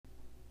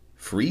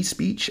free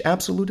speech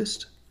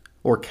absolutist,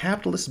 or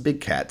capitalist big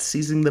cat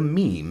seizing the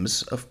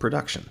memes of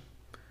production.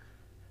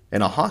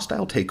 In a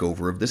hostile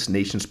takeover of this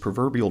nation's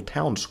proverbial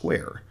town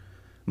square,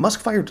 Musk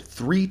fired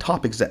 3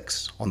 top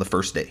execs on the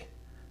first day.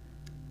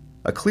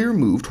 A clear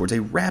move towards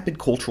a rapid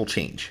cultural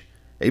change,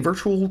 a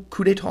virtual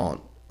coup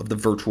d'etat of the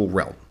virtual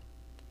realm.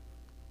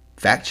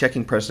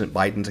 Fact-checking President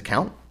Biden's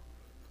account?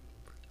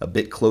 A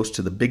bit close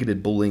to the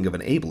bigoted bullying of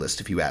an ableist,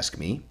 if you ask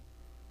me.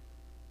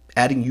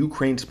 Adding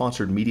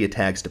Ukraine-sponsored media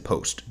tags to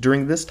post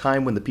during this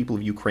time when the people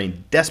of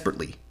Ukraine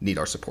desperately need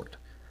our support.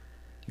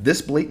 This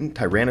blatant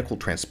tyrannical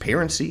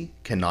transparency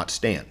cannot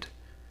stand.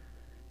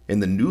 In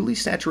the newly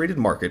saturated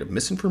market of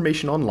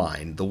misinformation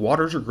online, the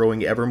waters are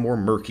growing ever more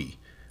murky,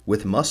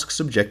 with Musk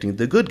subjecting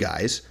the good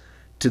guys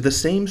to the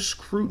same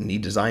scrutiny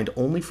designed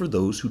only for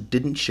those who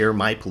didn't share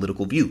my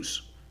political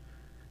views.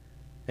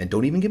 And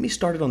don't even get me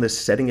started on this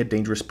setting a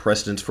dangerous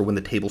precedence for when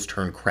the tables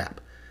turn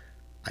crap.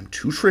 I'm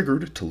too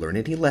triggered to learn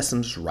any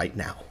lessons right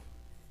now.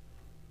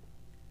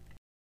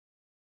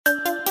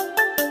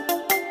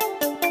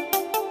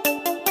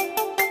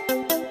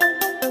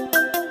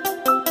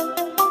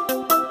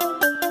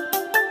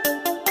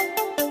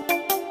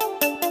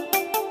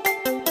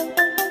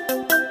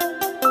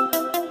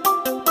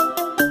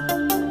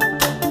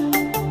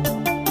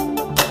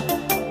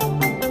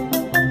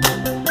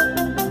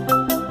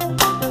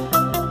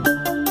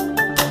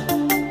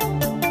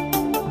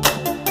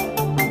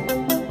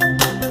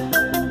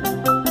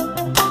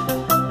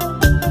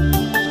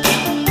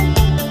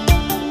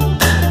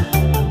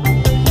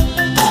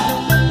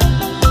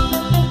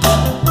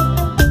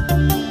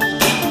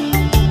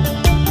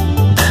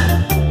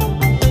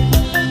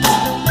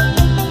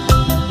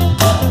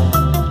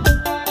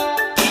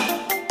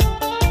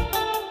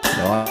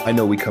 I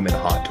know we come in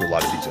hot to a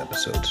lot of these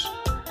episodes.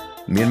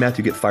 Me and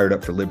Matthew get fired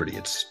up for liberty.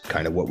 It's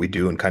kind of what we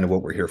do and kind of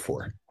what we're here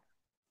for.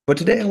 But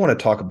today I want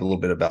to talk a little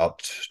bit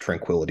about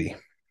tranquility,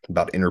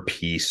 about inner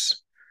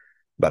peace,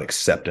 about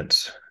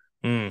acceptance.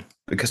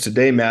 Because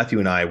today Matthew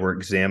and I were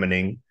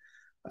examining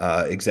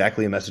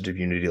exactly a message of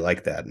unity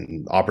like that,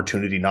 an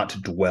opportunity not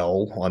to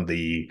dwell on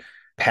the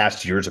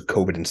past years of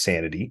COVID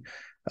insanity,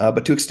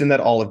 but to extend that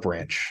olive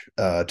branch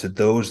to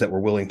those that were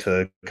willing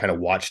to kind of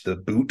watch the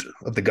boot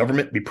of the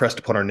government be pressed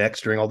upon our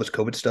necks during all this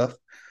COVID stuff.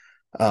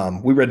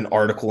 We read an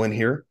article in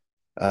here.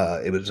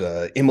 It was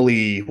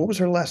Emily, what was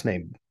her last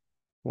name? It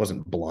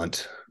wasn't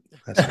Blunt.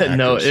 That's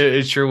no,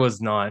 it sure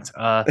was not.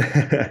 I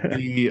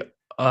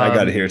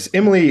got it here. It's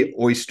Emily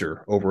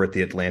Oyster over at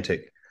The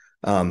Atlantic.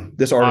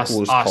 This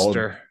article is called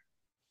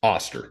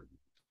Oster,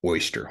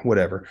 Oyster,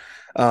 whatever.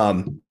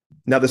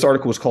 Now, this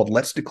article is called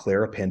Let's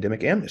Declare a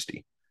Pandemic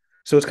Amnesty.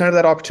 So it's kind of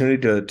that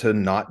opportunity to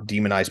not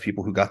demonize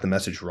people who got the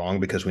message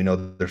wrong, because we know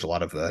that there's a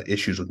lot of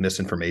issues with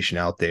misinformation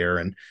out there,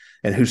 and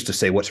who's to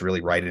say what's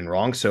really right and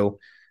wrong. So,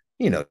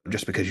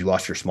 just because you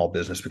lost your small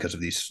business because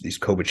of these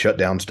COVID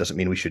shutdowns doesn't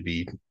mean we should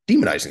be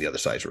demonizing the other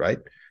side, right?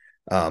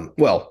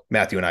 Well,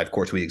 Matthew and I, of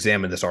course, we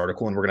examined this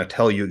article, and we're going to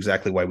tell you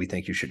exactly why we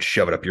think you should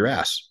shove it up your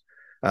ass.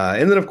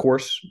 And then, of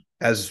course,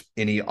 as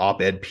any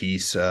op-ed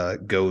piece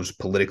goes,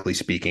 politically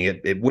speaking,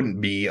 it wouldn't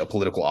be a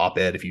political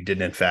op-ed if you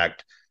didn't, in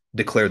fact,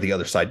 declare the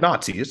other side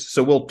Nazis.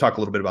 So we'll talk a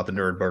little bit about the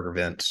Nuremberg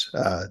events,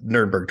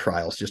 Nuremberg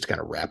trials, just to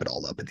kind of wrap it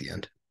all up at the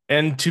end.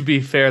 And to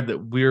be fair,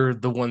 that we're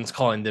the ones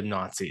calling them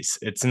Nazis.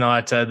 It's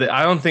not.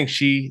 I don't think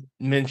she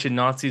mentioned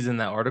Nazis in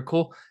that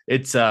article.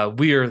 It's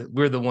we're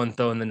the one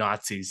throwing the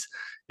Nazis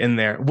in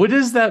there. What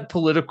is that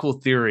political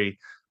theory?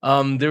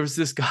 There was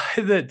this guy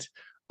that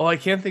I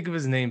can't think of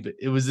his name, but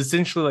it was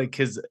essentially like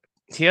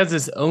he has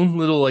his own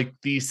little like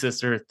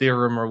thesis or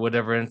theorem or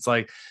whatever, and it's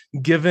like,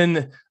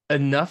 given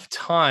enough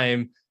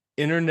time,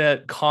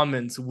 internet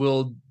comments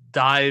will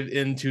dive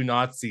into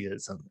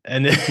Nazism,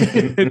 and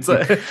it's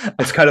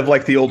it's kind of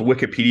like the old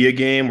Wikipedia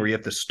game where you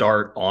have to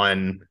start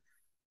on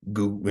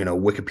Google,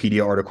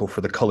 Wikipedia article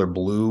for the color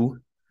blue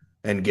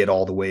and get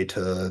all the way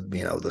to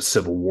the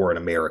Civil War in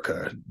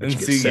America, which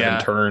gets 7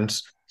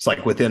 turns. It's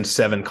like within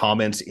 7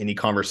 comments, any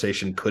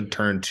conversation could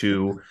turn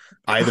to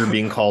either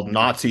being called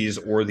Nazis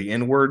or the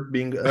N-word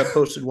being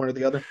posted, one or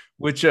the other.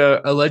 Which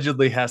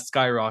allegedly has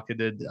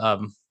skyrocketed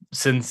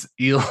since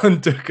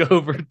Elon took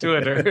over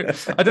Twitter.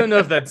 I don't know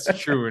if that's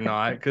true or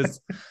not, because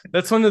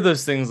that's one of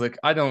those things, like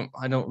I don't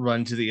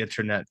run to the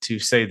internet to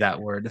say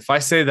that word. If I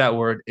say that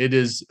word, it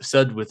is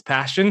said with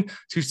passion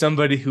to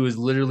somebody who is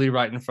literally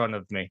right in front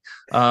of me.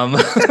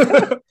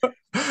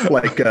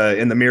 Like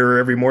in the mirror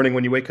every morning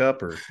when you wake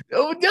up, or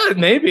yeah,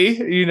 maybe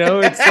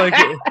it's like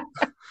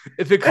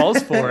if it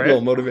calls for it, a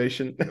little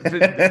motivation.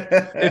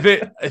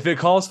 if it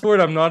calls for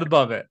it, I'm not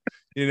above it.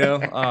 Yeah,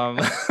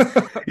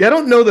 I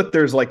don't know that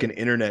there's like an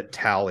internet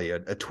tally,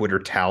 a Twitter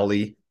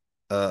tally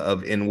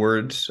of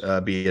N-words,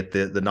 be it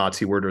the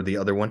Nazi word or the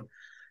other one.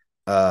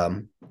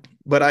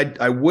 But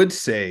I would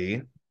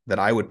say that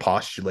I would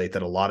postulate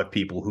that a lot of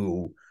people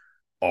who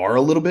are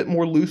a little bit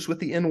more loose with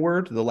the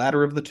N-word, the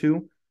latter of the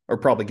two, are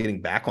probably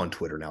getting back on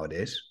Twitter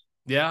nowadays.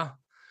 Yeah.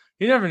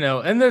 You never know.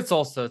 And it's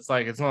also, it's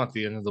like, it's not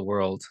the end of the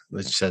world.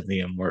 Let's said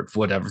the M word,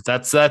 whatever.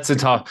 That's a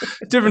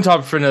different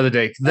topic for another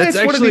day. That's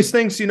It's one of these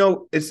things,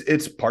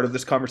 it's part of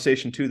this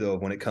conversation too, though,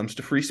 when it comes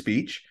to free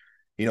speech.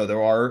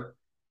 There are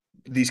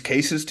these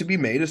cases to be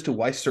made as to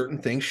why certain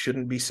things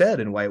shouldn't be said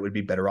and why it would be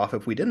better off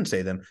if we didn't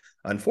say them.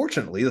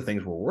 Unfortunately, the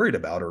things we're worried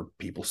about are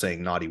people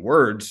saying naughty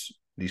words,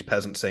 these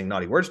peasants saying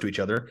naughty words to each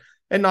other,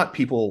 and not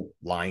people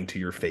lying to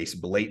your face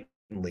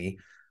blatantly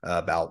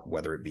about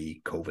whether it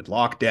be COVID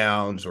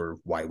lockdowns or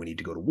why we need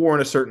to go to war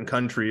in a certain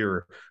country,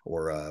 or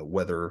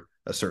whether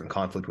a certain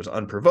conflict was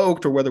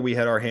unprovoked, or whether we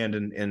had our hand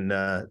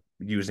in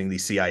using the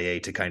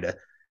CIA to kind of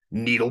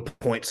needle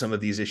point some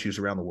of these issues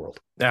around the world.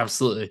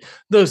 Absolutely.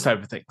 Those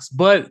type of things.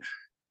 But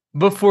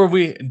before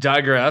we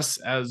digress,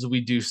 as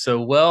we do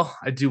so well,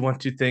 I do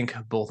want to thank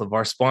both of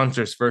our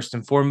sponsors. First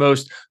and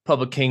foremost,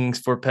 Public Kings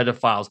for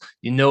Pedophiles.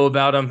 You know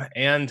about them.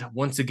 And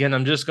once again,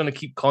 I'm just going to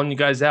keep calling you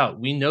guys out.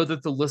 We know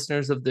that the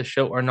listeners of this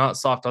show are not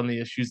soft on the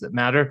issues that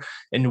matter.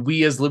 And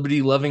we as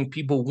liberty-loving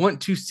people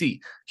want to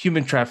see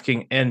human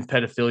trafficking and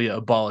pedophilia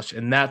abolished.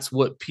 And that's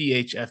what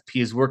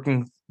PHFP is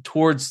working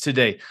towards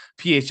today.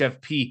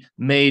 PHFP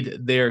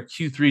made their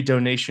Q3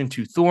 donation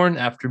to Thorn.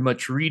 After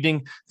much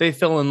reading, they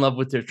fell in love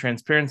with their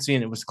transparency,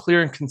 and it was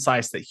clear and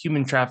concise that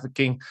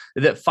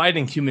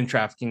fighting human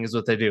trafficking is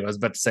what they do. I was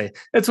about to say,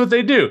 that's what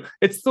they do.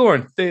 It's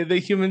Thorn.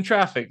 They human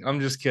traffic. I'm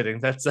just kidding.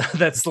 That's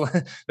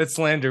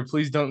slander.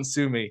 Please don't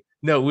sue me.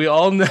 No, we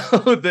all know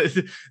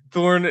that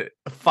Thorn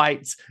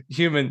fights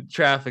human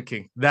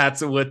trafficking.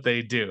 That's what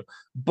they do.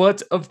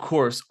 But of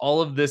course,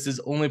 all of this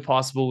is only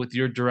possible with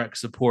your direct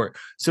support.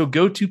 So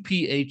go to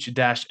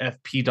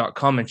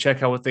ph-fp.com and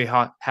check out what they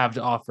have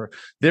to offer.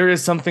 There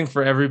is something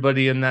for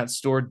everybody in that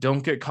store.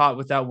 Don't get caught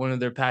without one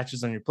of their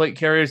patches on your plate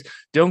carriers.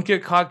 Don't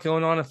get caught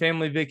going on a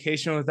family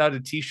vacation without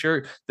a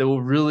t-shirt that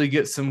will really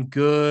get some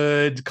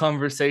good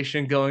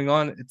conversation going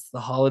on. It's the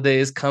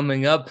holidays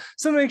coming up.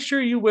 So make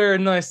sure you wear a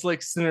nice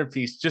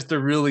centerpiece just to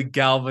really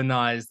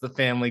galvanize the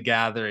family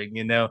gathering,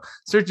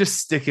 Start just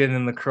sticking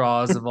in the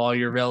craws of all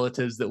your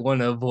relatives that want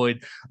to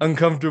avoid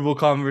uncomfortable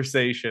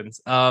conversations.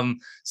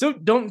 So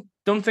don't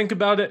think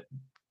about it.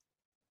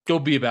 Go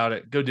be about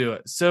it. Go do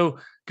it. So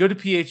go to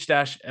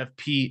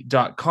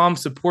ph-fp.com,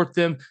 support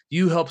them.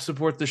 You help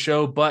support the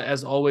show, but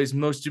as always,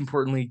 most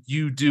importantly,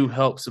 you do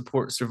help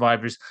support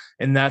survivors,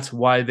 and that's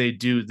why they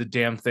do the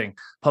damn thing.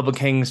 Public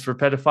Hangings for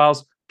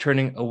Pedophiles,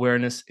 turning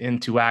awareness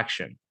into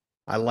action.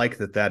 I like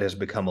that has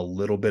become a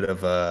little bit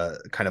of a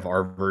kind of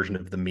our version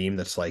of the meme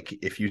that's like,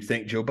 if you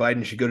think Joe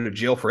Biden should go to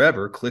jail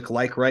forever, click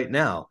like right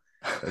now.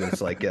 And it's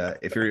like,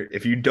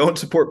 if you don't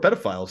support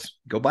pedophiles,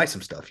 go buy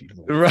some stuff.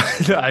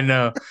 Right. I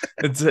know.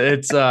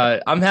 It's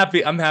I'm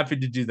happy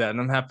to do that,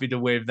 and I'm happy to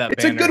wave that banner.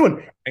 It's a good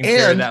one. And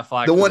carry that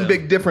flag. The one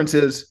big difference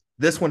is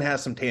this one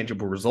has some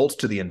tangible results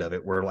to the end of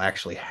it where it'll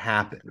actually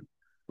happen.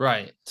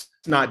 Right.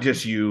 It's not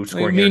just you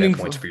scoring internet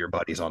points for your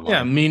buddies online.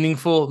 Yeah,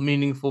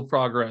 meaningful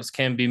progress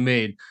can be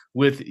made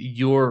with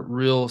your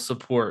real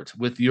support,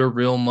 with your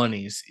real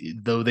monies,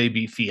 though they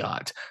be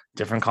fiat.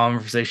 Different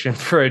conversation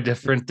for a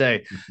different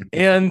day.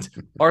 And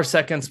our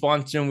second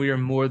sponsor, and we are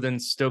more than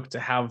stoked to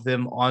have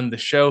them on the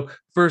show,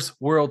 First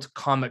World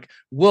Comic.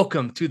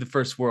 Welcome to the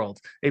First World,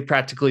 a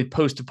practically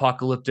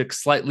post-apocalyptic,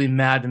 slightly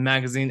mad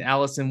magazine,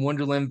 Alice in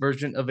Wonderland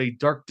version of a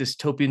dark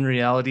dystopian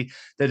reality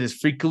that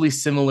is freakily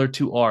similar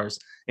to ours.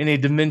 In a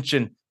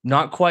dimension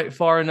not quite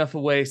far enough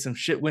away, some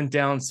shit went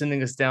down,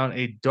 sending us down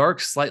a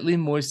dark, slightly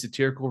moist,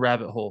 satirical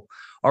rabbit hole.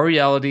 Our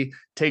reality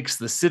takes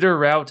the sitter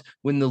route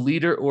when the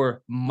leader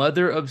or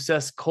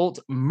mother-obsessed cult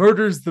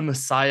murders the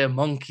Messiah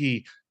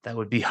monkey. That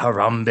would be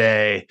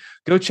Harambe.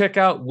 Go check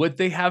out what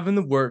they have in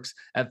the works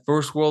at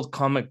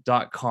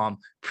firstworldcomic.com.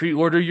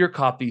 Pre-order your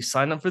copy,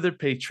 sign up for their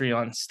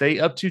Patreon, stay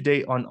up to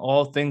date on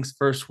all things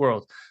First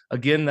World.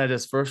 Again, that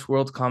is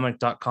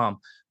firstworldcomic.com.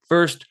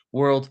 First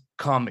World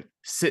Comic.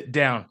 Sit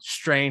down,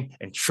 strain,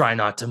 and try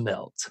not to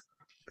melt.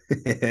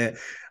 I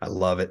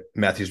love it.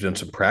 Matthew's done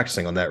some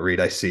practicing on that read.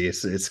 I see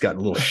it's gotten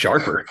a little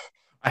sharper.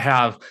 I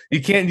have.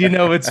 You can't,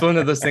 it's one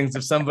of those things.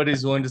 If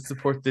somebody's willing to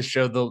support this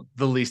show,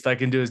 the least I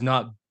can do is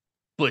not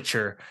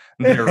butcher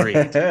their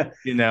read.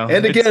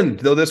 And again,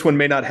 though this one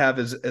may not have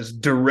as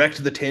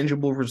direct the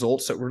tangible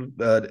results that were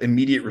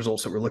immediate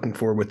results that we're looking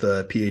for with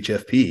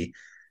PHFP.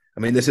 I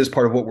mean, this is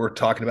part of what we're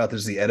talking about.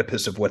 This is the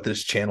Oedipus of what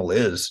this channel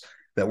is.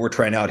 That we're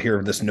trying out here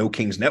of this No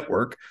Kings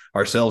Network,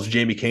 ourselves,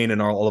 Jamie Kane, and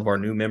all of our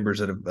new members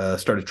that have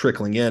started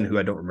trickling in, who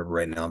I don't remember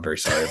right now. I'm very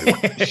sorry, everyone.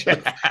 I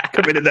should have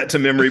committed that to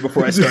memory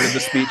before I started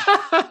the speech.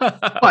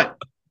 But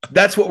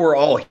that's what we're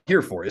all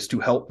here for, is to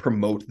help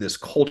promote this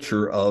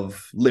culture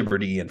of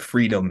liberty and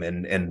freedom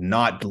and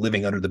not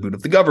living under the boot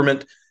of the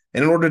government.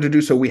 And in order to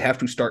do so, we have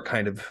to start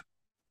kind of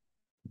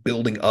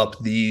building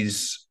up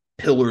these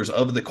pillars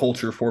of the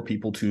culture for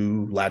people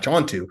to latch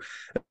onto.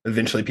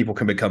 Eventually, people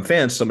can become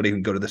fans. Somebody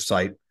can go to the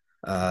site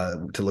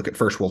to look at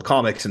First World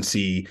Comics and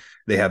see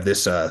they have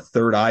this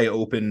third eye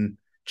open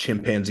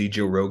chimpanzee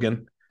Joe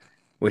Rogan,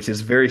 which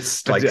is very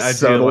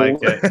subtle, like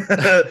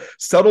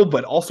subtle,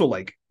 but also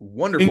like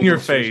wonderful in your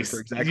face.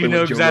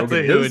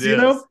 exactly who it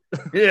is.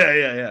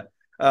 Yeah.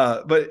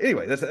 But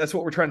anyway, that's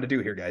what we're trying to do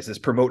here, guys, is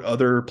promote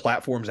other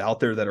platforms out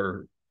there that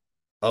are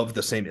of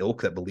the same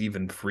ilk, that believe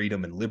in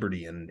freedom and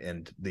liberty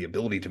and the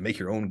ability to make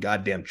your own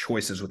goddamn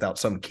choices without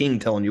some king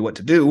telling you what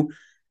to do.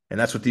 And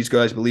that's what these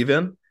guys believe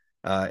in.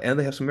 And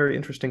they have some very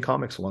interesting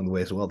comics along the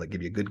way as well that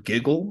give you a good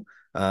giggle.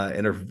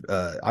 And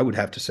I would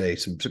have to say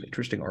some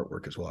interesting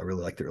artwork as well. I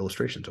really like their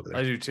illustrations over there.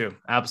 I do too.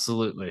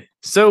 Absolutely.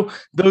 So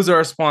those are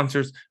our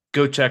sponsors.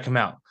 Go check them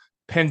out.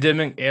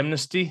 Pandemic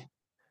Amnesty,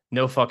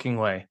 no fucking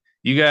way.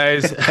 You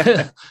guys,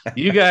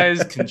 you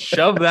guys can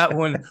shove that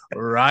one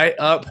right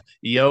up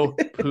yo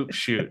poop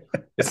shoot.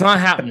 It's not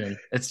happening.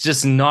 It's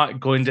just not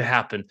going to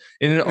happen.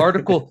 In an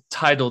article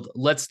titled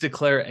 "Let's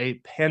Declare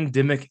a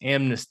Pandemic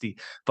Amnesty"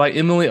 by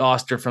Emily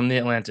Oster from The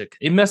Atlantic,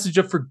 a message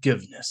of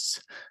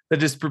forgiveness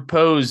that is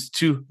proposed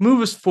to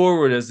move us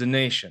forward as a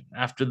nation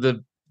after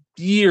the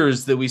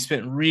years that we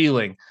spent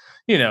reeling,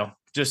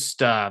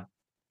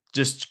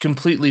 just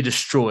completely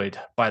destroyed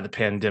by the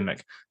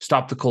pandemic.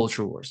 Stop the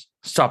culture wars.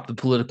 Stop the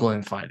political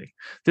infighting.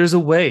 There's a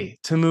way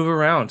to move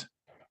around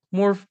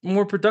more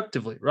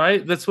productively,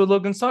 right? That's what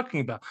Logan's talking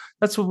about.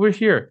 That's what we're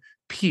here.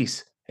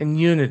 Peace and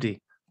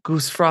unity.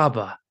 Gus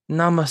Fraba.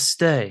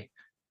 Namaste.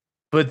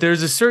 But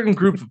there's a certain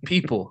group of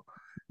people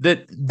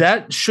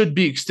that should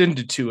be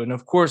extended to. And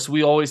of course,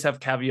 we always have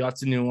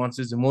caveats and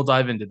nuances, and we'll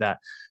dive into that.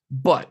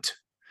 But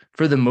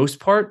for the most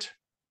part,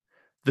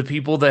 the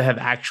people that have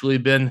actually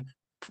been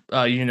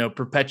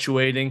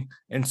perpetuating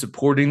and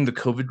supporting the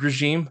COVID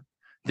regime,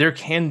 there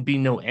can be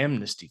no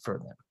amnesty for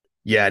them.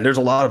 Yeah, and there's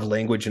a lot of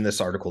language in this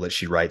article that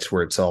she writes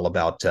where it's all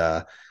about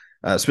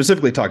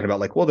specifically talking about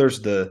like, well,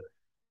 there's the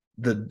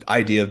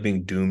idea of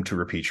being doomed to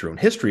repeat your own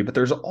history, but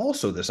there's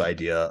also this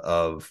idea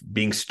of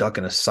being stuck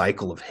in a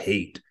cycle of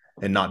hate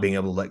and not being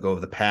able to let go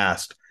of the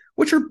past,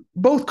 which are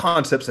both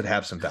concepts that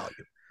have some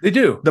value. They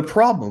do. The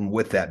problem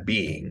with that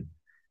being,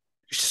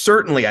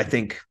 certainly, I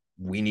think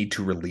we need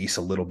to release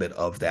a little bit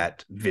of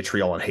that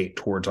vitriol and hate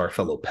towards our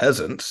fellow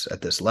peasants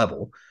at this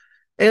level.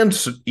 And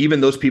so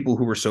even those people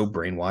who were so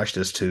brainwashed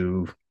as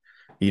to,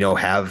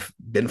 have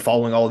been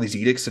following all of these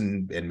edicts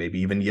and maybe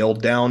even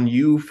yelled down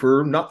you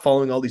for not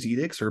following all these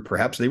edicts, or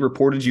perhaps they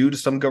reported you to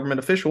some government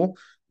official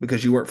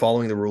because you weren't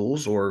following the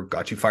rules or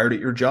got you fired at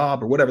your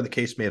job or whatever the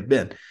case may have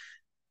been.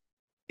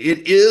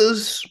 It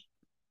is,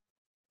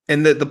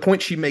 and the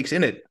point she makes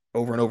in it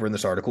over and over in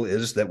this article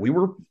is that we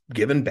were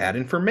given bad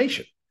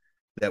information,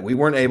 that we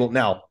weren't able.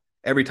 Now,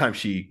 every time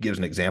she gives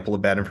an example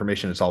of bad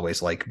information, it's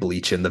always like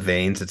bleach in the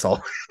veins. It's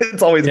always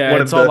it's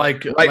all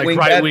like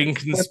right-wing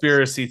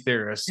conspiracy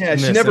theorists. Yeah,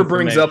 she never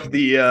brings up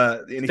the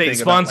anything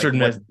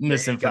state-sponsored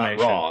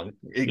misinformation. Wrong.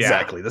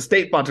 Exactly. Yeah. The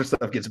state-sponsored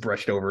stuff gets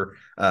brushed over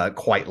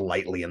quite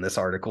lightly in this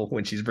article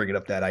when she's bringing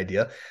up that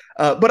idea.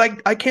 But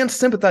I can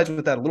sympathize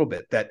with that a little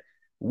bit, that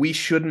we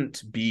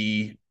shouldn't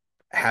be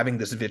having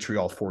this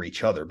vitriol for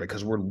each other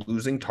because we're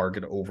losing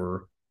target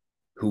over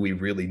who we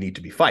really need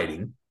to be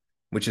fighting,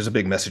 which is a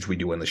big message we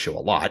do in the show a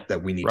lot,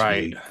 that we need to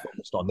be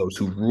focused on those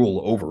who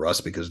rule over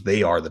us because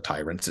they are the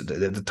tyrants.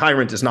 The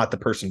tyrant is not the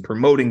person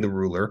promoting the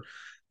ruler.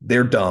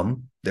 They're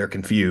dumb. They're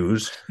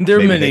confused. There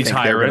are many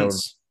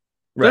tyrants.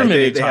 There are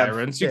many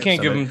tyrants. You can't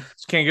give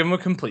them a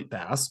complete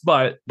pass,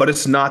 but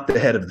it's not the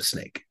head of the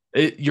snake.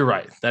 You're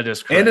right. That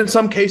is correct. And in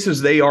some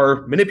cases, they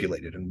are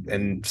manipulated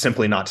and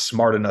simply not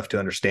smart enough to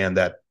understand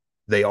that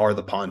they are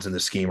the pawns in the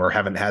scheme or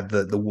haven't had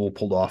the wool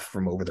pulled off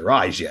from over their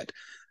eyes yet.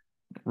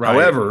 Right.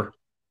 However,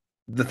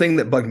 the thing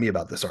that bugged me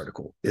about this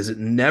article is it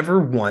never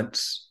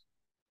once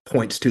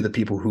points to the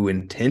people who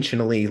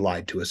intentionally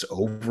lied to us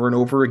over and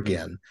over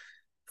again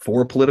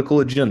for a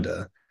political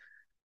agenda,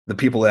 the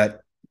people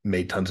that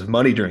made tons of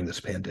money during this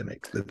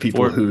pandemic, the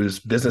people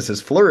whose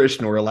businesses flourished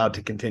and were allowed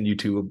to continue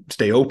to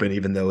stay open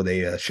even though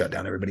they shut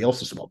down everybody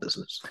else's small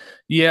business.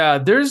 Yeah,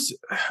 there's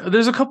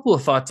a couple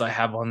of thoughts I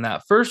have on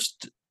that.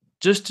 First,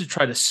 just to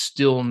try to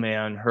still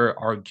man her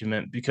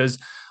argument, because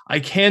I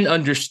can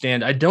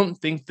understand. I don't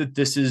think that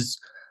this is,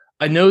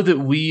 I know that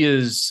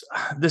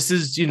this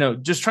is,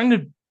 just trying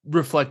to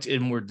reflect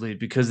inwardly,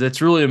 because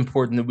it's really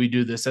important that we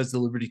do this as the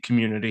Liberty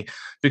community,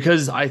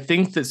 because I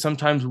think that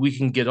sometimes we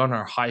can get on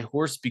our high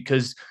horse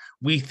because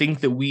we think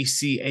that we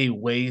see a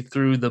way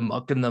through the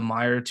muck and the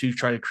mire to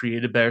try to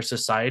create a better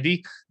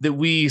society, that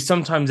we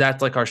sometimes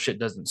act like our shit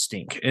doesn't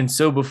stink. And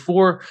so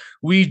before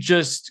we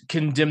just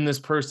condemn this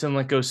person,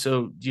 like, oh,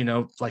 so,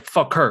 like,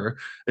 fuck her,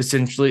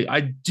 essentially, I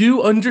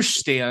do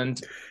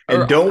understand.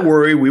 And don't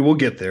worry, we will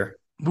get there.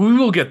 We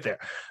will get there.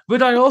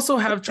 But I also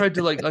have tried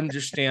to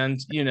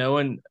understand,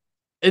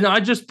 and I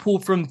just pull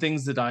from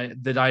things that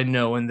I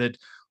know and that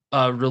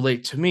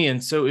relate to me.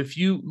 And so if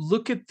you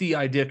look at the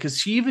idea, because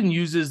she even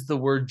uses the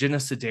word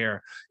genocidaire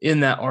in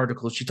that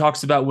article, she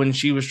talks about when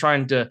she was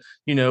trying to,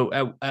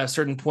 at a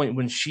certain point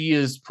when she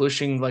is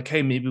pushing like,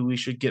 hey, maybe we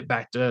should get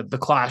back to the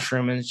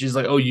classroom. And she's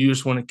like, oh, you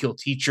just want to kill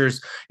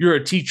teachers. You're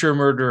a teacher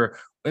murderer.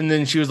 And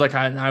then she was like,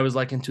 I was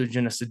like into a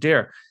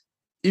genocidaire.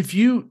 If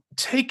you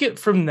take it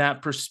from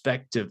that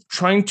perspective,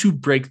 trying to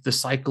break the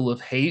cycle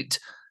of hate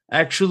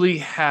actually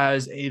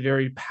has a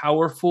very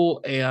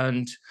powerful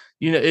and,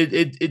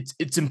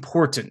 it's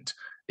important.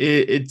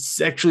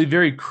 it's actually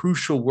very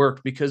crucial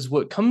work, because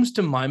what comes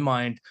to my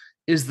mind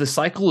is the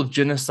cycle of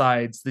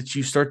genocides that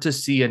you start to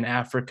see in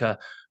Africa,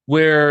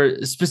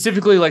 where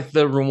specifically like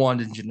the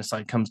Rwandan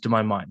genocide comes to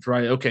my mind,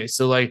 right? Okay,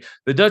 so like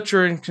the Dutch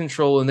are in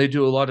control and they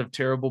do a lot of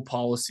terrible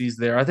policies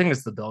there. I think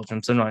it's the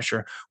Belgians, I'm not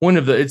sure.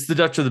 It's the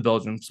Dutch or the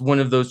Belgians, one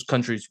of those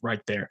countries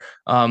right there,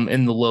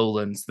 in the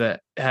lowlands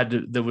that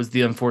was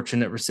the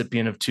unfortunate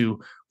recipient of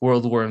two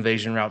World War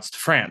invasion routes to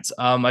France.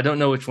 I don't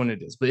know which one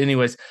it is, but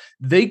anyways,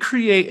 they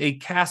create a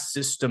caste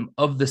system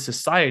of the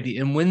society,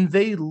 and when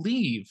they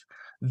leave,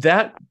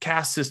 that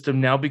caste system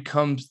now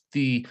becomes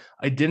the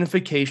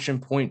identification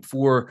point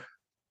for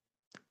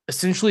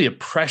essentially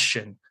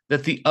oppression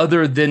that the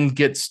other then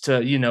gets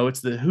to, it's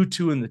the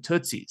Hutu and the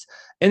Tutsis.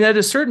 And at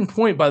a certain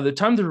point, by the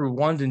time the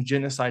Rwandan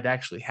genocide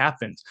actually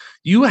happens,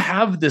 you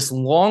have this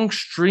long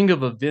string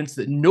of events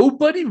that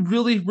nobody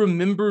really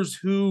remembers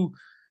who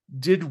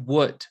did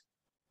what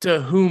to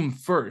whom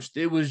first.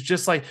 It was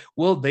just like,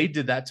 well, they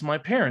did that to my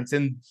parents.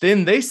 And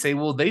then they say,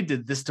 well, they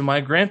did this to my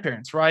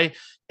grandparents, right?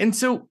 And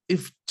so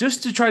if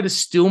just to try to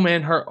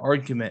stillman her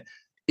argument,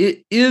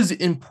 it is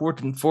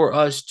important for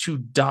us to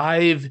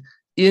dive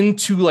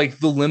into like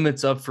the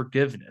limits of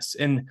forgiveness.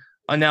 And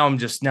now I'm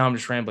just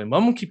rambling, but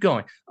I'm gonna keep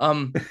going.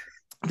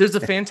 There's a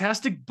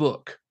fantastic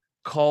book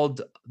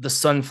called The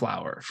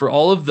Sunflower for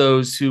all of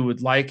those who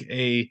would like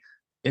a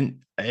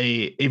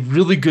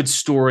really good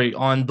story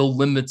on the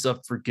limits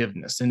of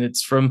forgiveness. And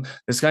it's from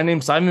this guy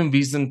named Simon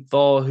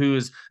Wiesenthal, who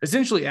is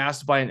essentially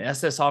asked by an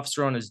SS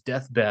officer on his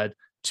deathbed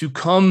to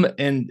come,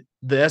 and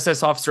the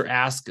SS officer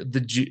asked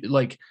the Jew,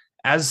 like,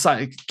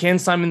 can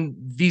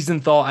Simon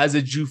Wiesenthal as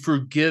a Jew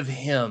forgive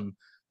him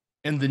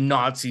and the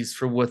Nazis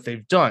for what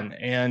they've done?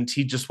 And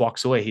he just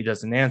walks away. He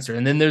doesn't answer.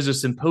 And then there's a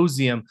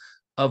symposium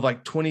of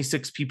like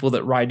 26 people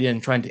that write in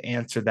trying to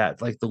answer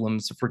that, like the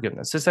limits of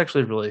forgiveness. It's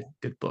actually a really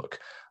good book.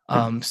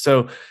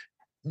 So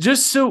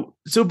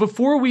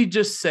before we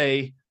just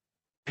say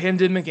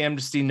pandemic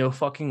amnesty, no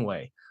fucking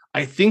way,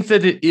 I think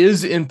that it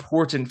is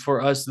important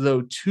for us,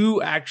 though,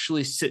 to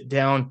actually sit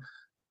down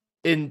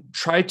and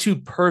try to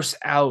parse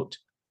out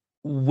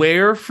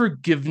where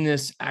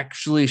forgiveness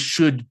actually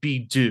should be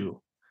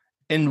due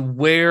and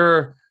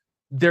where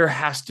there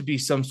has to be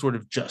some sort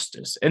of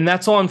justice. And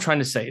that's all I'm trying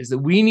to say, is that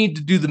we need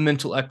to do the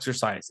mental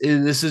exercise.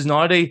 This is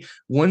not a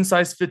one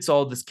size fits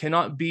all. This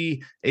cannot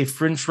be a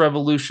French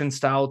Revolution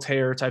style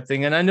terror type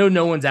thing. And I know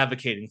no one's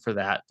advocating for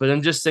that, but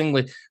I'm just saying,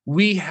 like,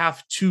 we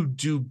have to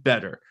do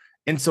better.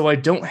 And so I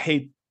don't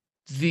hate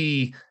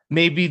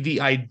maybe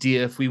the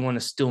idea, if we want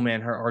to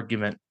stillman her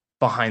argument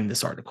behind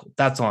this article.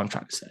 That's all I'm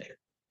trying to say.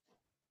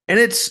 And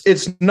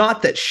it's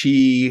not that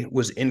she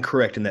was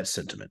incorrect in that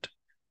sentiment.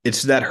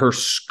 It's that her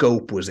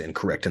scope was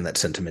incorrect in that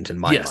sentiment, in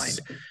my mind.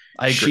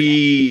 I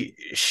agree.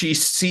 She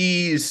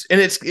sees, and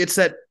it's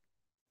that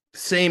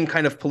same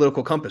kind of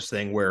political compass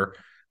thing where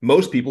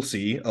most people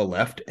see a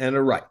left and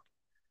a right.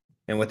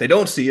 And what they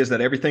don't see is that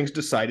everything's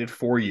decided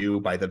for you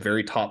by the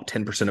very top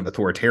 10% of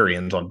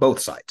authoritarians on both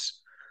sides.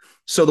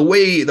 So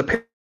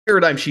the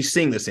paradigm she's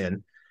seeing this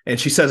in, and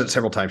she says it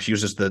several times, she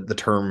uses the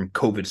term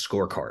COVID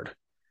scorecard,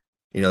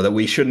 that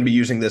we shouldn't be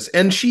using this.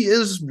 And she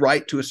is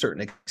right to a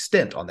certain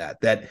extent on that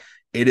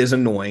it is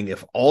annoying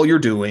if all you're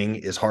doing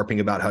is harping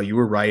about how you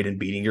were right and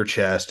beating your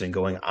chest and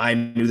going, I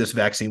knew this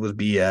vaccine was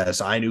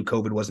BS. I knew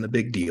COVID wasn't a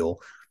big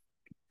deal.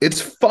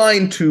 It's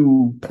fine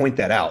to point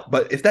that out.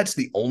 But if that's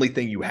the only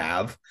thing you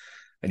have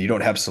and you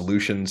don't have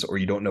solutions, or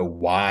you don't know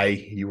why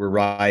you were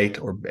right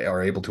or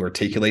are able to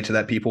articulate to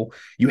that people,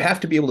 you have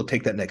to be able to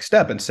take that next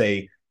step and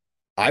say,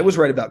 I was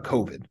right about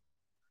COVID.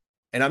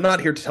 And I'm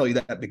not here to tell you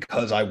that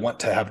because I want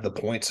to have the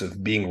points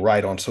of being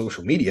right on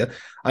social media.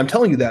 I'm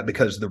telling you that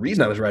because the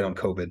reason I was right on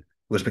COVID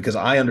was because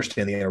I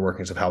understand the inner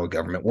workings of how a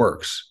government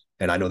works.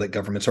 And I know that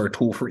governments are a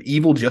tool for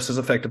evil just as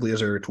effectively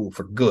as they're a tool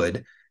for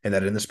good. And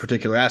that in this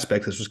particular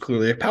aspect, this was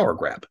clearly a power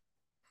grab.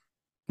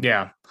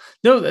 Yeah.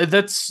 No,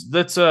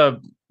 that's a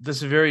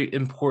very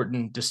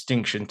important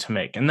distinction to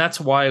make. And that's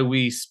why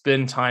we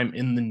spend time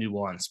in the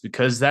nuance,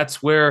 because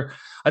that's where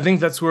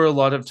a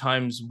lot of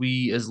times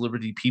we as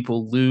Liberty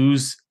people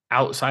lose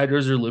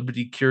outsiders or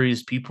liberty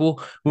curious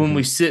people when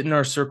we sit in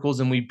our circles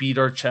and we beat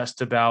our chest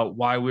about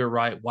why we're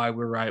right,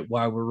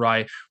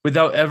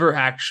 without ever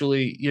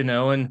actually,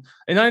 and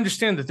I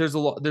understand that there's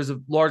a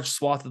large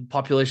swath of the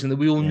population that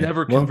we will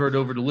never convert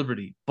over to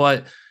liberty,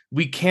 but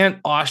we can't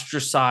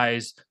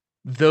ostracize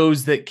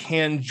those that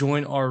can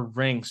join our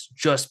ranks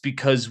just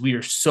because we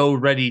are so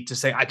ready to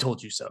say, I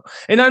told you so.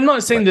 And I'm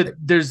not saying that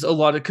there's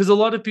because a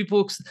lot of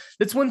people,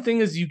 that's one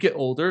thing as you get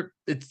older,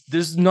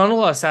 there's not a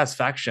lot of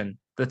satisfaction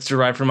that's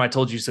derived from I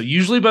told you so.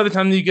 Usually by the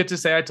time that you get to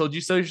say I told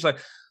you so, you're just like,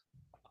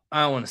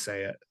 I don't want to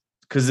say it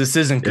because this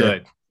isn't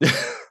good.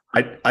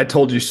 I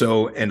told you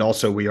so. And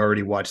also we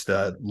already watched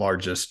the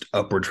largest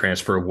upward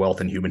transfer of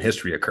wealth in human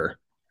history occur.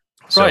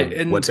 So right.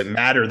 And what's it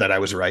matter that I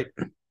was right?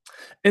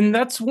 And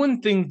that's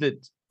one thing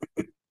that,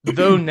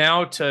 though,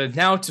 now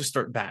to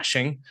start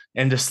bashing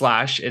and to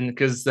slash, and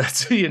because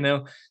that's,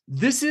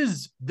 this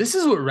is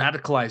what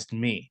radicalized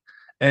me.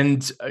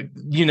 And,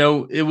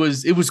 it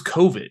was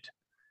COVID.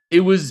 it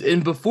was,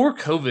 and before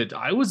COVID,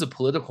 I was a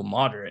political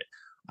moderate.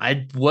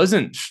 I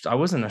wasn't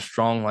a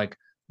strong like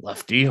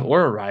lefty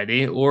or a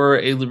righty or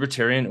a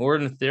libertarian or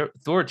an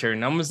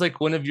authoritarian. I was like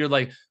one of your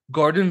like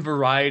garden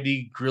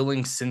variety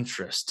grilling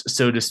centrist,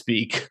 so to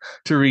speak,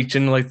 to reach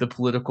into like the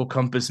political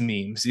compass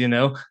memes.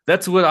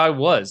 That's what I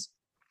was.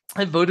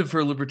 I voted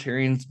for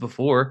libertarians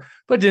before,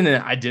 but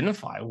didn't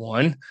identify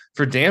one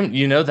for damn,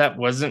 that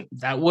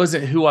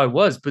wasn't who I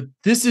was. But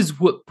this is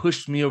what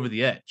pushed me over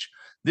the edge.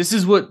 This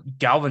is what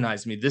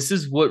galvanized me. This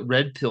is what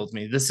red pilled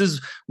me. This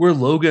is where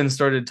Logan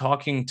started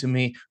talking to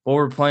me while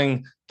we're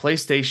playing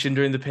PlayStation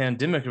during the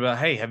pandemic about,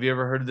 hey, have you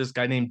ever heard of this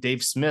guy named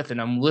Dave Smith?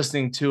 And I'm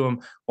listening to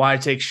him while I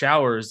take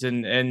showers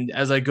and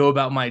as I go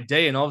about my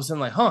day, and all of a sudden,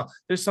 like,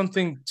 there's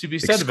something to be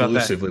said about that.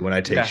 Exclusively when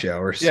I take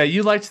showers. Yeah,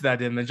 you liked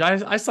that image.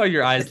 I saw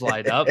your eyes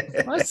light up.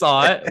 I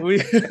saw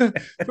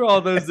it. For all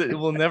those that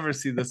will never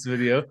see this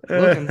video,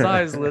 Logan's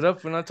eyes lit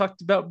up when I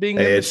talked about being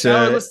in the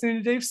shower listening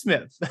to Dave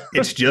Smith.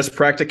 It's just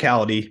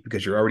practicality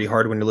because you're already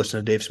hard when you're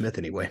listening to Dave Smith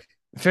anyway.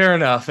 Fair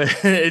enough.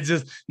 It's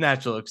just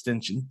natural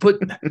extension. But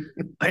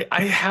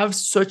I have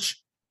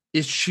such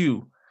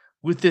issue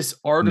with this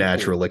article.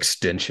 Natural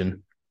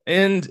extension.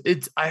 And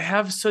I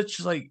have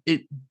such like,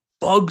 it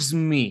bugs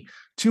me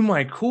to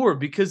my core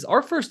because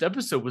our first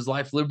episode was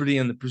Life, Liberty,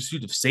 and the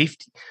Pursuit of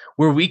Safety,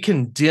 where we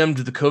condemned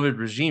the COVID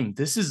regime.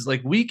 This is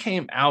like, we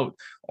came out,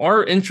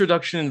 our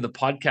introduction into the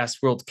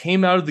podcast world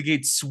came out of the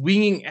gate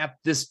swinging at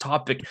this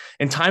topic.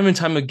 And time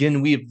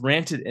again, we have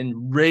ranted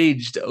and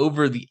raged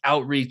over the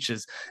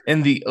outreaches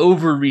and the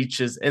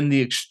overreaches and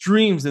the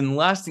extremes and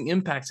lasting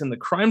impacts and the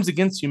crimes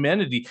against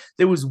humanity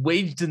that was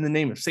waged in the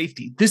name of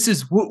safety. This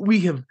is what we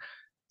have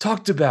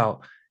talked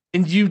about.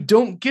 And you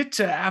don't get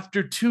to,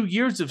 after 2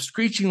 years of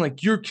screeching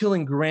like you're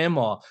killing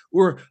grandma,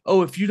 or,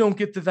 oh, if you don't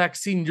get the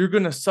vaccine, you're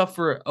going to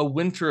suffer a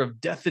winter of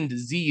death and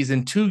disease,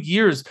 and 2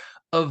 years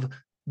of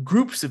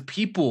groups of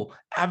people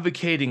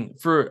advocating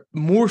for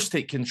more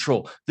state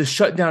control, the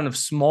shutdown of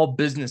small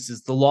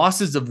businesses, the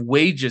losses of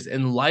wages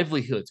and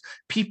livelihoods,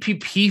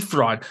 PPP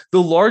fraud,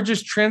 the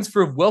largest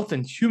transfer of wealth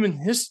in human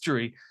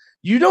history.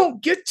 You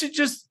don't get to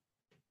just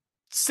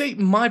say,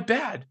 my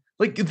bad.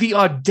 Like the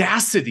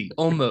audacity,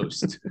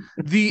 almost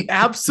the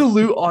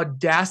absolute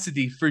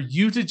audacity for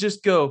you to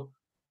just go,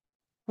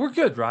 we're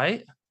good,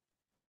 right?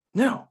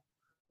 No,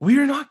 we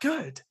are not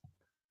good.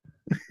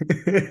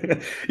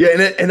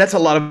 Yeah, and that's a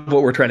lot of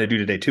what we're trying to do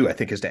today too, I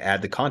think, is to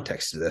add the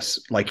context to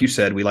this. Like you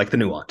said, we like the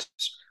nuance.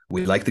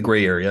 We like the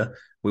gray area.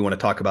 We want to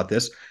talk about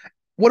this.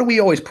 What do we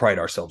always pride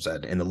ourselves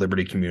at in the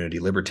liberty community,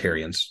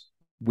 libertarians?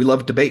 We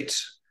love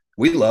debates.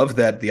 We love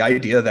that the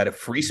idea that if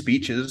free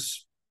speech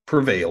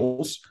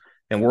prevails,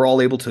 and we're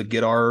all able to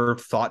get our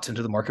thoughts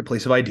into the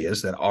marketplace of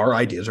ideas, that our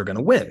ideas are going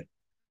to win.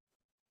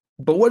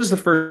 But what is the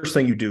first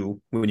thing you do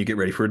when you get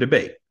ready for a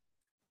debate?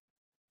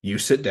 You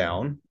sit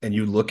down and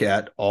you look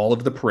at all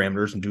of the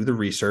parameters and do the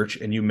research,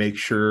 and you make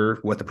sure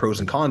what the pros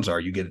and cons are.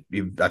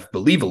 I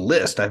believe, a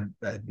list. I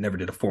never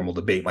did a formal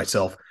debate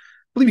myself. I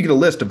believe you get a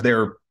list of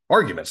their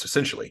arguments,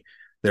 essentially,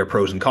 their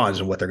pros and cons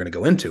and what they're going to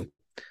go into.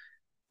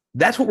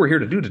 That's what we're here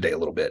to do today a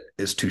little bit,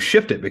 is to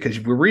shift it, because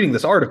we're reading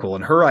this article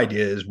and her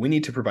idea is we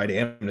need to provide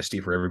amnesty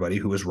for everybody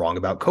who was wrong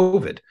about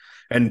COVID.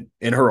 And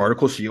in her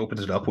article, she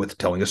opens it up with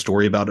telling a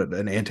story about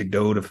an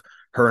anecdote of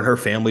her and her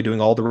family doing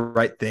all the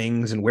right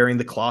things and wearing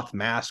the cloth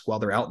mask while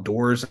they're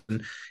outdoors,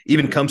 and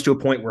even comes to a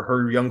point where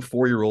her young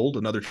 4-year-old,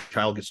 another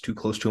child, gets too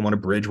close to him on a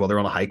bridge while they're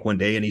on a hike one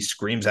day, and he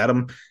screams at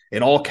him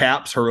in all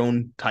caps, her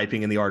own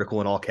typing in the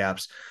article in all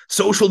caps,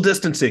 social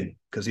distancing,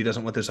 because he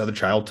doesn't want this other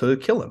child to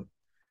kill him.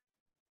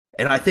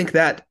 And I think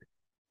that,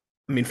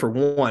 for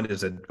one,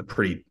 is a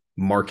pretty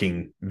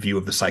marking view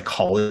of the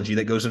psychology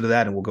that goes into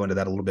that. And we'll go into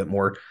that a little bit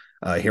more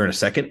here in a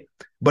second.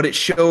 But it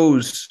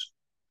shows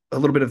a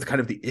little bit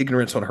of the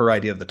ignorance on her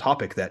idea of the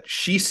topic, that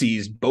she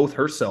sees both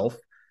herself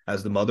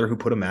as the mother who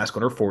put a mask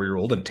on her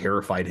 4-year-old and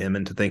terrified him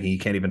into thinking he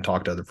can't even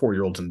talk to other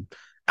 4-year-olds in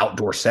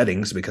outdoor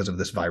settings because of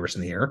this virus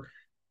in the air.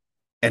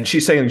 And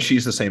she's saying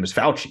she's the same as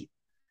Fauci,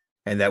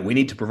 and that we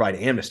need to provide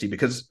amnesty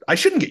because I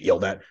shouldn't get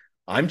yelled at.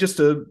 I'm just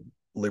a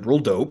liberal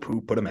dope who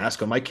put a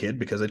mask on my kid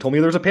because they told me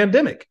there's a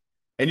pandemic,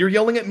 and you're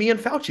yelling at me and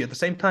Fauci at the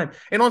same time.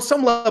 And on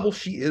some level,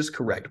 she is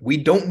correct. We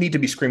don't need to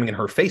be screaming in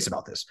her face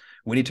about this.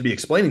 We need to be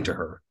explaining to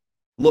her,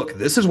 look,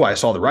 this is why I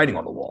saw the writing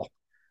on the wall.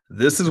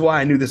 This is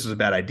why I knew this was a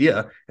bad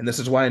idea. And this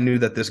is why I knew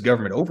that this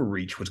government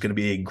overreach was going to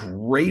be a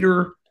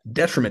greater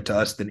detriment to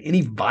us than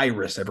any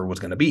virus ever was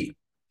going to be.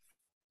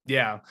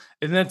 Yeah.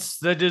 And that's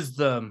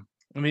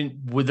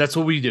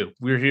what we do.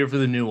 We're here for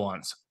the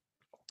nuance,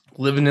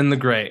 living in the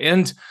gray.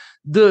 And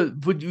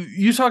but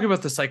you talk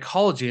about the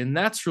psychology, and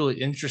that's really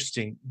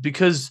interesting,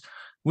 because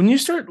when you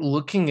start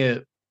looking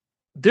at,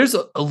 there's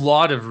a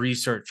lot of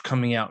research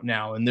coming out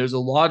now, and there's a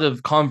lot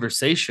of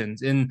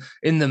conversations in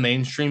the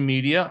mainstream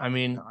media.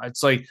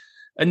 It's like,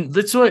 and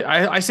that's why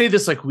I say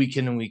this like week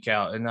in and week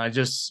out, and I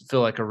just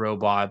feel like a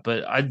robot,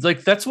 but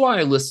that's why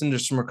I listen to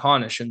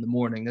Smirconish in the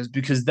morning, is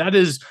because that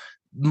is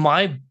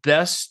my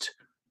best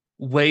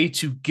way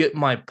to get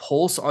my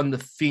pulse on the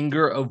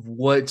finger of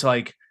what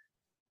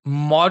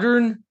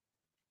modern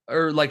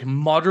or like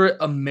moderate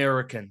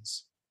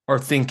Americans are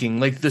thinking,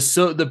 like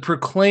the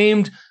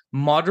proclaimed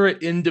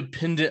moderate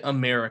independent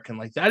American.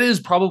 Like that is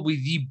probably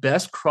the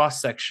best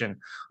cross section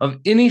of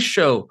any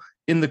show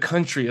in the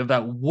country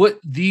about what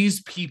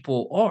these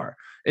people are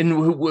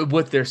and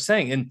what they're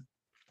saying. And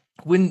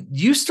when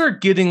you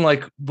start getting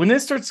like when it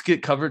starts to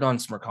get covered on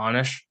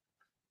Smirconish,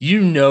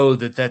 you know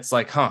that's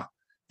like,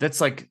 that's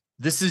like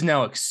this is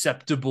now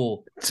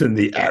acceptable. It's in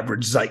the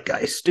average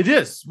zeitgeist. It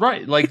is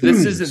right. Like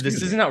this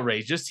isn't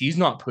outrageous. He's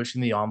not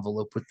pushing the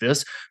envelope with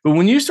this. But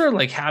when you start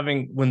like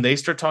when they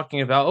start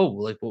talking about, oh,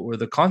 like what were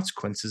the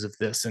consequences of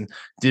this, and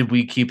did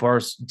we keep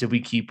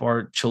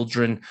our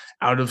children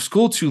out of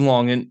school too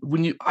long? And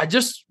I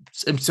just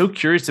am so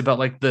curious about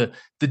like the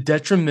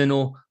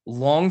detrimental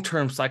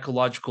long-term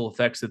psychological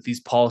effects that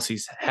these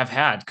policies have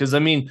had. Because I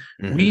mean,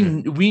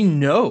 we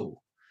know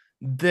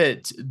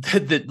that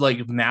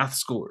like math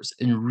scores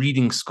and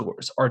reading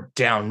scores are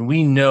down.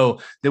 We know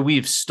that we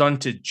have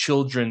stunted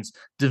children's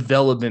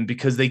development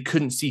because they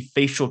couldn't see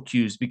facial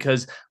cues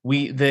because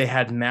they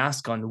had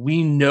masks on.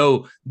 We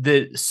know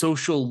that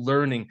social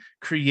learning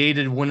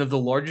created one of the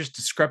largest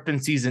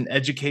discrepancies in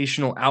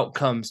educational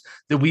outcomes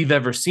that we've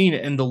ever seen.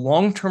 And the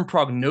long-term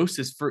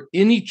prognosis for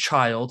any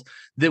child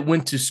that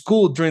went to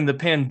school during the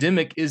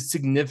pandemic is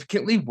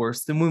significantly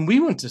worse than when we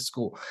went to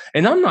school.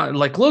 And I'm not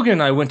like Logan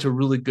and I went to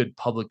really good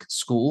public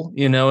school,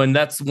 and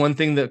that's one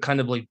thing that kind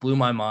of like blew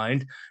my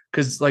mind,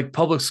 because like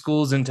public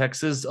schools in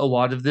Texas, a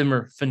lot of them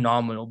are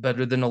phenomenal,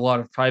 better than a lot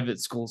of private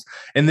schools.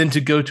 And then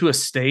to go to a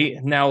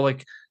state now,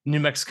 like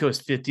New Mexico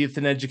is 50th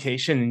in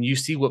education, and you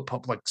see what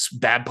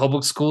bad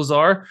public schools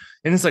are,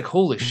 and it's like,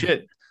 holy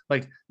shit,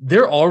 like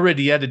they're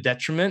already at a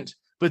detriment.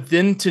 But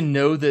then to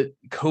know that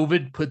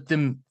COVID put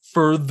them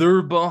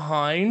further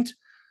behind,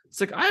 it's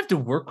like I have to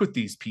work with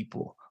these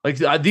people. Like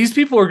these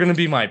people are going to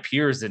be my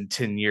peers in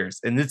 10 years,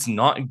 and it's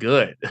not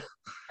good.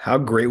 How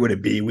great would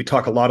it be? We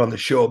talk a lot on the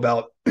show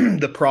about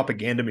the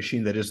propaganda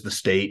machine that is the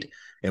state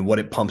and what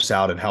it pumps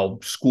out, and how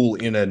school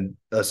in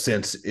a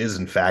sense is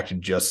in fact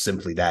just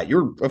simply that.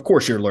 Of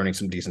course you're learning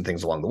some decent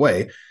things along the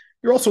way.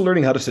 You're also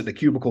learning how to sit in a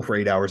cubicle for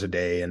 8 hours a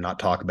day and not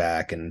talk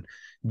back and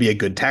be a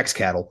good tax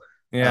cattle.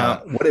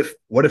 Yeah.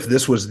 What if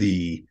this was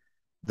the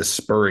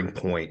spurring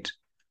point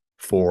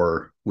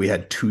for, we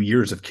had 2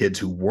 years of kids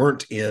who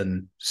weren't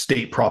in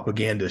state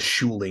propaganda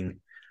schooling,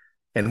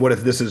 and what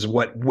if this is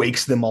what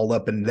wakes them all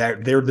up, and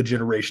they're the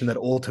generation that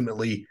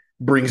ultimately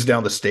brings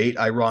down the state,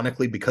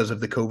 ironically, because of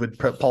the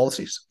COVID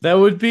policies? That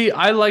would be,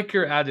 I like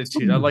your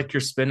attitude. I like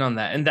your spin on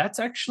that. And that's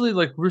actually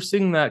like, we're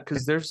seeing that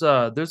because there's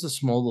a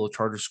small little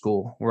charter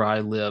school where I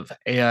live,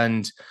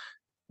 and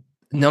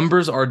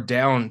numbers are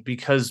down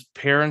because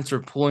parents are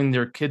pulling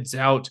their kids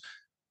out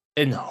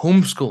and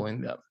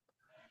homeschooling them.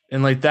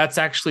 And like, that's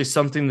actually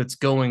something that's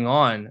going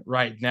on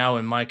right now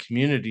in my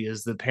community,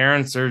 is the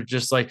parents are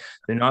just like,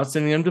 they're not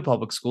sending them to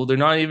public school. They're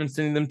not even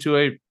sending them to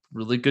a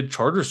really good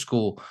charter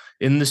school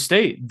in the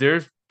state.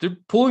 They're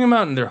pulling them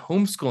out and they're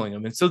homeschooling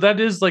them. And so that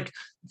is like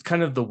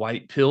kind of the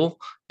white pill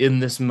in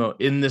this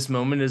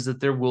moment, is that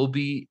there will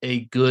be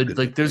a good,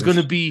 like there's going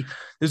to be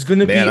a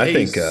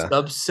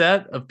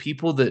subset of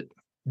people that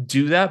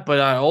do that. But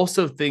I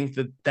also think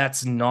that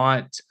that's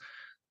not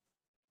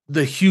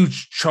the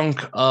huge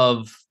chunk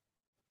of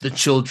the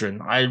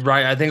children.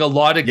 I think a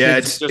lot of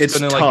kids are just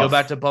going to like go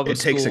back to public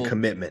school. It takes a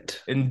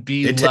commitment and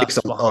be it left takes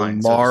a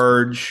behind,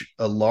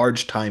 a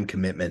large time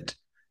commitment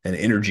and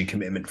energy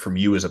commitment from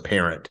you as a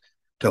parent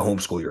to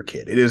homeschool your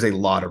kid. It is a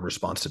lot of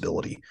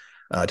responsibility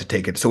to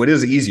take it. So it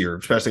is easier,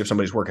 especially if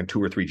somebody's working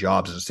 2 or 3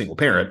 jobs as a single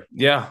parent.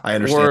 Yeah. I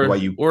understand why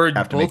you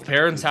have to both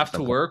parents have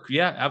to work.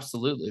 Yeah,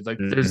 absolutely. Like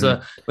there's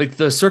like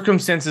the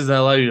circumstances that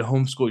allow you to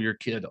homeschool your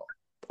kid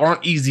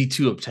aren't easy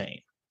to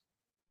obtain.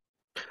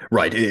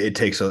 Right. It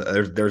takes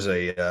there's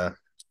a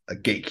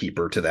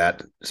gatekeeper to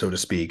that, so to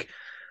speak.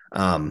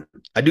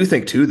 I do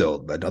think too,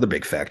 though, another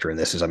big factor in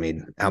this is, I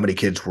mean, how many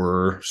kids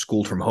were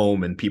schooled from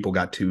home and people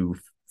got to,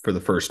 for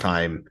the first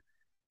time,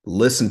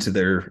 listen to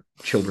their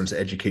children's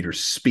educators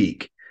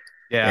speak.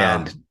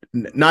 Yeah.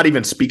 And not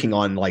even speaking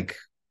on like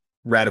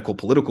radical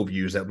political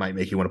views that might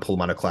make you want to pull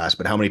them out of class,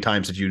 but how many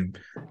times did you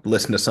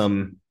listen to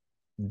some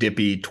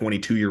dippy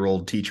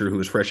 22-year-old teacher who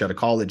was fresh out of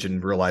college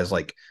and realize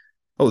like,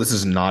 oh, this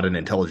is not an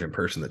intelligent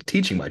person that's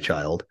teaching my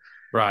child.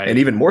 Right. And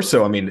even more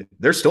so, I mean,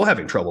 they're still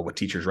having trouble with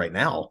teachers right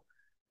now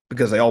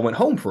because they all went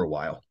home for a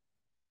while.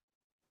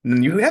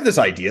 And you have this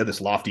idea,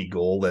 this lofty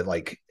goal that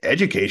like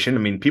education, I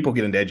mean, people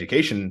get into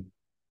education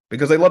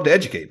because they love to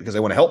educate, because they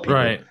want to help people,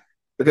 right?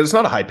 Because it's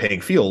not a high paying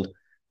field.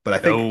 But I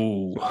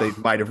think what they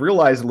might have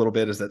realized a little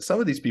bit is that some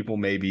of these people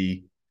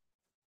maybe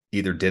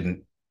either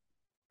didn't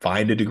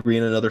find a degree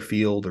in another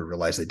field, or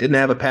realized they didn't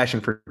have a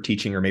passion for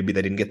teaching, or maybe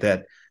they didn't get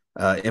that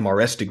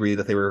MRS degree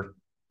that they were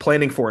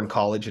planning for in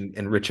college, and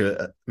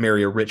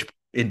marry a rich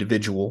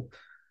individual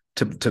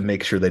to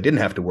make sure they didn't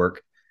have to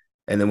work.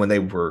 And then when they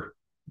were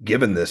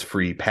given this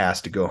free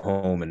pass to go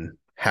home and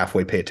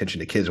halfway pay attention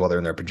to kids while they're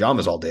in their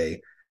pajamas all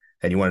day,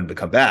 and you wanted them to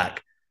come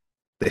back,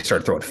 they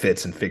started throwing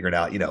fits and figuring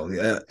out,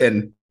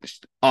 and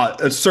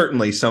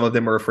certainly some of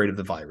them are afraid of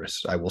the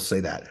virus. I will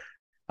say that.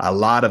 a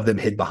lot of them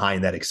hid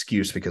behind that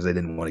excuse because they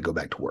didn't want to go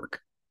back to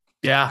work.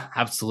 Yeah,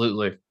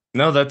 absolutely.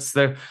 No, that's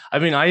there. I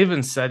mean, I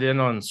even sat in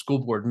on school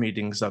board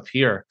meetings up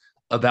here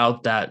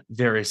about that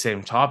very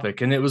same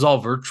topic, and it was all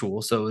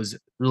virtual. So it was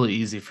really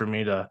easy for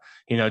me to,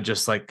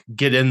 just like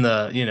get in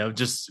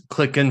just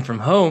click in from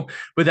home.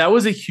 But that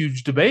was a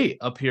huge debate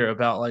up here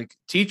about like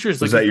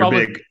teachers. Was like that your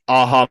big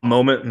aha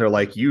moment? And they're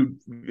like,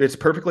 it's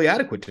perfectly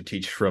adequate to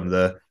teach from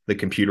the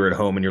computer at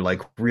home. And you're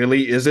like,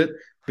 really, is it?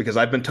 Because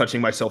I've been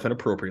touching myself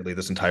inappropriately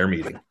this entire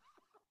meeting.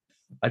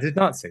 I did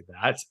not say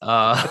that.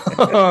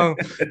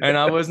 And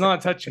I was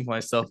not touching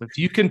myself. If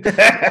you can,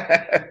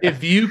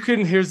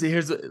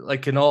 here's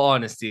like, in all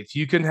honesty, if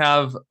you can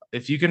have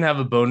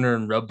a boner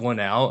and rub one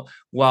out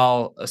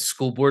while a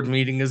school board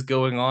meeting is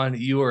going on,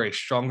 you are a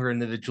stronger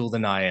individual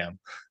than I am.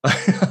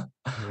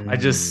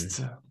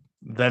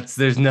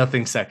 There's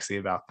nothing sexy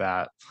about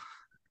that.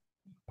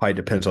 Probably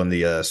depends on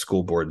the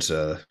school board's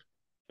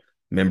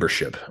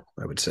membership,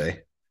 I would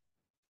say.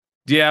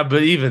 Yeah,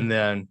 but even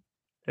then,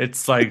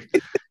 it's like,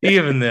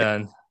 even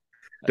then,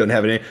 don't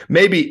have any.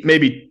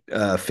 Maybe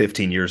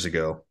 15 years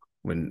ago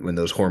when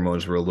those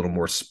hormones were a little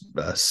more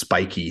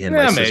spiky in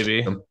my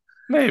system.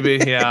 Maybe,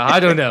 yeah. I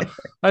don't know.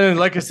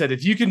 Like I said,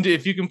 if you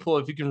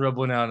can rub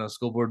one out in a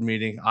school board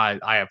meeting,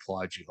 I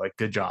applaud you. Like,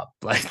 good job.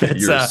 Like,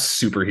 that's you're a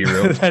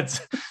superhero.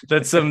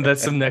 that's some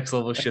next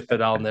level shit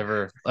that I'll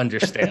never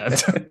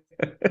understand.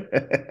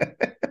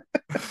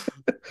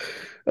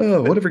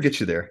 Oh, whatever gets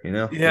you there,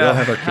 Yeah. We all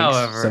have our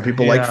kinks. Some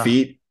people like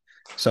feet.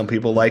 Some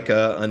people like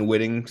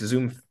unwitting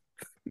Zoom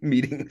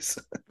meetings.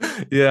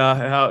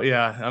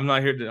 Yeah. I'm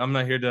not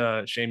here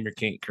to shame your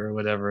kink or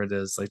whatever it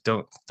is. Like,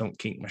 don't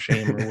kink my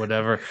shame or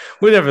whatever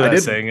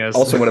that saying is.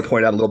 Also want to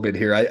point out a little bit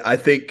here. I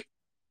think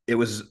it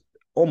was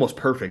almost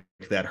perfect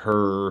that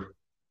her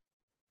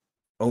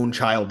own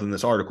child in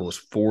this article is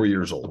 4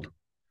 years old.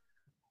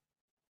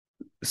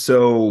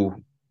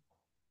 So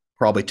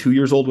probably 2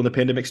 years old when the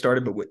pandemic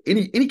started, but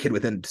any kid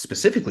within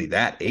specifically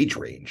that age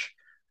range,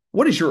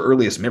 what is your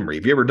earliest memory?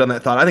 Have you ever done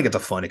that thought? I think it's a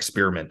fun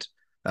experiment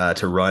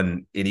to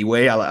run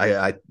anyway.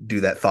 I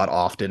do that thought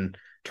often,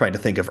 trying to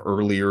think of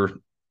earlier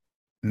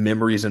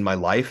memories in my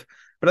life.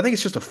 But I think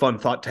it's just a fun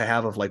thought to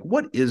have of like,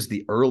 what is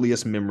the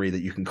earliest memory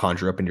that you can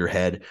conjure up in your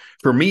head?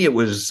 For me, I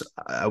was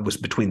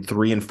between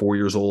 3 and 4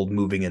 years old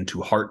moving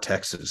into Hart,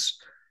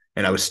 Texas.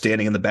 And I was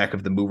standing in the back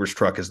of the mover's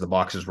truck as the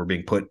boxes were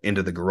being put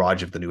into the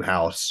garage of the new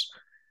house.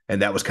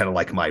 And that was kind of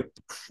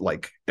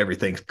like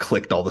everything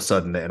clicked all of a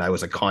sudden, and I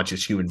was a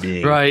conscious human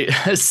being. Right.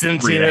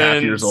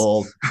 3.5 years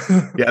old.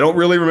 Yeah, I don't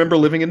really remember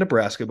living in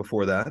Nebraska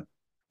before that.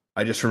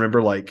 I just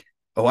remember like,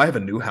 oh, I have a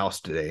new house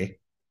today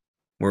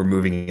we're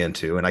moving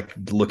into, and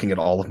looking at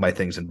all of my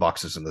things in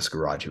boxes in this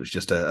garage. It was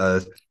just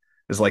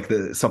it's like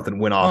something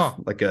went off,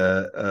 like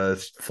a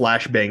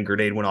flashbang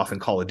grenade went off in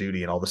Call of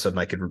Duty, and all of a sudden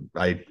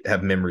I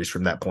have memories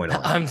from that point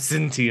on. I'm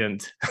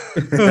sentient.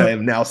 I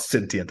am now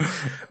sentient.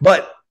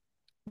 But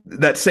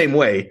that same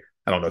way,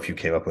 I don't know if you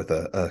came up with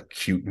a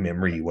cute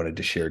memory you wanted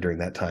to share during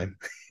that time.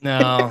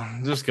 No,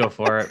 just go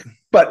for it.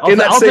 But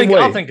I'll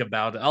think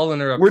about it. I'll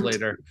interrupt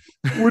later.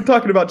 We're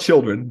talking about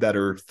children that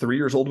are 3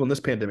 years old when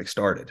this pandemic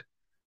started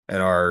and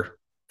are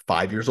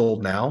 5 years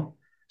old now.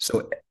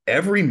 So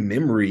every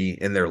memory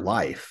in their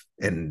life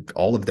and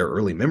all of their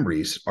early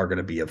memories are going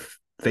to be of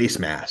face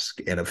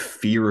mask and of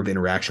fear of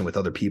interaction with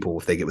other people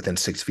if they get within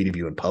 6 feet of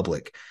you in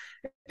public,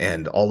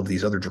 and all of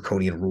these other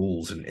draconian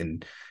rules.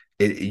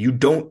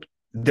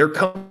 They're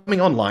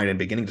coming online and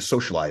beginning to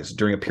socialize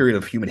during a period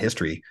of human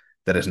history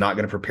that is not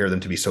going to prepare them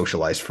to be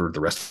socialized for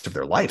the rest of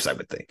their lives, I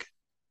would think.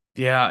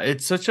 Yeah,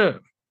 it's such a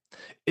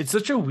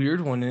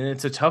weird one, and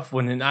it's a tough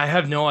one, and I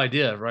have no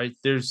idea, right?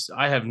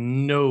 I have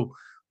no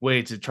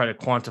way to try to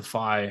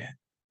quantify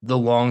the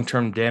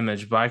long-term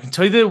damage, but I can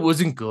tell you that it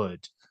wasn't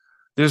good.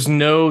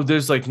 And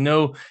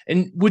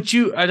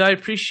I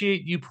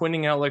appreciate you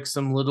pointing out like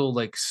some little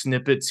like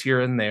snippets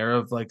here and there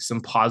of like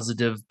some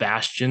positive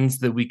bastions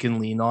that we can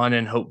lean on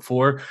and hope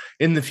for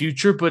in the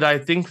future. But I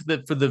think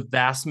that for the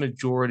vast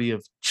majority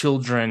of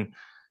children,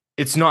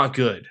 it's not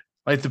good.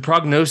 Like, the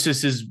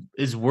prognosis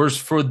is worse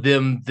for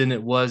them than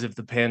it was if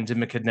the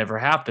pandemic had never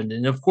happened.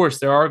 And of course,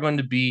 there are going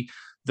to be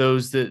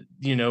those that,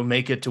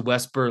 make it to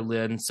West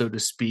Berlin, so to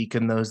speak,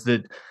 and those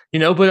that,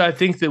 but I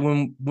think that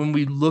when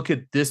we look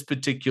at this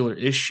particular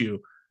issue,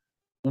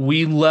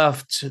 we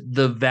left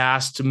the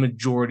vast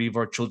majority of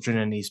our children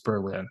in East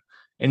Berlin,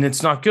 and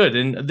it's not good.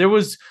 And there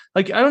was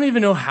like, I don't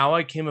even know how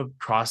I came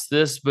across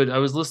this, but I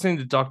was listening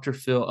to Dr.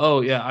 Phil.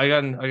 Oh yeah, I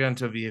got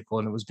into a vehicle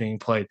and it was being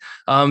played.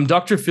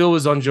 Dr. Phil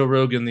was on Joe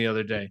Rogan the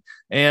other day,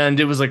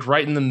 and it was like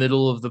right in the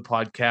middle of the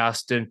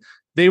podcast, and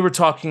they were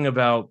talking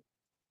about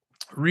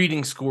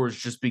reading scores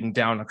just being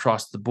down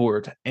across the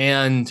board.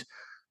 And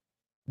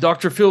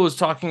Dr. Phil was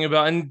talking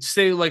about, and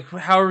say like,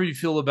 however you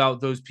feel about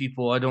those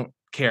people, I don't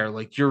care.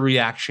 Like, your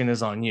reaction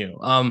is on you.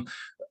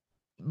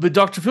 But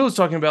Dr. Phil was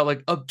talking about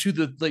like up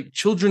to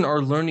children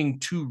are learning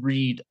to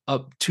read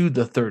up to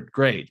the 3rd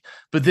grade.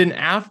 But then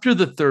after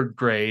the 3rd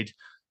grade,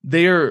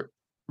 they're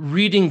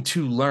reading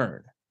to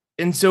learn.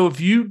 And so if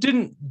you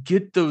didn't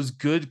get those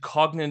good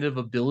cognitive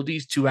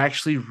abilities to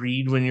actually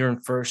read when you're in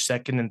first,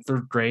 second, and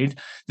third grade,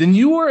 then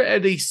you are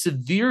at a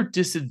severe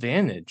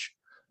disadvantage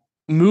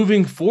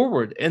moving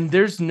forward, and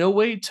there's no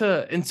way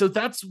to. And so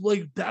that's what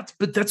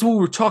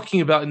we're talking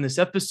about in this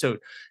episode,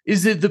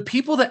 is that the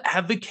people that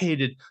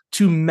advocated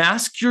to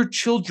mask your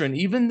children,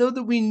 even though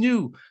that we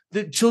knew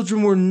that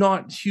children were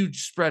not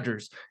huge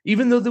spreaders,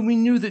 even though that we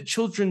knew that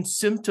children's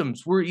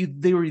symptoms were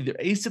they were either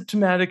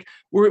asymptomatic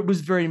or it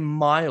was very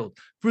mild,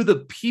 for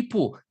the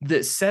people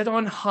that sat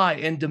on high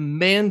and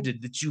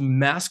demanded that you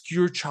mask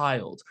your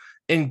child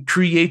and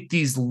create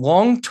these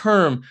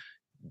long-term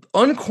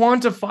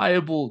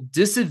unquantifiable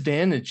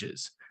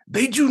disadvantages,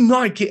 they do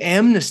not get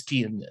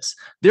amnesty in this.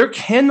 There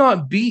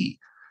cannot be.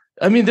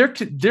 I mean,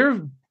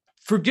 their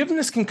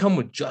forgiveness can come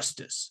with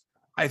justice,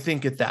 I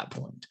think, at that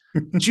point.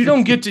 But you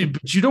don't get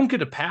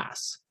a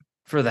pass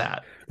for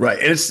that. Right.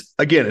 And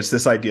it's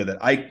this idea that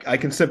I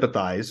can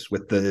sympathize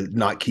with the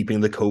not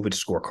keeping the COVID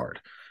scorecard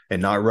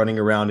and not running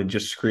around and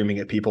just screaming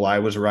at people, I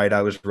was right,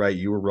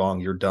 you were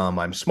wrong, you're dumb,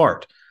 I'm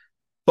smart.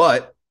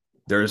 But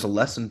there is a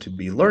lesson to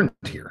be learned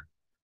here.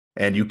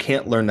 And you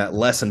can't learn that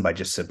lesson by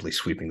just simply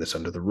sweeping this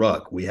under the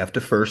rug. We have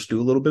to first do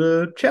a little bit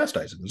of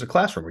chastising. There's a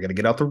classroom. We're going to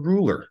get out the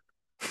ruler,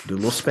 do a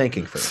little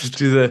spanking first.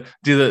 Do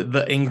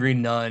the angry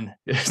nun.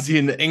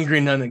 Seeing the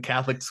angry nun in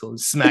Catholic school,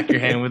 smack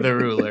your hand with a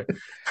ruler.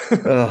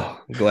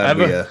 Oh, I'm glad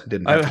we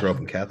didn't have to grow up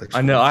in Catholic school.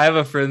 I know. I have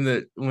a friend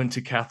that went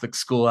to Catholic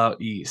school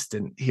out east,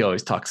 and he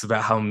always talks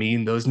about how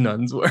mean those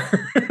nuns were.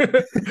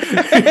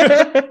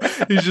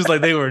 He's just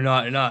like, they were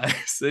not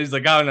nice. He's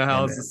like, I don't know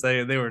how else to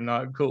say it. They were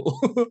not cool.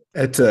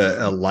 It's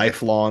a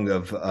lifelong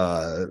of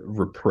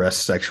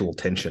repressed sexual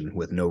tension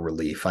with no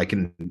relief. I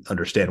can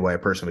understand why a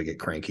person would get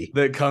cranky.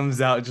 That comes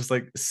out just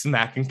like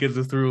smacking kids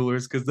with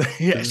rulers because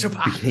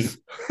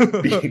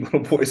beating little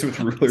boys with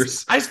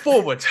rulers. Eyes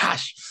forward,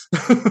 hush.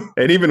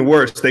 And even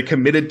worse, they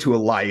committed to a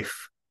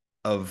life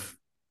of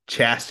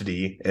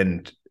chastity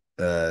and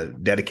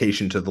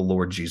dedication to the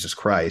Lord Jesus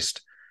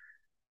Christ.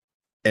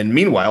 And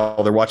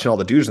meanwhile, they're watching all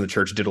the dudes in the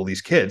church diddle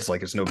these kids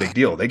like it's no big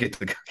deal. They get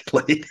to get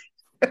laid.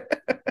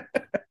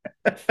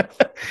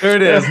 There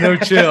it is. No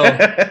chill.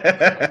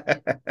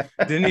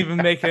 Didn't even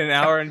make it an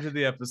hour into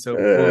the episode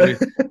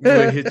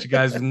before we hit you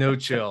guys with no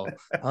chill.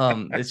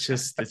 It's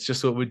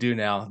just what we do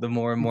now. The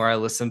more and more I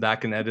listen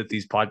back and edit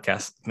these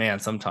podcasts, man,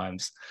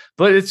 sometimes.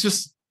 But it's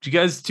just, you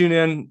guys tune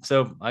in,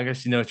 so I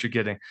guess you know what you're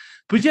getting.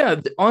 But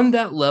yeah, on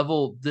that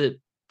level, that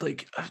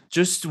like,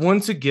 just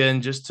once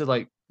again, just to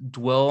like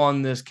dwell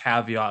on this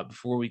caveat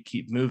before we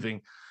keep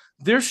moving,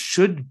 there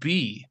should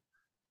be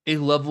a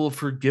level of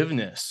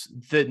forgiveness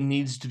that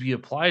needs to be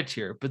applied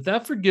here. But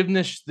that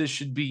forgiveness, this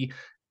should be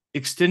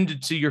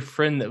extended to your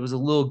friend that was a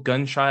little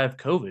gun shy of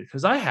COVID,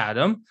 because I had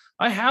them.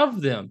 I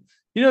have them.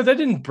 You know, that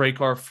didn't break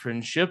our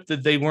friendship,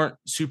 that they weren't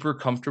super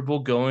comfortable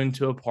going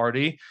to a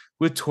party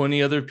with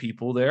 20 other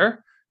people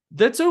there.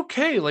 That's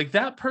okay. Like,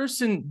 that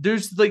person,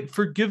 there's like,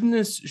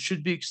 forgiveness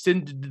should be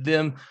extended to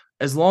them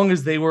as long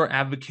as they weren't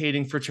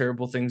advocating for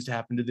terrible things to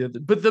happen to the other.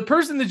 But the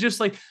person that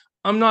just like,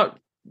 I'm not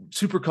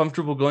super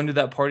comfortable going to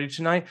that party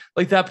tonight,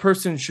 like, that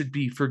person should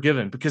be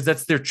forgiven because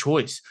that's their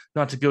choice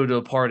not to go to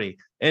a party.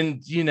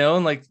 And, you know,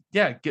 and like,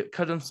 yeah,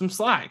 cut them some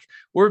slack,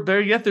 or better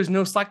yet, there's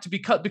no slack to be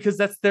cut because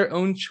that's their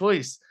own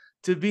choice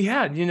to be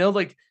had. You know,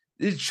 like,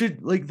 it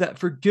should, like, that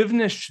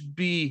forgiveness should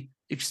be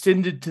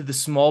extended to the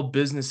small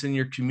business in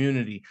your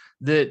community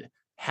that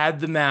had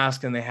the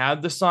mask and they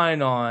had the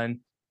sign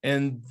on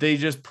and they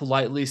just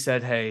politely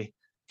said, hey,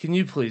 can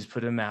you please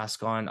put a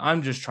mask on?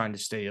 I'm just trying to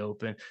stay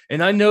open.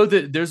 And I know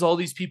that there's all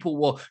these people,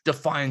 well,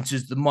 defiance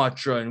is the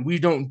mantra and we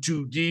don't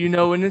do you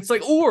know? And it's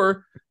like,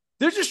 or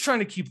they're just trying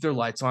to keep their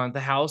lights on at the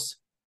house.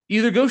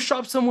 Either go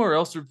shop somewhere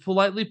else or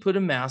politely put a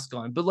mask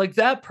on. But like,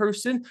 that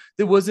person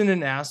that wasn't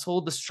an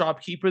asshole, the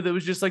shopkeeper that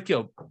was just like,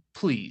 yo,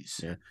 please.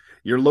 Yeah.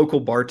 Your local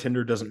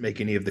bartender doesn't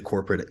make any of the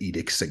corporate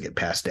edicts that get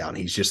passed down.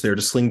 He's just there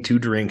to sling 2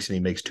 drinks and he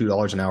makes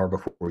 $2 an hour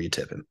before you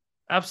tip him.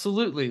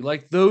 Absolutely.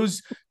 Like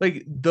those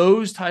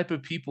type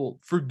of people,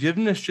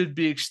 forgiveness should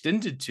be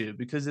extended to,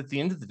 because at the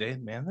end of the day,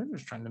 man, they're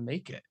just trying to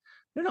make it.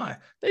 They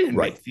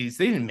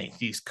didn't make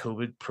these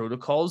COVID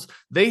protocols.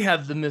 They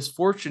have the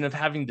misfortune of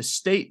having the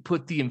state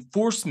put the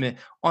enforcement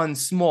on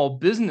small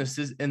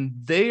businesses, and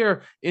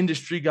their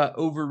industry got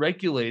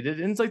overregulated.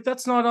 And it's like,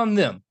 that's not on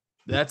them.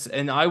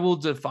 I will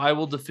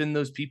defend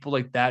those people.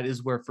 Like, that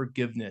is where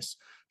forgiveness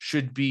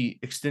should be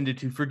extended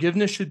to.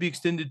 Forgiveness should be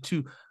extended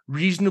to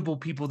reasonable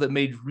people that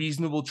made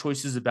reasonable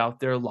choices about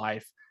their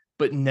life,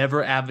 but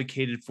never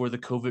advocated for the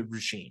COVID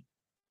regime.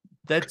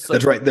 That's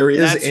right. There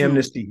is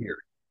amnesty here.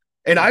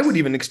 And I would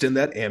even extend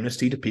that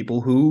amnesty to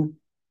people who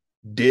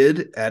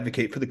did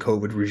advocate for the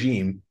COVID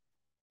regime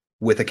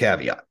with a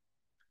caveat.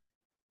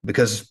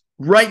 Because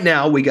right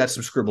now we got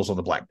some scribbles on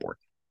the blackboard,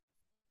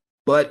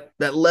 but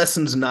that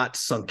lesson's not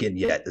sunk in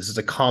yet. This is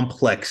a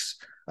complex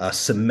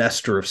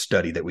semester of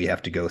study that we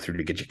have to go through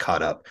to get you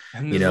caught up.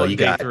 You know, you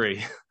got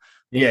 3.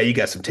 Yeah, you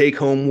got some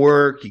take-home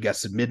work. You got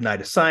some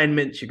midnight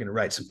assignments. You're going to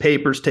write some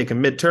papers, take a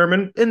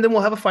midterm, and then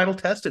we'll have a final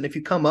test. And if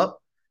you come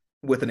up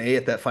with an A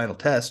at that final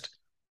test,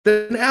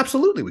 then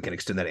absolutely we can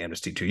extend that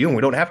amnesty to you, and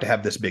we don't have to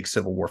have this big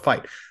Civil War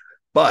fight.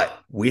 But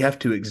we have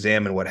to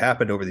examine what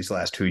happened over these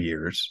last 2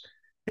 years,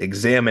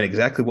 examine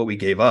exactly what we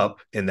gave up,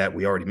 in that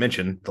we already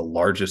mentioned the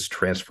largest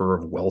transfer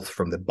of wealth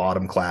from the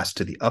bottom class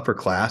to the upper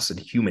class in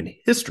human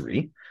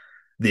history,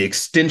 the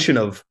extension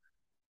of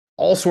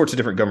all sorts of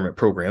different government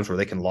programs where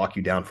they can lock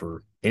you down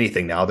for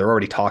anything now. They're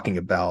already talking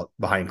about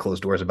behind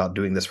closed doors about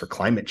doing this for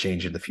climate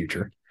change in the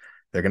future.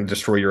 They're going to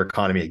destroy your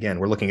economy again.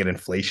 We're looking at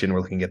inflation.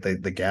 We're looking at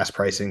the gas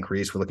price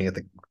increase. We're looking at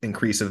the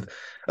increase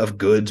of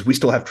goods. We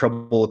still have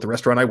trouble at the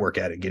restaurant I work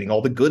at getting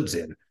all the goods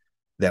in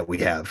that we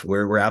have.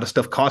 We're out of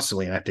stuff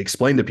constantly. And I have to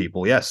explain to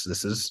people, yes,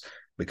 this is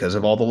because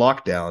of all the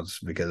lockdowns,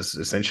 because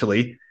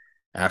essentially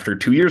after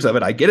 2 years of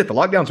it, I get it. The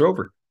lockdowns are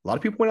over. A lot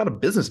of people went out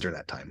of business during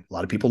that time. A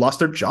lot of people lost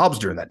their jobs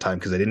during that time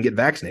because they didn't get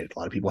vaccinated. A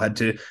lot of people had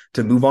to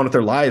move on with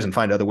their lives and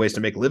find other ways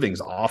to make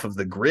livings off of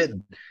the grid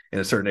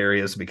in certain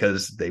areas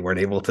because they weren't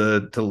able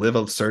to live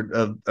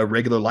a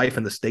regular life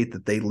in the state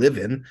that they live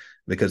in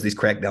because these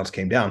crackdowns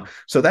came down.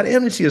 So that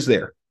amnesty is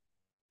there.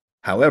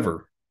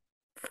 However,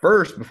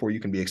 first, before you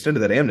can be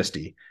extended that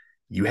amnesty,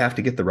 you have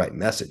to get the right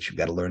message. You've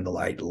got to learn the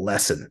right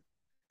lesson,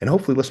 and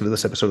hopefully listen to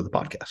this episode of the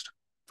podcast.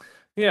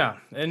 Yeah,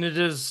 and it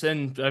is,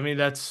 and I mean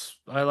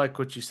I like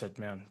what you said,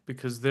 man,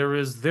 because there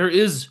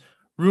is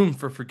room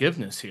for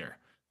forgiveness here.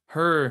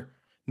 Her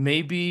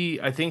maybe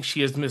I think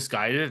she is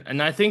misguided,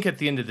 and I think at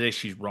the end of the day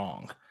she's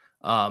wrong.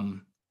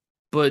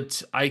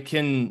 But I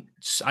can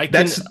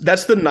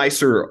That's the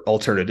nicer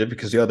alternative,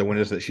 because the other one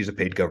is that she's a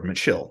paid government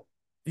shill.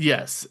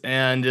 yes,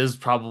 and is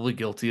probably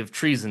guilty of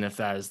treason if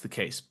that is the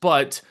case.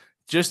 But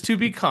just to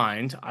be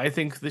kind, I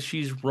think that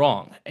she's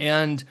wrong.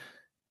 And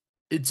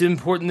it's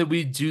important that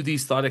we do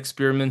these thought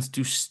experiments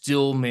to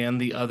still man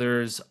the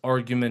other's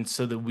arguments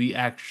so that we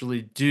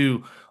actually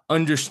do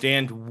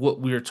understand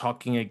what we are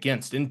talking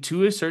against. And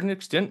to a certain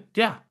extent,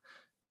 yeah,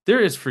 there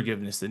is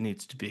forgiveness that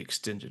needs to be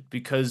extended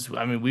because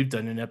I mean we've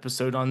done an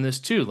episode on this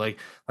too. Like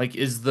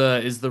is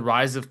the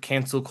rise of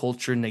cancel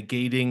culture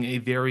negating a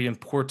very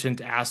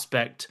important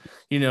aspect,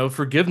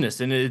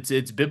 forgiveness, and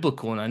it's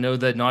biblical. And I know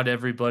that not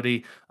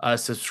everybody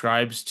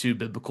subscribes to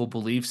biblical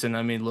beliefs. And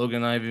I mean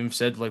Logan and I have even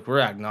said like we're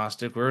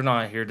agnostic. We're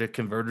not here to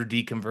convert or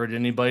deconvert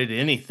anybody to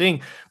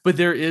anything. But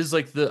there is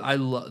like I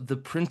love the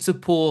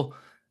principle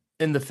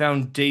and the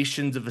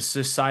foundations of a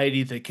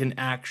society that can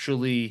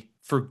actually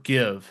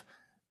forgive.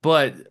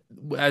 But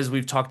as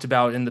we've talked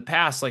about in the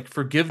past, like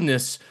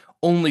forgiveness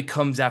only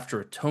comes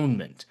after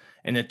atonement,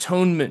 and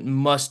atonement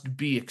must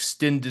be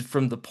extended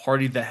from the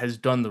party that has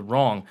done the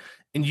wrong.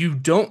 And you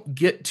don't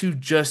get to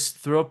just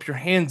throw up your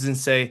hands and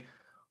say,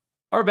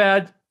 our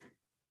bad,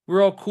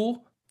 we're all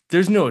cool.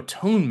 There's no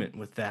atonement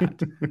with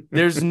that.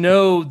 There's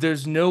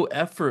no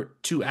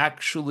effort to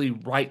actually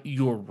right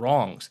your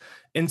wrongs.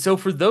 And so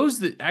for those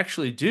that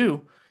actually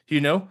do,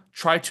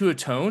 try to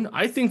atone,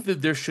 I think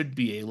that there should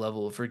be a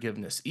level of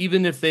forgiveness,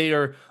 even if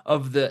they're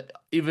up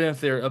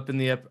in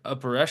the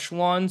upper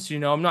echelons.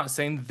 I'm not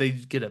saying that they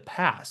get a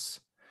pass,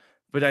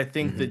 but I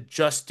think that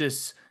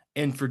justice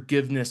and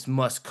forgiveness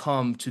must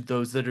come to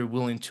those that are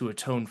willing to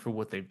atone for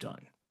what they've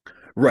done.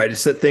 Right.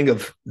 It's that thing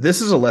of, this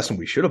is a lesson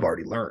we should have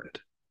already learned.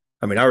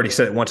 I mean, I already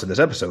said it once in this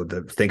episode,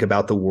 to think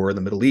about the war in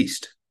the Middle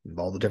East, of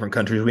all the different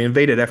countries we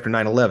invaded after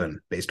 9/11,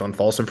 based on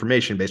false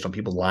information, based on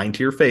people lying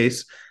to your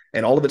face.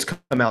 And all of it's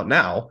come out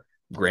now,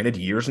 granted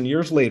years and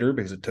years later,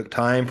 because it took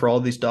time for all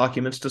of these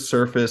documents to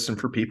surface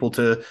and for people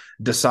to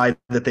decide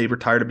that they were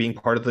tired of being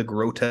part of the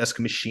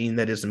grotesque machine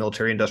that is the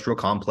military industrial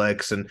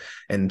complex. And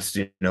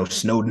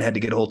Snowden had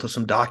to get a hold of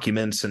some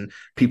documents and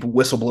people,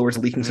 whistleblowers,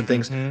 leaking some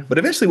things. But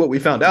eventually what we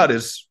found out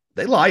is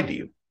they lied to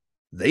you.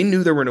 They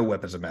knew there were no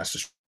weapons of mass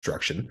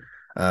destruction.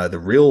 The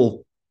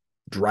real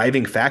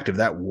driving fact of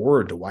that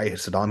war to why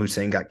Saddam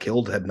Hussein got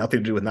killed had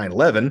nothing to do with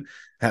 9/11,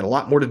 had a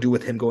lot more to do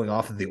with him going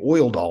off of the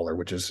oil dollar,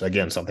 which is,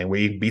 again, something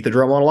we beat the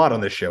drum on a lot on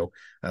this show.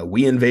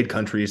 We invade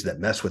countries that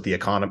mess with the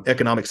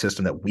economic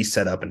system that we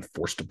set up and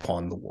forced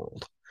upon the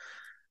world.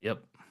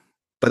 Yep.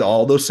 But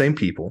all those same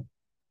people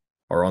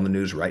are on the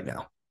news right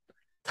now.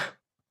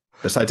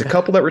 Besides a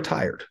couple that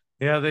retired.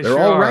 Yeah, they're sure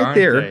all right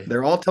there. They? They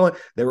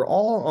were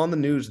all on the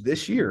news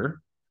this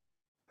year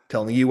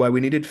telling you why we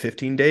needed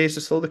 15 days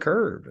to slow the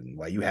curve and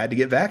why you had to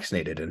get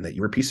vaccinated and that you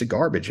were a piece of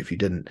garbage if you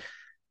didn't.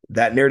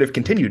 That narrative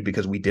continued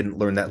because we didn't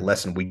learn that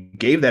lesson. We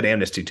gave that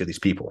amnesty to these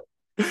people.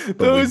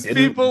 Those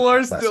people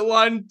are still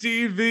on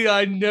TV.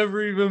 I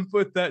never even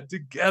put that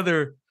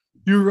together.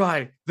 You're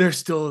right. They're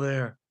still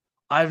there.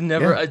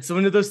 It's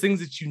one of those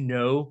things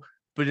that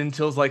but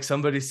until like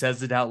somebody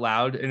says it out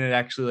loud and it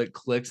actually like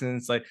clicks, and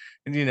it's like,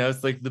 and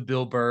it's like the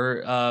Bill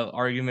Burr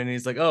argument.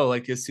 He's like, oh,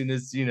 like as soon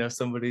as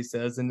somebody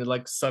says, and it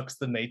like sucks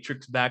the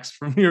matrix back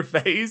from your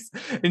face,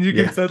 and you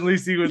can suddenly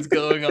see what's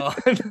going on.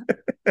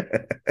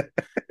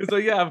 It's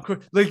like, yeah, of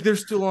course, like they're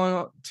still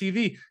on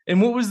TV.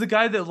 And what was the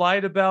guy that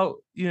lied about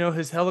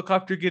his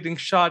helicopter getting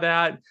shot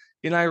at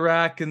in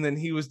Iraq, and then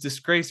he was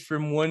disgraced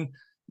from one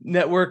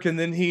network, and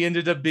then he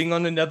ended up being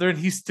on another, and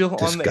he's still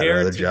on the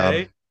air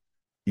today.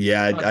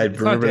 Yeah, I It's not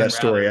remember Dan that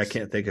story. I Rather's.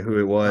 can't think of who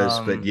it was,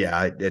 but Um,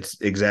 yeah, it's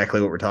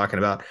exactly what we're talking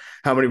about.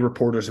 How many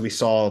reporters we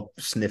saw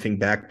sniffing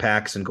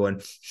backpacks and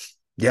going,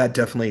 "Yeah, it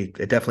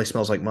definitely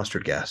smells like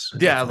mustard gas.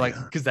 It yeah, definitely,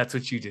 like because that's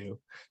what you do.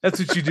 That's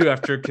what you do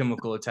after a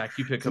chemical attack.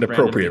 You pick it's an up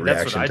random appropriate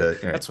things. That's what reaction I. to all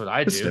right, That's what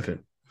I just do. sniff it.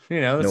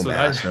 That's No what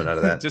I mask, no none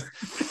of that. just.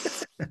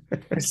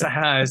 It's like,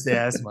 yeah,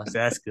 that's mustard.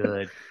 That's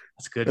good.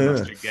 That's good Uh,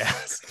 mustard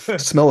gas.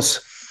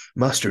 smells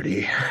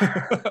mustardy.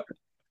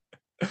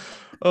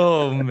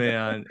 Oh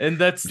man, and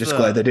that's Just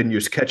glad they the didn't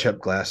use ketchup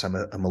glass. I'm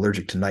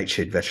allergic to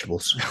nightshade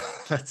vegetables.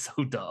 that's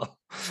so dumb.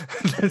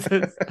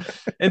 That's-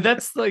 and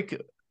that's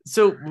like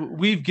so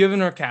we've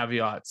given our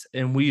caveats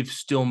and we've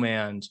still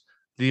manned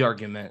the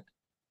argument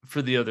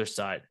for the other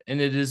side. And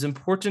it is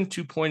important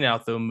to point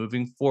out though,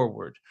 moving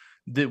forward,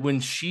 that when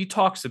she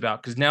talks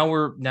about because now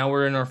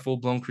we're in our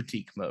full-blown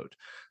critique mode.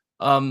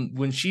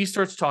 When she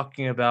starts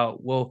talking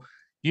about, well,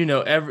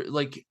 every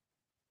like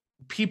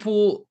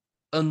people,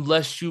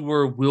 unless you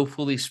were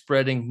willfully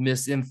spreading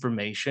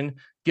misinformation,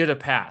 get a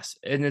pass.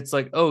 And it's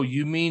like, oh,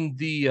 you mean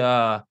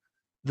the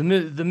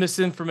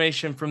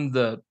misinformation from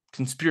the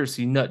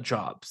conspiracy nut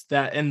jobs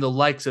that and the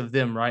likes of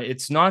them, right?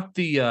 It's not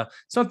the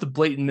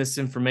blatant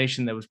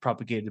misinformation that was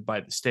propagated by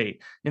the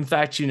state. In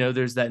fact,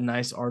 there's that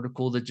nice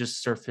article that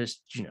just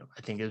surfaced,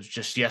 I think it was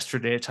just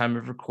yesterday at time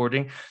of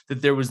recording,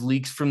 that there was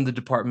leaks from the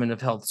Department of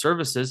Health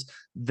Services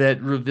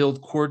that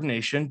revealed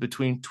coordination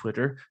between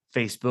Twitter,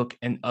 Facebook,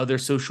 and other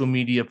social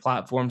media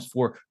platforms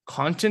for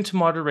content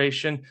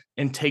moderation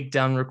and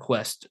takedown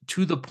requests,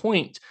 to the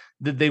point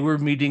that they were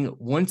meeting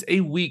once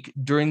a week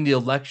during the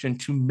election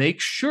to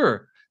make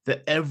sure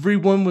that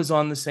everyone was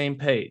on the same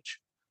page.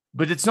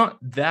 But it's not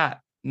that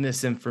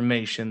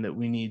misinformation that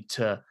we need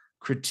to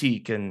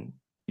critique and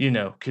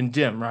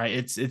condemn, right?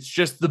 It's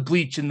just the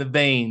bleach in the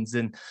veins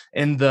and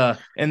the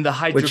Which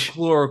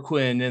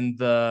hydrochloroquine and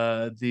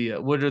the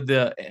what are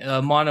the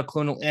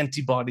monoclonal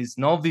antibodies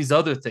and all these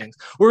other things,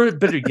 or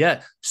better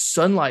yet,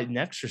 sunlight and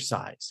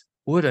exercise.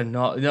 What a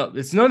no,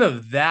 it's none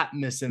of that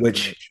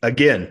misinformation. which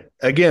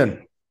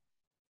again,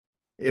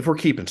 if we're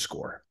keeping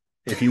score,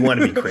 if you want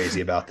to be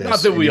crazy about Not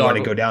this that and we you are, want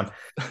to go down,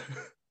 let's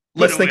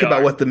but we think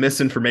about are. what the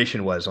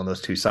misinformation was on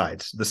those two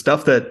sides. The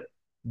stuff that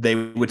they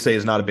would say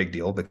is not a big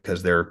deal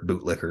because they're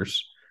bootlickers,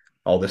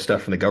 all this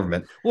stuff from the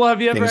government. Well,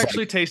 have you ever Things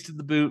actually like tasted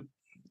the boot?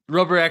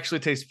 Rubber actually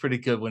tastes pretty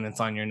good when it's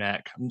on your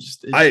neck.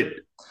 I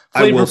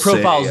Flavor will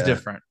profile say, is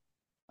different.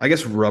 I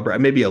guess rubber,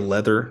 maybe a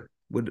leather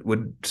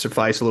would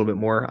suffice a little bit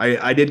more.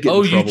 I did get in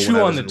Oh, you trouble when chew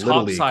I on was the in Little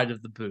top League. side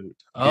of the boot.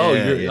 Oh,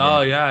 Yeah, you're. yeah.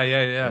 Oh, yeah,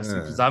 yeah, yeah. See,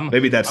 because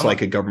Maybe that's I'm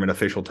like a government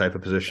official type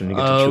of position. You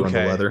get to chew on the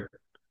okay. leather.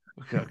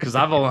 Because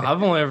I've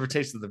only ever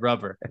tasted the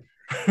rubber.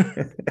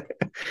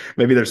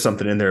 Maybe there's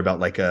something in there about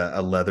like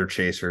a leather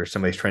chaser.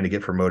 Somebody's trying to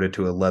get promoted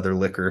to a leather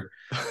licker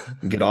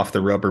and get off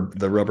the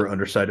rubber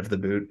underside of the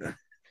boot.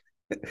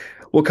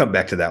 We'll come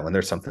back to that one.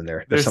 There's something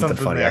there. There's There's something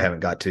something funny I there. haven't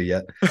got to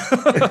yet.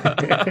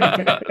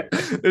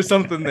 There's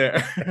something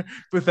there.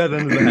 Put that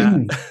under the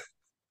hat.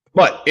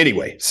 But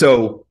anyway,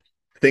 so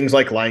things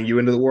like lying you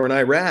into the war in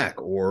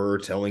Iraq or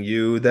telling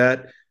you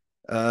that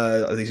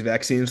these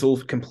vaccines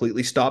will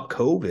completely stop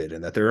COVID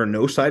and that there are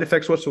no side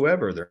effects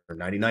whatsoever. They're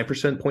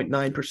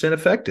 99.9%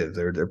 effective.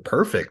 They're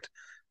perfect.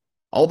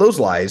 All those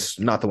lies,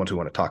 not the ones we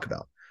want to talk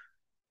about.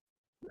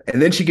 And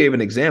then she gave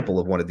an example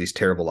of one of these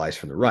terrible lies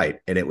from the right,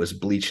 and it was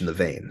bleach in the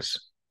veins.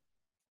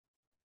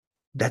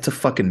 That's a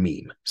fucking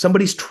meme.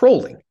 Somebody's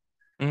trolling.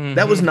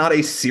 That was Mm-hmm. not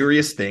a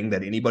serious thing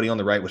that anybody on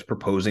the right was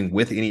proposing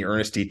with any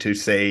earnesty to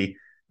say,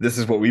 this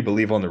is what we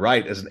believe on the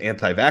right as an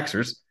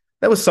anti-vaxxers.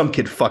 That was some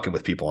kid fucking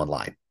with people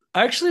online.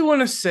 I actually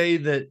want to say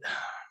that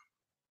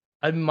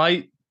I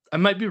might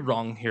be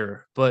wrong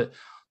here, but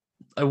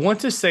I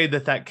want to say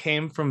that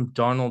came from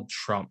Donald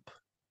Trump.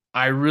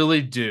 I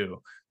really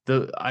do.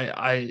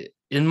 I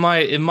in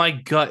my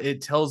gut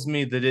it tells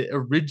me that it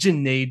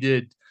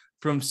originated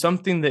from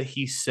something that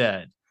he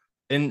said.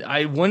 And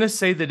I want to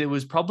say that it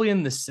was probably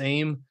in the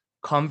same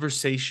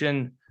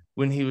conversation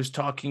when he was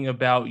talking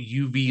about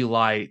UV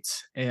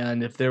lights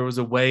and if there was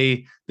a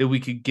way that we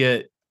could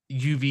get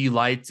UV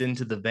lights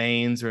into the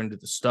veins or into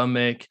the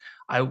stomach.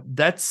 I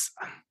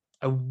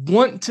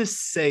want to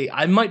say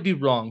I might be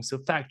wrong, so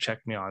fact check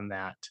me on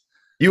that.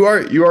 You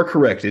are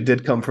correct. It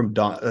did come from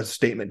a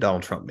statement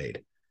Donald Trump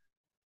made.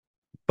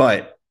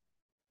 But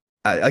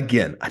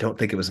again, I don't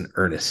think it was an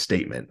earnest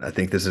statement. I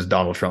think this is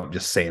Donald Trump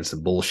just saying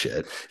some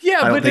bullshit. Yeah,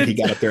 I don't but think he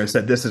it's got up there and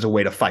said this is a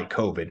way to fight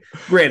COVID.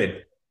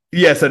 Granted,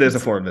 yes, that is a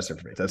form of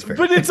misinformation. That's fair.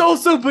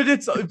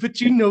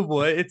 but you know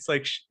what? It's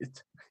like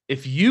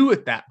if you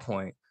at that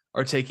point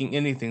are taking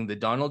anything that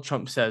Donald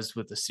Trump says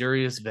with a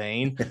serious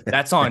vein,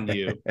 that's on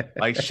you.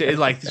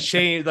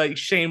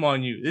 Shame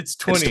on you. It's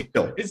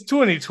Still, it's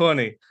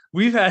 2020.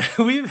 We've had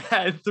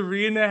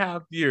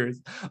 3.5 years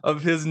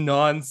of his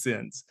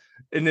nonsense.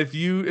 And if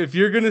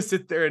you're gonna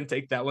sit there and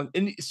take that one,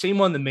 and shame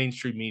on the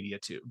mainstream media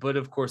too, but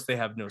of course they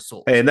have no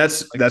souls. and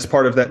that's Like, that's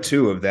part of that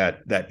too, of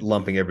that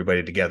lumping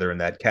everybody together and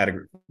that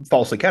category,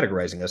 falsely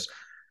categorizing us.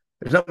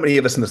 There's not many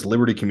of us in this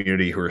liberty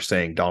community who are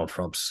saying Donald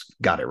Trump's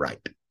got it right.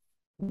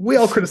 We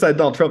all criticize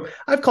Donald Trump.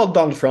 I've called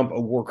Donald Trump a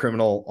war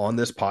criminal on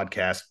this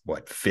podcast,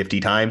 50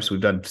 times? We've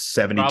done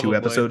 72 Probably.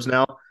 episodes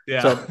now.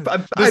 Yeah. So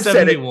The I've said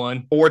it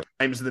 71. more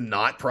times than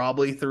not,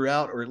 probably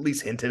throughout, or at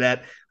least hinted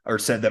at, or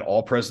said that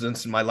all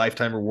presidents in my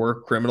lifetime are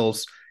war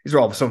criminals. These are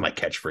all some of my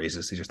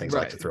catchphrases. These are things I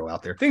like to throw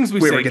out there. Things we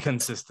If say get,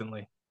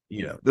 consistently.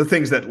 the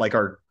things that like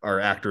our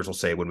actors will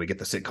say when we get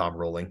the sitcom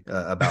rolling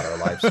about our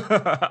lives.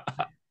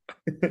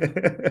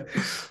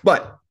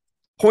 But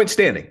point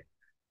standing,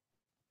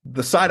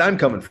 the side I'm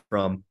coming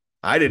from,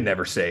 I didn't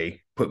ever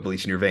say put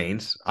bleach in your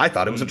veins. I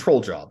thought it was a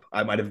troll job.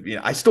 I might have,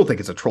 I still think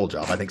it's a troll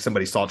job. I think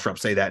somebody saw Trump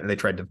say that and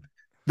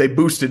they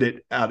boosted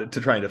it out to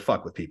trying to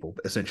fuck with people,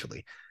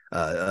 essentially.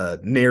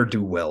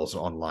 Ne'er-do-wells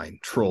online,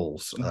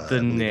 trolls.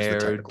 The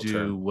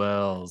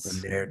ne'er-do-wells.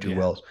 The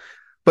ne'er-do-wells. Yeah.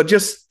 But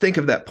just think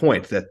of that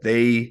point that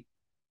they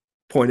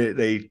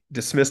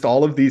dismissed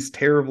all of these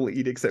terrible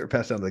edicts that were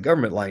passed down to the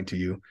government lying to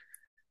you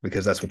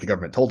because that's what the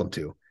government told them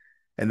to.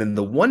 And then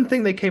the one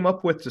thing they came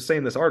up with to say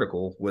in this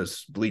article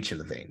was bleach in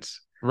the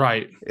veins.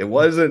 Right. It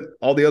wasn't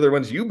all the other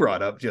ones you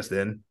brought up just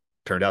then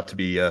turned out to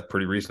be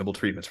pretty reasonable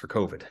treatments for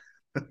COVID.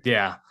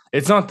 Yeah.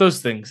 It's not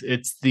those things.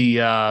 It's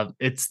the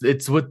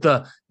it's with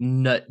the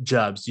nut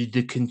jobs. You're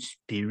the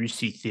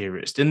conspiracy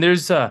theorist. And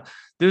there's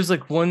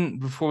like one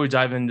before we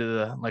dive into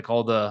the like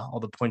all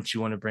the points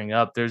you want to bring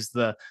up. There's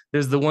the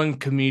one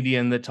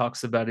comedian that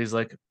talks about, he's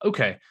like,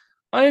 okay,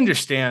 I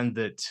understand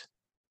that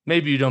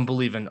maybe you don't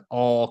believe in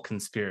all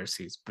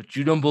conspiracies, but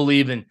you don't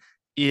believe in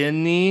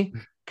any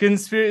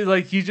conspiracy.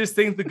 Like you just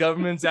think the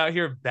government's out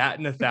here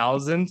batting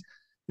 1,000.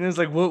 And it's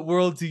like, what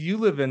world do you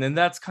live in? And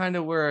that's kind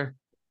of where,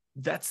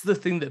 that's the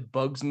thing that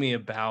bugs me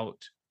about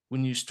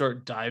when you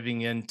start diving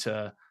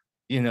into,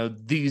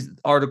 these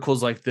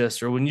articles like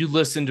this, or when you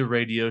listen to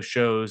radio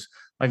shows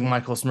like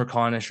Michael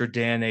Smerconish or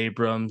Dan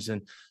Abrams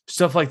and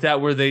stuff like that,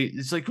 where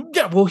it's like,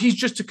 yeah, well, he's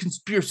just a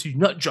conspiracy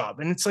nut job.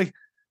 And it's like,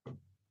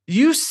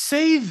 you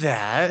say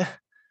that,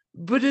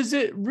 but is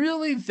it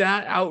really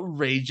that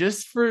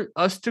outrageous for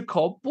us to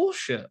call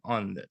bullshit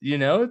on it?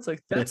 It's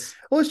like that's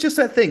it's just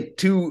that thing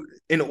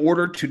in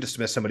order to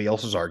dismiss somebody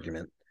else's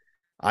argument.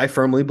 I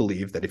firmly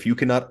believe that if you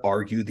cannot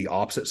argue the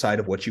opposite side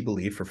of what you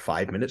believe for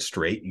 5 minutes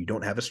straight, you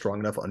don't have a strong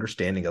enough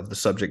understanding of the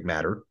subject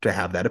matter to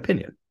have that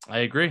opinion. I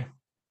agree.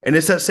 And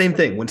it's that same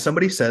thing. When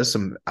somebody says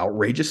some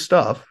outrageous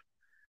stuff,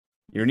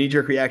 your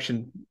knee-jerk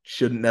reaction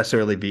shouldn't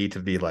necessarily be to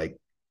be like,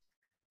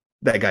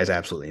 that guy's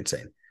absolutely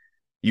insane.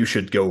 You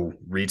should go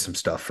read some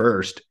stuff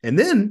first and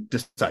then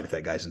decide if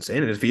that guy's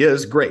insane. And if he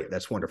is, great.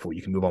 That's wonderful.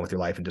 You can move on with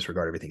your life and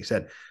disregard everything he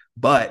said.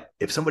 But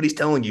if somebody's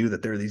telling you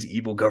that there are these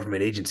evil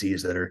government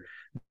agencies that are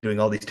doing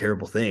all these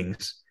terrible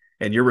things,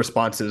 and your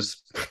response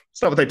is,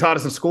 it's not what they taught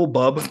us in school,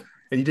 bub,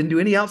 and you didn't do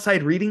any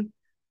outside reading,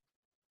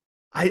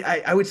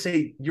 I would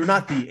say you're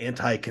not the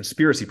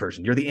anti-conspiracy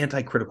person. You're the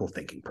anti-critical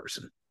thinking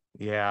person.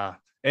 Yeah.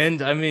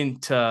 And I mean,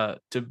 to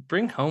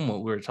bring home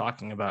what we were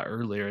talking about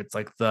earlier, it's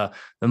like the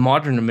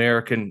modern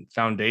American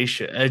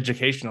foundation,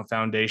 educational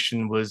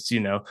foundation was,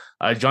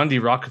 John D.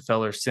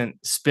 Rockefeller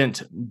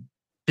spent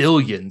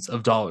billions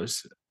of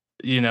dollars,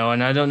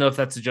 and I don't know if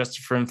that's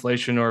adjusted for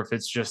inflation or if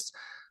it's just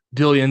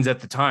billions at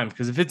the time,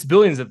 because if it's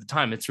billions at the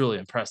time, it's really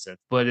impressive,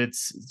 but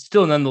it's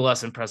still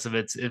nonetheless impressive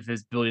if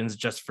it's billions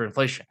just for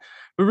inflation.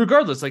 But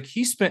regardless, like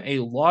he spent a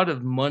lot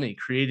of money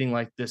creating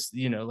like this,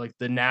 like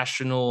the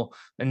National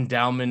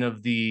Endowment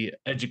of the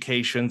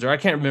Educations, or I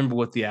can't remember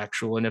what the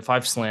actual, and if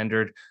I've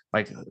slandered,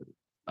 like,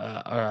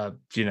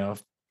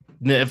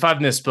 if I've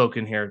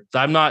misspoken here,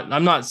 I'm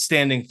not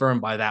standing firm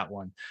by that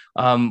one.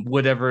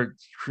 Whatever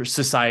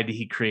society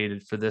he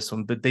created for this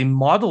one, but they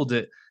modeled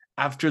it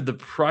after the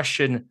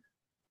Prussian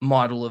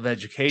model of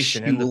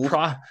education and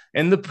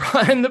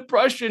the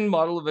Prussian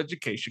model of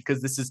education,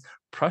 because this is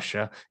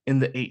Prussia in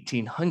the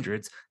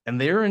 1800s,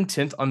 and they are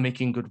intent on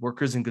making good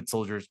workers and good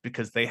soldiers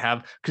because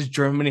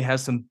Germany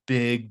has some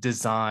big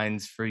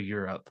designs for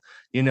Europe,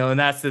 and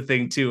that's the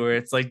thing too, where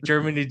it's like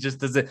Germany just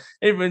doesn't,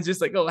 everyone's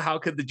just like, oh, how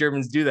could the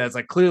Germans do that? It's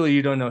like, clearly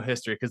you don't know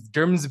history, because the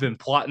Germans have been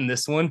plotting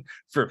this one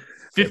for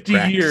 50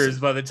 years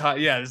by the time.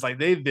 Yeah, it's like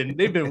they've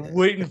been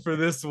waiting for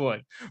this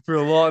one for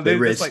a long. They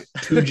raised like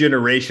 2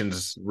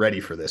 generations ready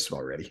for this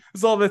already.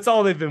 That's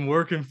all they've been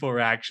working for,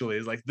 actually,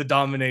 is like the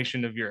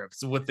domination of Europe.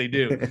 So what they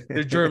do,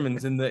 they're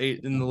Germans in the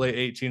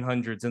late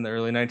 1800s and the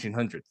early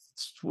 1900s.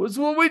 What's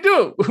what we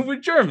do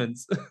with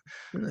Germans.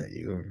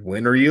 You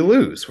win or you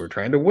lose. We're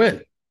trying to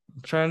win.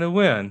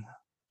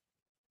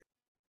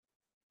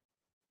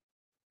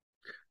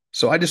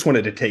 So I just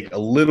wanted to take a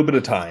little bit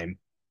of time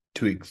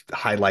to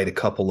highlight a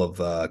couple of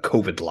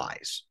COVID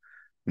lies.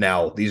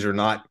 Now, these are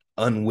not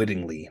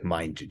unwittingly,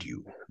 minded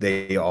you.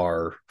 They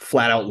are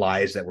flat out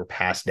lies that were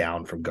passed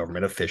down from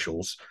government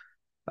officials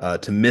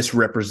to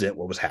misrepresent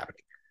what was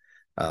happening.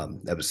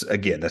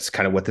 That's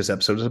kind of what this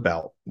episode is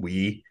about.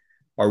 We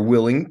are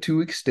willing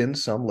to extend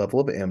some level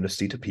of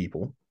amnesty to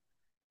people,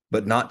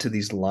 but not to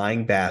these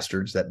lying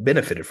bastards that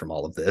benefited from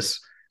all of this,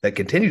 that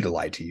continue to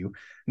lie to you.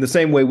 In the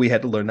same way we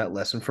had to learn that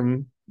lesson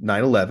from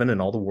 9/11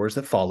 and all the wars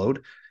that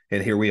followed.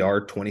 And here we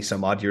are 20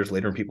 some odd years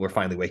later, and people are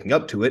finally waking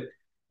up to it.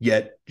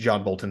 Yet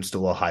John Bolton's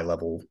still a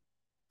high-level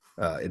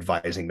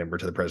advising member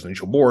to the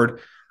presidential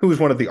board, who was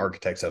one of the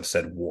architects of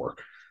said war.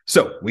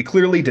 So we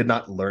clearly did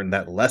not learn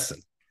that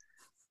lesson.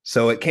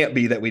 So it can't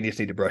be that we just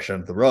need to brush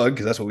under the rug,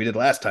 because that's what we did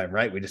last time,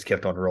 right? We just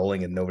kept on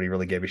rolling and nobody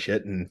really gave a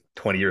shit. And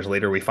 20 years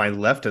later, we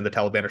finally left and the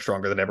Taliban are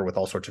stronger than ever with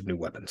all sorts of new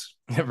weapons.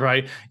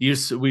 Right. We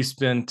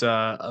spent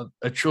 $1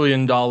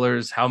 trillion.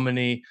 How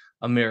many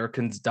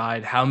Americans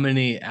died? How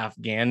many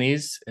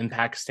Afghanis and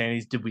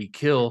Pakistanis did we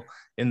kill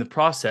in the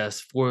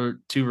process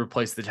to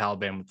replace the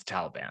Taliban with the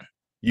Taliban?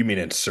 You mean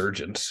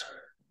insurgents?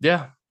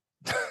 Yeah.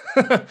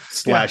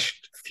 Slash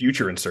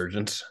future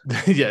insurgents.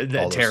 Yeah,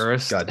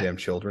 terrorists. Goddamn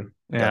children.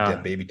 Yeah.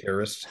 Goddamn baby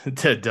terrorists.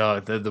 They're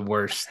the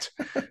worst.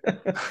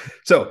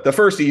 So the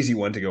first easy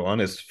one to go on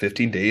is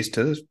 15 days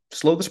to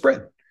slow the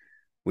spread.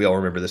 We all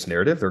remember this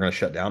narrative. They're going to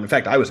shut down. In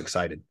fact, I was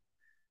excited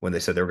when they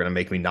said they were going to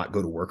make me not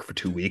go to work for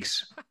 2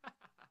 weeks.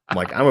 I'm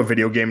like, I'm a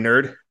video game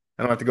nerd.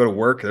 I don't have to go to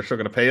work. They're still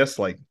going to pay us.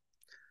 Like,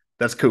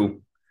 that's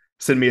cool.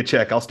 Send me a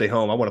check. I'll stay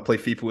home. I want to play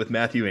FIFA with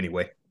Matthew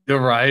anyway. You're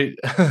right.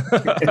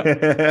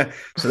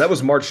 So that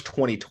was March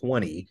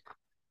 2020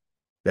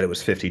 that it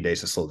was 15 days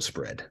to slow the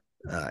spread.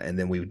 And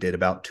then we did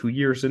about 2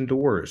 years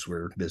indoors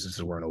where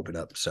businesses weren't open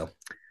up. So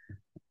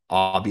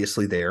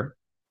obviously there.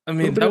 I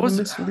mean, that was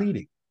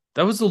misleading.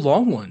 That was a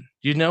long one,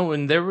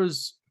 and there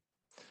was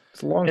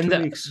it's a long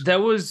 2 weeks.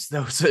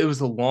 It was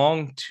a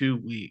long 2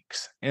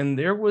 weeks. And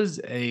there was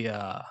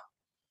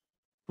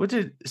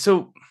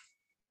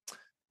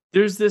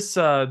there's this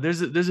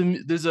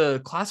there's a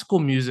classical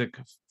music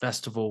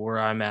festival where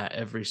I'm at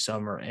every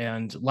summer,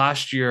 and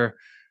last year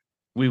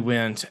we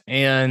went,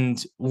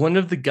 and one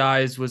of the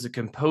guys was a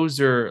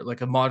composer,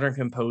 like a modern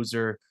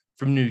composer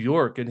from New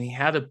York, and he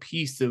had a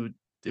piece that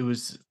it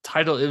was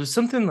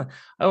something like,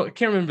 I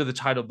can't remember the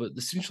title, but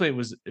essentially it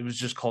was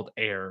just called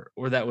Air,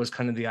 or that was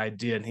kind of the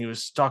idea. And he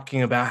was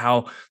talking about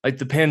how like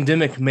the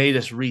pandemic made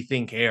us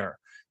rethink air,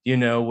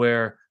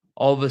 where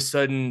all of a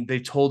sudden they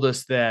told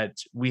us that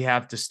we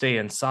have to stay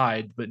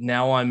inside, but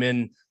now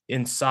I'm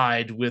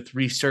inside with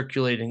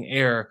recirculating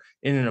air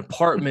in an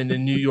apartment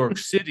in New York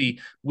City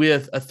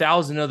with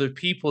 1,000 other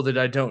people that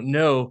I don't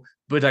know,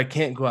 but I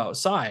can't go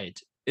outside.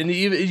 And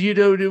even,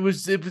 it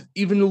was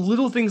even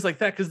little things like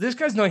that, because this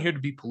guy's not here to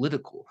be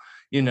political.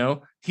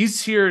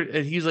 He's here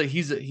and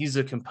he's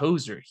a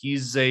composer.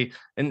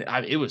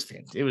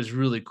 It was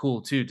really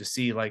cool too to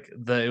see it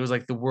was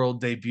like the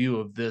world debut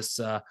of this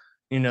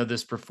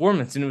this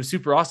performance, and it was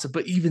super awesome.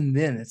 But even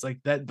then, it's like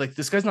that, like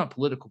this guy's not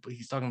political, but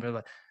he's talking about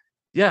like,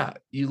 yeah,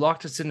 you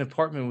locked us in an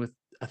apartment with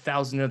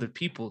 1,000 other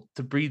people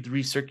to breathe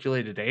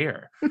recirculated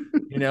air,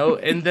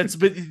 and that's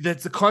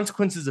the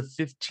consequences of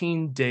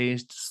 15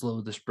 days to slow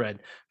the spread.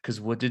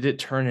 Because what did it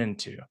turn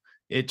into?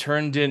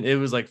 It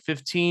was like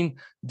 15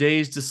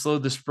 days to slow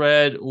the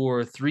spread,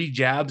 or 3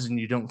 jabs and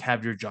you don't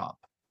have your job.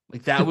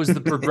 Like that was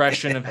the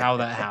progression of how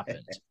that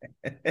happened.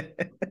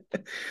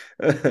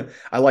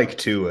 I like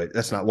to,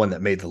 that's not one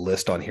that made the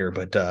list on here,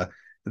 but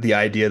the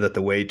idea that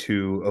the way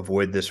to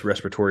avoid this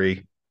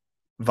respiratory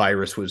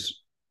virus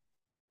was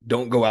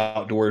don't go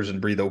outdoors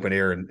and breathe open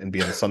air and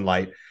be in the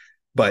sunlight,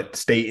 but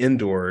stay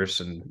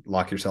indoors and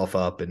lock yourself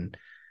up. And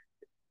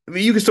I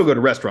mean, you can still go to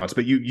restaurants,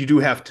 but you do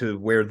have to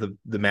wear the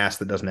mask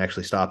that doesn't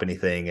actually stop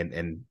anything,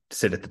 and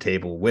sit at the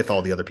table with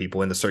all the other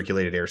people in the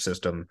circulated air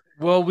system.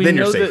 Well, then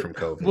you're safe from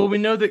COVID. Well, we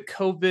know that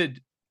COVID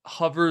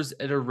hovers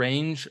at a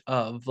range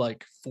of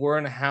like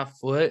 4.5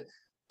 foot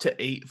to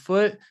 8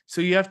 foot.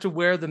 So you have to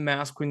wear the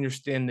mask when you're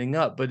standing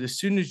up. But as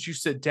soon as you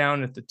sit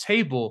down at the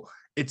table,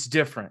 it's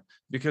different,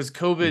 because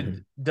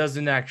COVID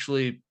doesn't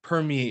actually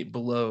permeate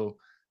below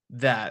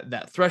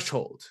that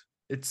threshold.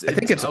 I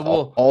think it's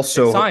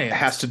also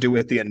has to do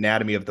with the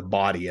anatomy of the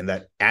body, and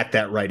that at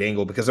that right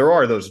angle, because there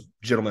are those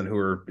gentlemen who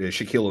are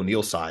Shaquille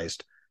O'Neal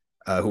sized,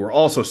 who are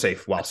also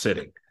safe while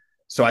sitting.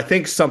 So I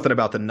think something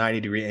about the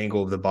 90-degree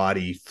angle of the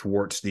body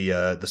thwarts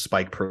the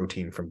spike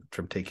protein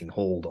from taking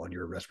hold on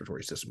your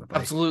respiratory system.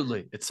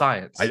 Absolutely. It's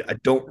science. I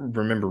don't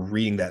remember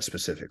reading that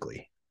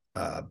specifically,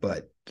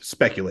 but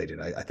speculated.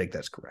 I think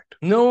that's correct.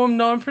 No,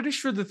 I'm pretty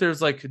sure that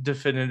there's like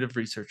definitive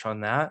research on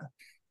that.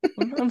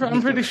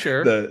 I'm pretty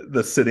sure the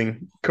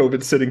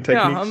COVID sitting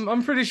techniques. Yeah,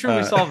 I'm pretty sure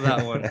we solved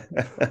that one.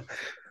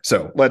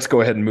 So let's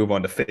go ahead and move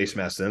on to face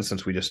masks then,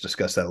 since we just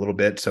discussed that a little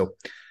bit. So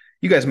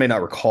you guys may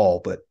not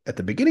recall, but at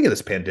the beginning of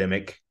this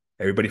pandemic,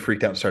 everybody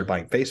freaked out and started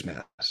buying face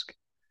masks.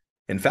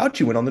 And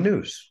Fauci went on the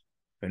news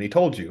and he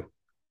told you,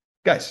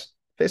 guys,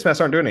 face masks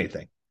aren't doing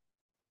anything.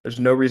 There's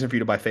no reason for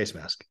you to buy face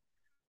masks.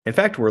 In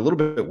fact, we're a little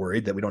bit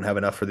worried that we don't have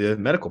enough for the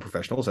medical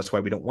professionals. That's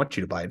why we don't want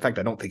you to buy. In fact,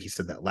 I don't think he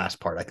said that last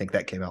part. I think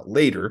that came out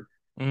later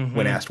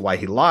when asked why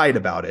he lied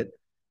about it,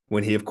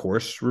 when he, of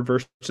course,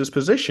 reversed his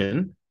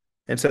position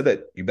and said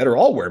that you better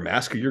all wear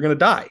masks or you're going to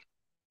die.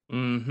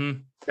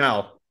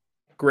 Now,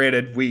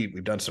 granted,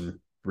 we've done some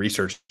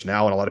research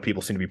now, and a lot of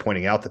people seem to be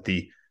pointing out that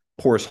the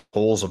porous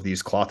holes of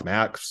these cloth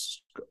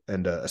masks,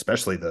 and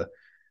especially the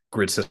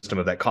grid system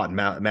of that cotton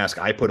mask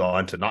I put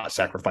on to not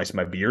sacrifice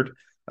my beard,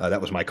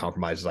 that was my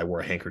compromise, as I wore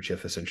a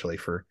handkerchief essentially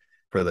for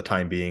the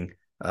time being.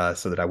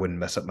 so that I wouldn't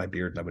mess up my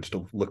beard and I would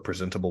still look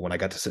presentable when I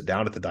got to sit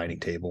down at the dining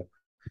table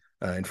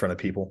in front of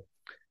people.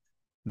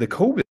 The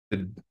COVID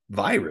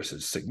virus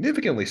is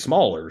significantly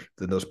smaller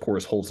than those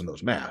porous holes in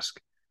those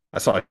masks. I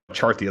saw a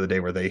chart the other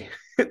day where they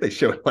they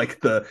showed like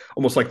the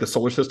almost like the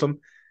solar system,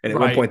 and at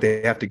one Right. point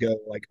they have to go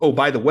like, oh,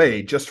 by the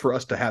way, just for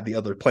us to have the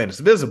other planets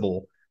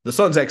visible, the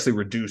sun's actually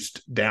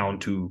reduced down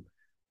to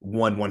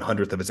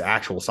 1/100th of its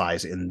actual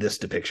size in this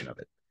depiction of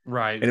it.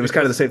 Right. And it was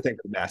kind of the Because same thing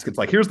for the mask. It's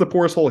like, here's the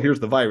porous hole,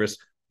 here's the virus.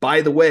 By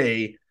the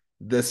way,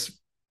 this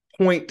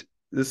point,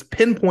 this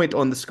pinpoint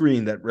on the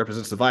screen that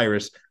represents the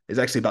virus is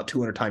actually about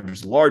 200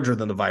 times larger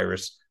than the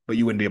virus, but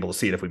you wouldn't be able to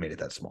see it if we made it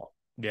that small.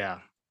 yeah.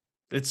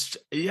 It's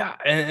yeah,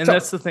 and So,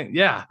 that's the thing.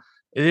 Yeah.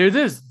 There it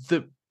is.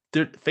 The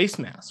face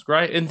mask,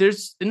 right? And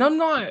I'm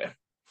not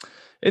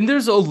and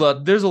there's a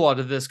lot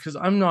of this because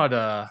I'm not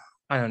I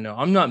don't know,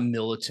 I'm not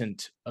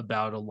militant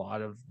about a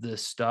lot of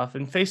this stuff.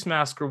 And face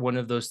masks are one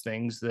of those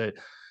things that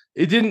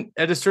it didn't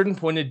at a certain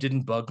point it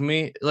didn't bug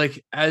me.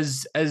 Like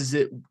as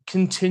it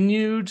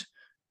continued,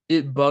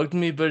 it bugged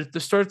me, but at the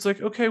start it's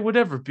like, okay,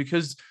 whatever,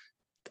 because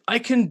I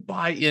can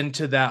buy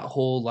into that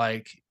whole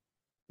like,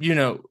 you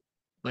know,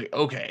 like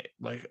okay,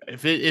 like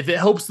if it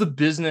helps the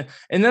business,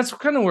 and that's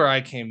kind of where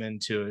I came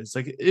into it. It's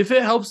like if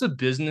it helps the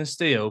business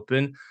stay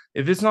open,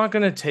 if it's not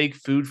going to take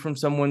food from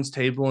someone's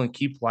table and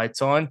keep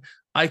lights on,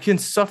 I can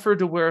suffer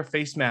to wear a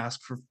face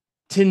mask for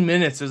 10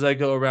 minutes as I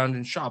go around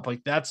and shop.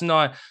 Like that's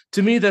not,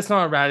 to me, that's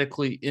not a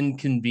radically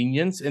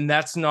inconvenience, and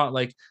that's not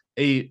like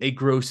a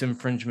gross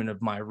infringement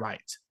of my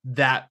rights,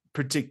 that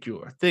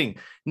particular thing.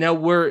 Now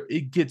where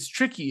it gets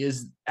tricky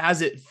is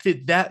as it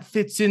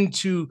fits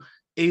into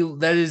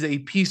that is a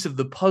piece of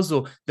the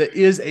puzzle that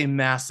is a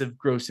massive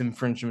gross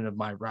infringement of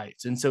my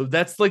rights. And so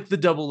that's like the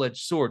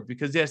double-edged sword,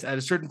 because yes, at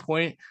a certain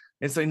point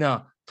it's like,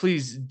 no,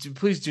 please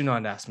do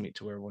not ask me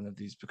to wear one of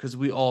these, because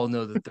we all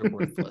know that they're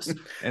worthless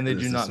and they do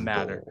this is not some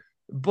matter. bull.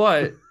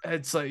 But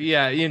it's like,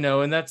 yeah,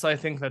 and that's, I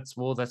think that's,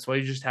 well, that's why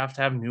you just have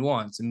to have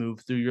nuance and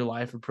move through your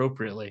life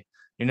appropriately.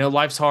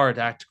 Life's hard,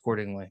 act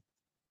accordingly.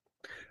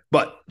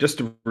 But just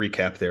to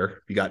recap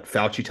there, you got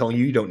Fauci telling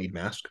you don't need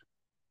masks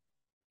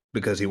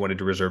because he wanted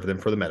to reserve them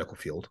for the medical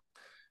field,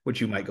 which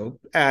you might go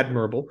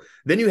admirable.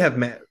 Then you have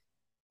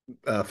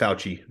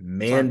Fauci It's not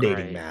mandating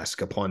great.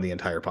 mask upon the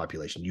entire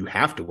population. You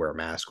have to wear a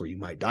mask or you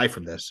might die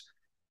from this.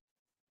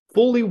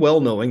 Fully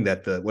well knowing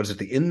that the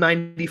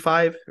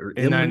N95 or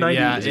In 90, M90?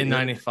 yeah, Is it in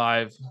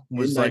 95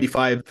 was like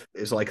N95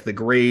 is like the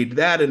grade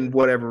that and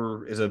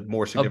whatever is a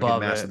more significant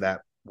above mass it. of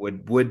that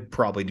would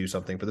probably do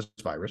something for this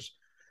virus.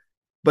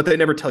 But they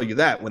never tell you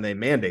that when they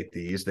mandate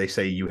these. They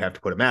say you have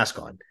to put a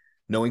mask on,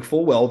 knowing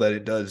full well that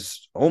it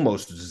does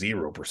almost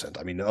 0%.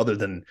 I mean, other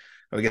than,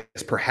 I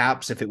guess,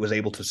 perhaps if it was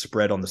able to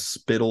spread on the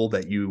spittle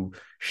that you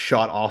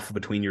shot off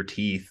between your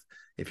teeth,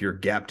 if you're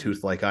gap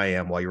toothed like I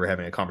am while you were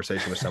having a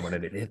conversation with someone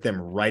and it hit them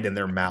right in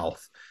their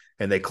mouth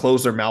and they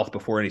closed their mouth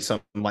before any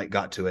sunlight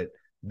got to it,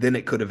 then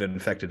it could have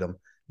infected them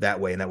that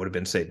way, and that would have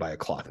been saved by a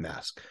cloth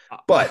mask.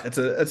 But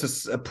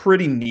that's a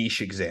pretty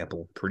niche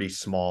example, pretty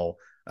small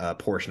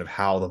portion of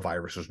how the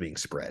virus was being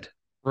spread.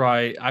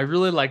 Right. I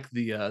really like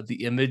the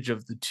image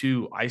of the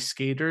two ice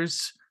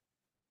skaters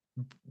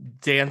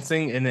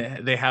dancing,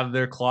 and they have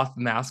their cloth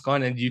mask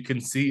on, and you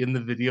can see in the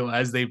video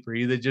as they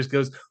breathe, it just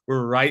goes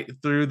right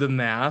through the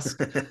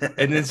mask,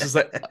 and it's just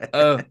like,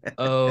 oh,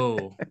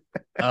 oh,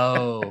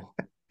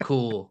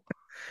 cool,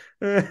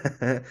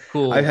 I've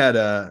cool. had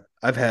a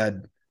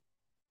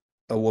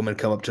woman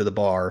come up to the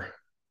bar,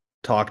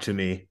 talk to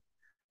me.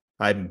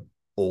 I'm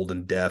old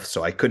and deaf,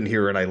 so I couldn't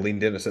hear her, and I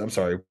leaned in and said, "I'm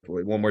sorry,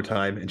 wait, one more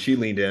time." And she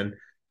leaned in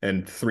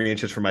and 3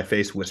 inches from my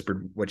face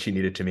whispered what she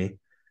needed to me.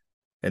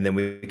 And then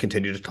we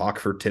continue to talk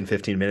for 10,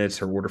 15 minutes.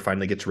 Her order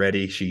finally gets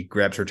ready. She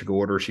grabs her to-go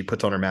order. She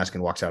puts on her mask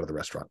and walks out of the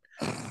restaurant.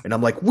 And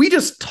I'm like, we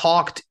just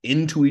talked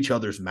into each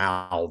other's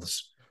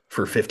mouths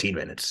for 15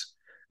 minutes.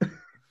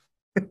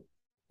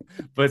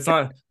 But it's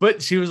not,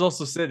 but she was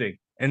also sitting.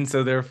 And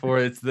so therefore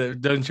it's the,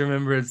 don't you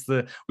remember, it's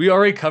the, we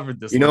already covered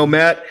this You know, one.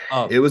 Matt,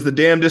 Oh, it was the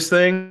damnedest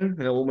thing.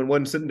 The woman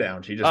wasn't sitting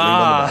down. She just leaned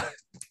on the bar. ah,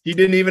 She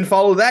didn't even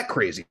follow that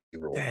crazy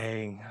rule.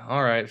 dang.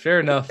 All right, fair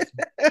enough.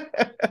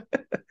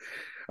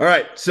 All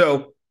right.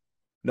 So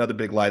another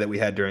big lie that we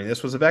had during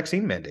this was the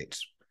vaccine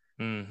mandates.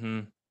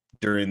 Mm-hmm.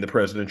 During the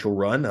presidential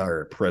run,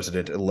 our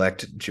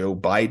president-elect Joe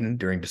Biden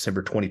during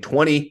December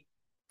 2020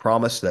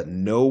 promised that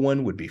no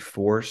one would be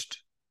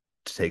forced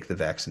to take the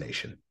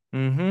vaccination.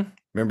 Mm-hmm.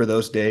 Remember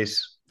those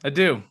days? I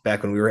do.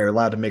 Back when we were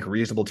allowed to make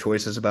reasonable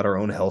choices about our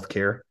own health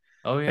care.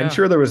 Oh And yeah.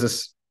 sure, there was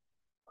this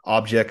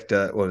object,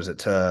 what was it,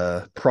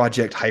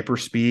 Project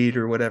Hyperspeed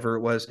or whatever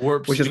it was,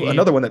 Warp which is speed.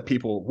 another one that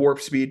people, Warp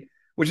Speed,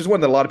 which is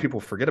one that a lot of people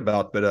forget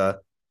about.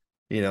 But,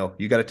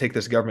 you got to take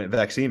this government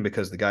vaccine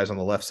because the guys on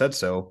the left said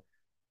so.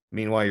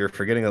 Meanwhile, you're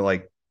forgetting that,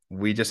 like,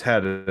 we just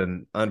had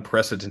an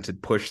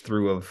unprecedented push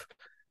through of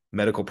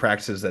medical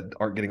practices that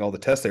aren't getting all the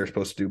tests they're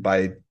supposed to do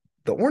by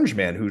the Orange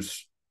Man,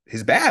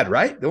 he's bad,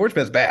 right? The Orange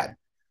Man's bad.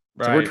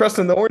 So we're Right.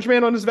 trusting the Orange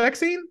Man on his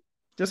vaccine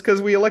just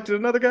because we elected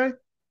another guy?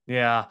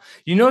 Yeah.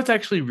 What's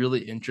actually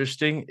really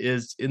interesting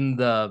is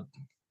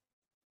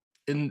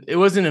it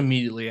wasn't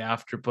immediately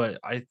after, but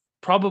I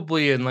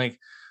probably in like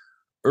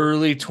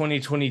early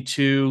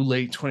 2022,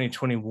 late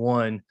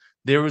 2021,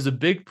 there was a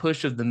big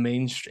push of the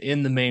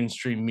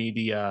mainstream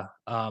media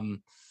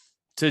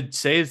to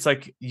say it's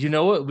like, you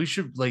know what,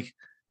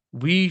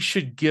 we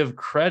should give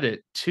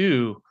credit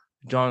to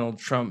Donald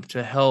Trump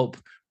to help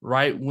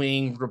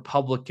right-wing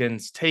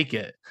Republicans take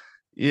it.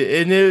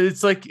 And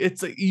it's like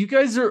you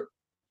guys are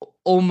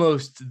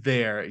almost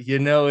there,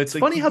 It's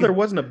like funny how there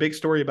wasn't a big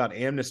story about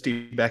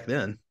amnesty back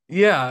then.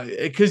 yeah,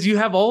 because you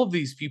have all of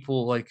these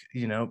people like,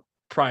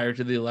 prior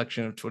to the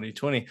election of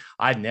 2020,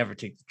 I'd never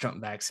take the Trump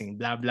vaccine,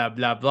 blah, blah,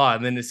 blah, blah.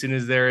 And then as soon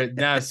as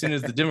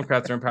the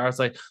Democrats are in power, it's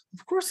like,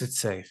 of course it's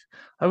safe.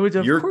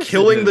 You're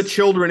killing the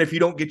children if you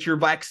don't get your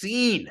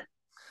vaccine.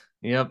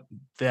 Yep.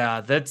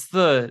 Yeah, that's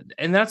the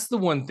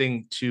one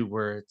thing too,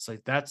 where it's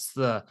like,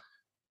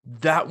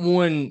 that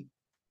one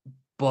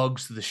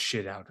bugs the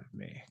shit out of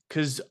me.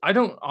 Cause I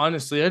don't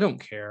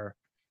care.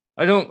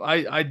 I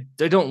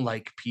don't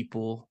like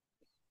people.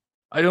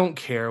 I don't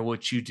care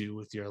what you do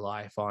with your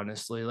life,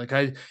 honestly.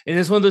 And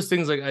it's one of those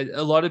things. Like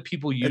a lot of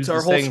people use it's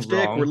our whole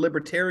shtick. We're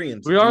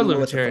libertarians. We are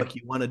libertarian. What the fuck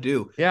you want to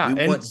do? Yeah,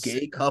 we want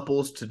gay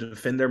couples to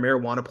defend their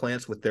marijuana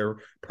plants with their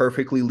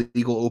perfectly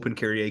legal open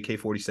carry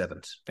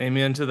AK-47s.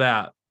 Amen to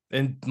that.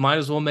 And might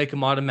as well make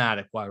them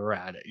automatic while we're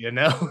at it.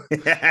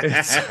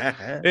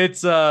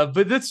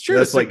 But that's true.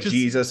 That's like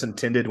Jesus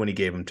intended when he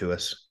gave them to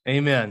us.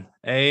 Amen.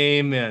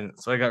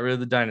 So I got rid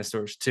of the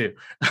dinosaurs too.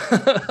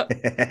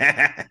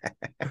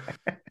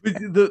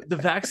 The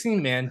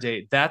vaccine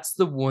mandate, that's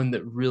the one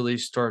that really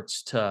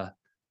starts to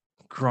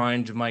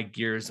grind my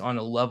gears on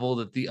a level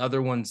that the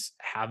other ones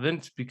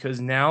haven't, because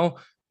now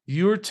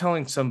you're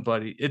telling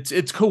somebody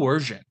it's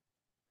coercion.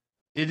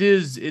 It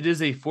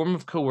is a form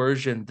of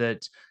coercion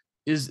that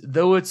is,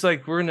 though it's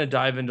like we're going to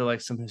dive into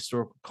like some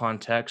historical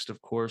context,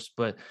 of course,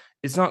 but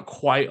it's not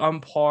quite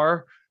on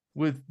par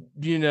with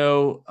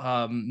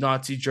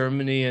Nazi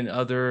Germany and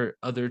other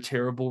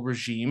terrible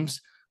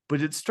regimes,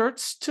 but it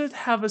starts to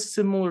have a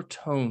similar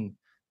tone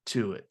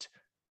to it.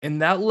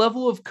 And that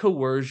level of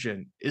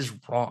coercion is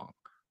wrong.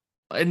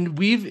 And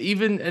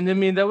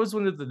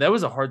that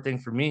was a hard thing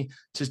for me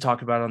to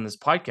talk about on this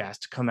podcast,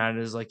 to come out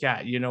as like,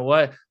 yeah, you know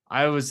what?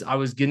 I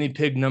was guinea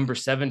pig number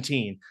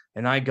 17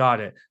 and I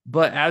got it.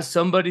 But as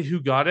somebody who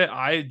got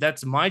it,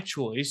 that's my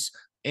choice.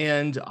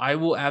 And I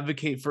will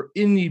advocate for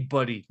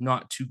anybody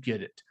not to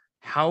get it.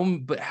 How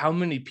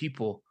many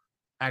people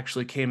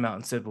actually came out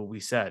and said what we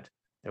said?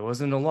 There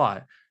wasn't a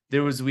lot.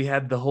 We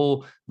had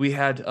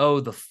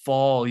the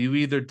fall. You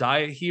either die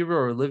a hero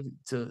or live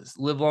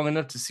long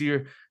enough to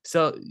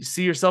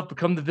see yourself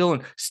become the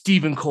villain.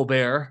 Stephen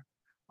Colbert.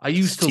 I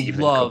used to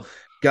love.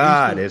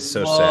 God, it's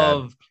so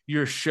sad.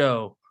 Your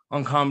show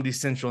on Comedy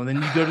Central, and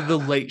then you go to the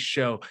Late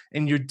Show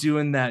and you're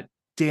doing that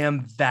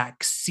damn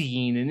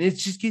vaccine, and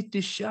it's just get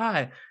this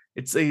shot.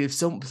 It's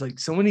like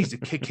someone needs to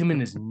kick him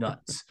in his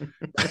nuts.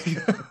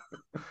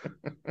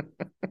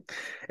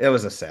 It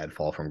was a sad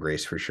fall from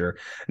grace for sure.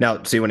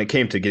 Now, see, when it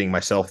came to getting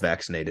myself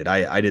vaccinated,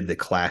 I did the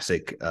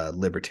classic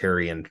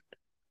libertarian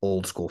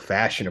old school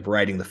fashion of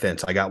riding the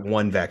fence. I got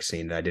one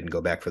vaccine and I didn't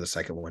go back for the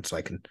second one, so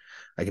I can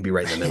be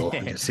right in the middle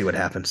and see what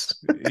happens.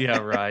 Yeah,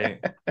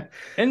 right.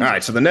 And all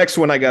right, so the next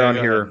one I got on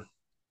here,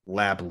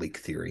 lab leak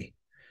theory.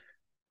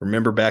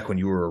 Remember back when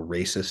you were a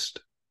racist,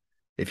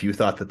 if you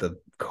thought that the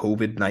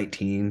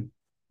COVID-19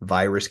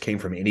 virus came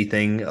from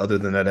anything other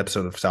than that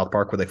episode of South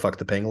Park where they fucked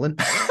the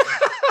pangolin?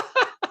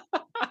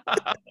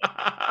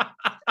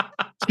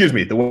 Excuse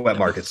me, the wet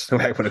markets.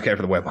 Back when it came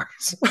for the wet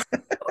markets.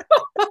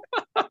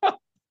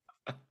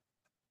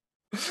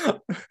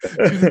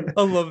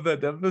 I love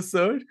that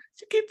episode.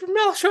 You keep your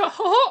mouth shut.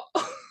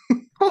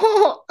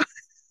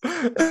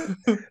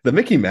 The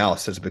Mickey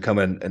Mouse has become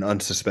an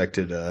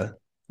unsuspected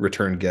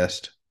return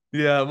guest.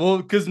 Yeah, well,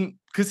 because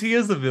he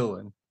is a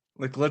villain.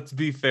 Like, let's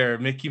be fair,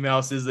 Mickey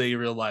Mouse is a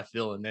real life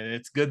villain, and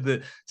it's good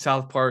that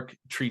South Park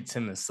treats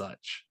him as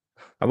such.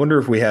 I wonder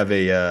if we have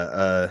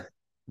a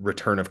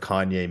return of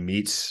Kanye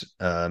meets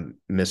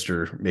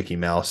Mr. Mickey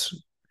Mouse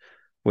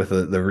with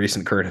the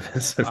recent current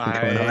events that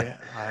have been going on.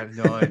 I have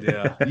no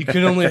idea. You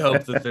can only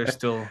hope that they're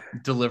still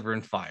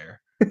delivering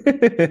fire.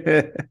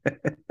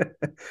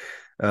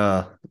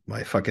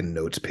 My fucking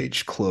notes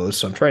page closed,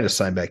 so I'm trying to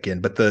sign back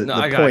in. But the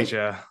point,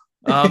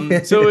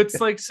 gotcha. So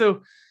it's like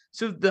so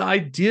the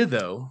idea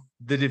though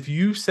that if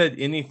you said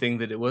anything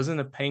that it wasn't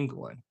a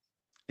pangolin,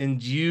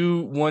 and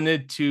you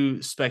wanted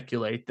to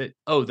speculate that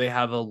they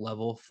have a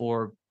level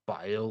 4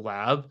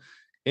 biolab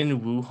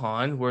in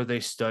Wuhan where they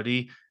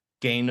study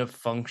gain of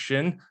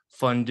function,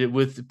 funded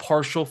with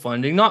partial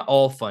funding, not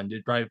all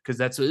funded, right? Because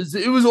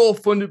it was all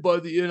funded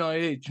by the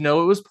NIH.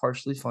 No, it was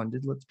partially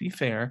funded. Let's be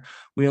fair.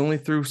 We only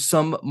threw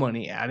some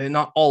money at it,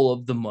 not all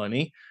of the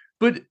money.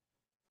 But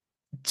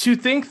to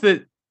think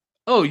that,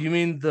 you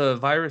mean the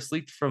virus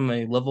leaked from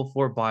a level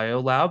 4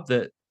 biolab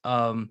that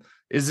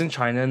is in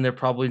China, and they're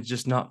probably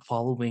just not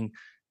following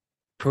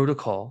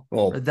protocol.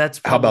 Well,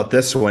 how about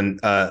this one?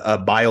 A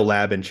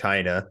biolab in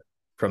China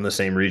from the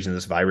same region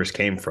this virus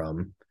came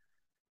from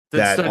that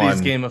that studies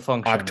on gain of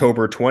function.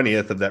 October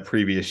 20th of that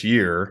previous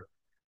year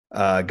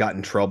got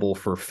in trouble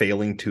for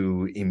failing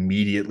to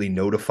immediately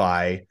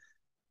notify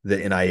the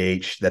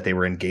NIH that they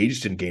were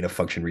engaged in gain of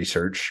function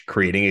research,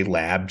 creating a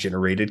lab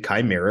generated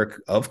chimeric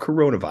of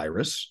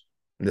coronavirus.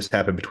 And this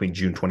happened between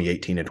June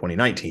 2018 and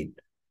 2019.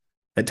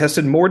 It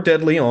tested more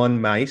deadly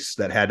on mice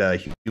that had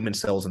human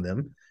cells in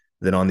them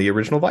than on the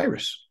original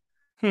virus.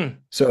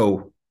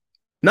 So,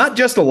 not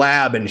just a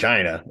lab in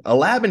China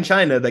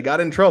that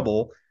got in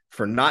trouble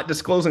for not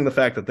disclosing the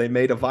fact that they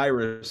made a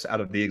virus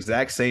out of the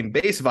exact same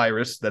base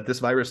virus that this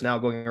virus now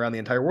going around the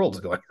entire world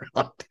is going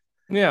around.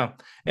 Yeah.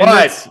 And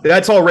but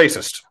that's all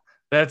racist.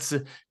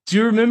 Do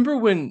you remember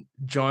when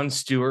Jon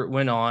Stewart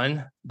went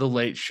on The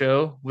Late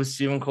Show with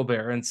Stephen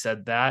Colbert and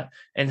said that,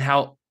 and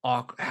how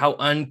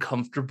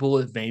uncomfortable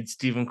it made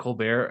Stephen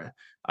Colbert?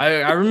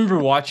 I remember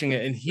watching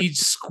it, and he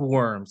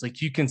squirms.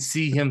 Like, you can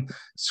see him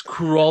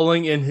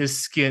crawling in his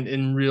skin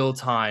in real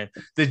time.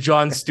 That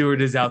Jon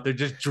Stewart is out there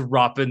just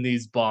dropping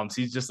these bombs.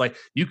 He's just like,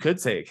 you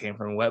could say it came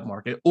from a wet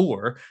market,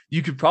 or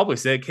you could probably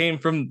say it came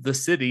from the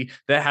city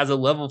that has a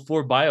level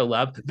 4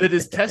 biolab that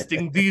is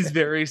testing these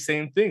very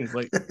same things.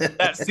 Like,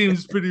 that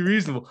seems pretty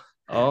reasonable.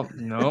 Oh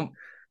no,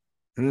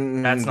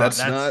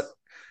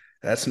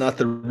 that's not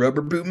the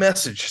rubber boot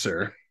message,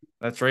 sir.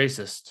 That's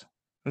racist.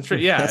 That's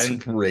right. Yeah, that's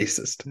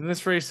racist.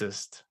 That's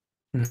racist.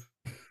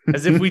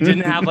 As if we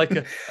didn't have like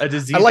a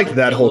disease. I like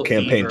that whole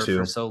campaign too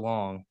for so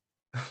long.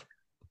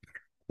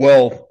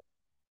 Well,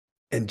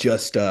 and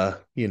just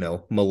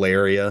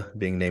malaria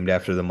being named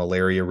after the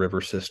malaria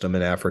river system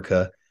in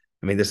Africa.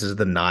 I mean, this is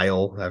the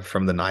Nile,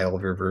 from the Nile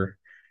River.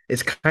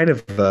 It's kind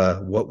of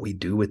what we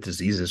do with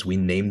diseases. We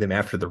name them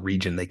after the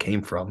region they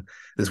came from.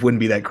 This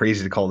wouldn't be that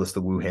crazy to call this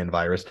the Wuhan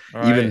virus.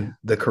 All Even right.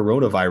 The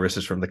coronavirus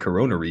is from the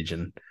Corona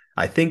region.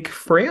 I think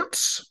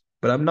France,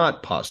 but I'm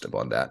not positive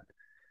on that.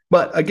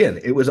 But again,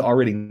 it was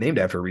already named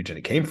after a region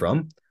it came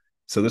from.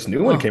 So this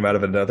new one came out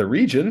of another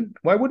region.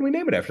 Why wouldn't we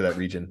name it after that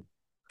region?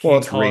 Well,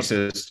 it's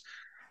racist.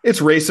 It's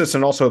racist,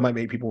 and also it might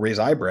make people raise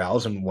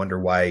eyebrows and wonder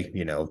why,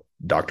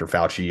 Dr.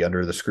 Fauci,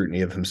 under the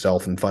scrutiny of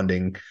himself and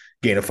funding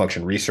gain of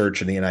function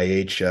research in the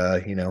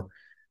NIH,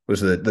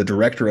 was the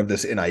director of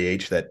this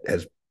NIH that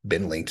has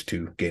been linked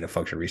to gain of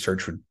function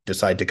research, would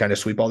decide to kind of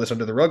sweep all this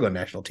under the rug on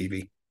national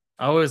TV.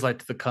 I always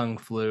liked the Kung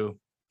Flu.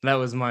 That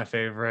was my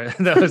favorite.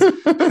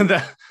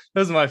 That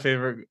was my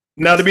favorite.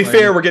 Now, to be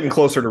fair, we're getting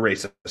closer to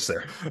racist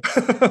there.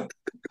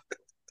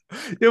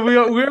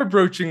 Yeah, we're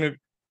broaching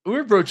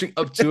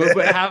up to it,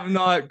 but have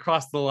not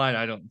crossed the line,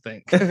 I don't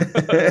think.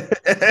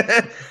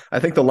 I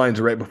think the line's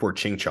right before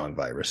Ching Chong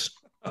virus.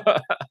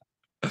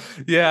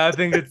 Yeah, I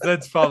think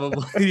that's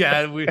probably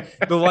the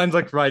line's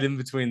like right in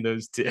between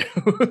those two.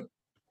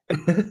 All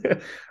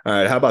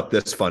right, how about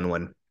this fun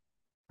one?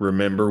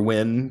 Remember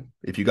when,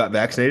 if you got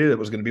vaccinated, it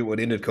was going to be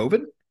what ended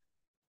COVID?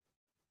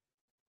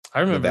 I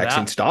remember the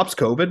vaccine stops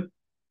COVID,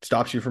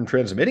 stops you from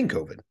transmitting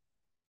COVID.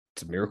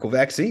 It's a miracle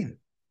vaccine.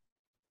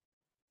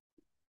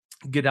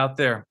 Get out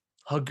there,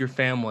 hug your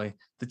family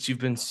that you've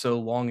been so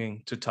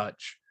longing to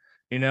touch.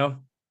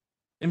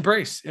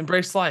 Embrace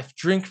life.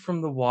 Drink from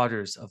the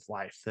waters of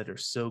life that are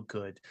so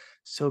good,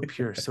 so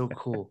pure, so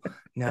cool.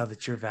 Now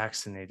that you're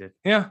vaccinated.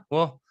 Yeah,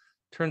 well,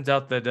 turns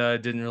out that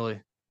didn't really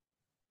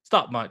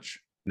stop much.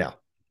 No.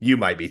 You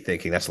might be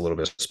thinking that's a little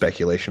bit of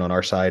speculation on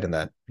our side, and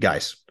that,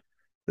 guys,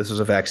 this was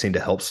a vaccine to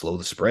help slow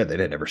the spread. They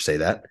didn't ever say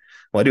that.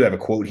 Well, I do have a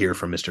quote here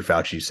from Mr.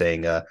 Fauci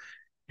saying,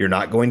 you're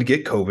not going to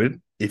get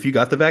COVID if you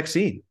got the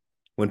vaccine.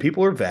 When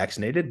people are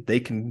vaccinated, they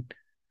can,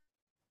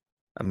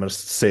 I'm going to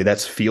say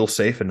that's feel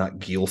safe and not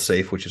geel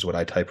safe, which is what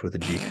I typed with a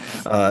G.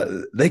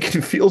 They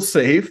can feel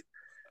safe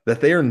that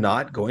they are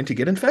not going to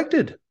get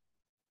infected.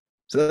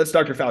 So that's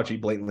Dr.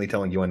 Fauci blatantly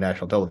telling you on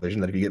national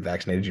television that if you get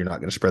vaccinated, you're not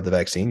going to spread the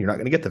vaccine. You're not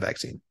going to get the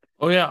vaccine.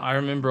 Oh, yeah. I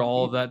remember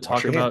all of that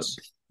talk about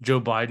Joe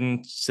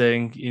Biden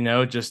saying,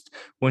 just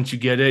once you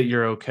get it,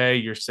 you're okay.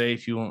 You're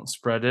safe. You won't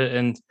spread it.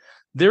 And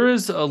there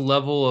is a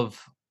level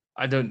of,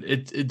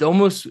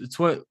 it's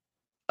what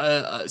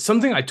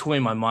something I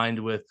toy my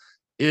mind with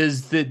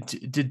is that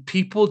did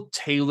people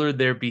tailor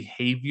their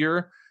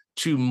behavior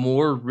to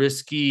more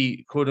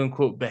risky, quote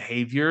unquote,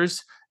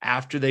 behaviors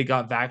after they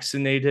got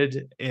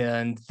vaccinated,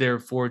 and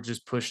therefore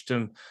just pushed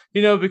them,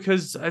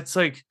 because it's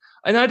like,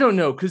 and I don't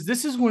know, because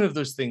this is one of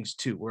those things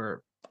too,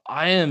 where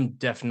I am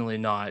definitely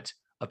not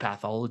a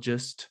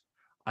pathologist.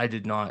 I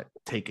did not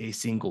take a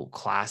single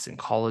class in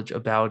college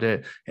about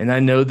it. And I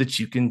know that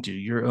you can do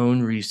your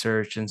own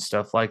research and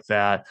stuff like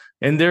that.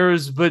 And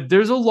there's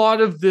a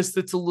lot of this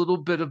that's a little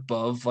bit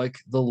above like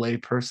the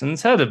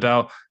layperson's head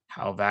about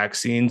how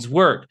vaccines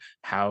work.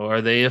 How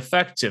are they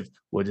effective?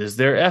 What is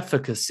their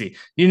efficacy?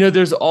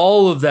 There's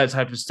all of that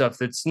type of stuff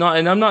that's not,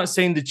 and I'm not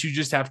saying that you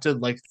just have to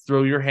like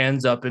throw your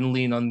hands up and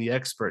lean on the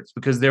experts,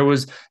 because there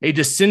was a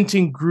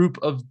dissenting group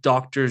of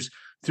doctors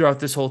throughout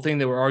this whole thing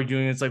that were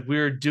arguing it's like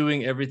we're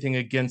doing everything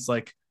against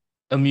like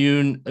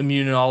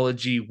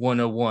immunology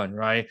 101,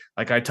 right?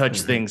 Like I touch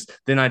Mhm. things,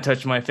 then I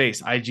touch my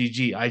face,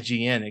 IgG,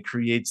 IgN, it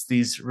creates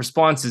these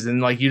responses.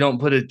 And like you don't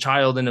put a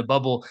child in a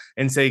bubble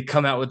and say,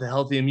 come out with a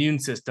healthy immune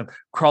system,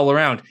 crawl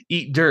around,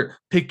 eat dirt,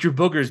 pick your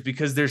boogers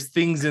because there's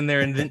things in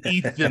there and then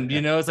eat them.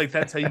 It's like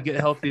that's how you get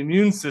healthy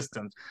immune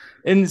systems.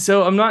 And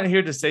so I'm not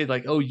here to say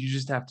like, oh, you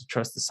just have to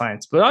trust the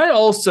science. But I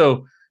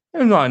also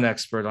am not an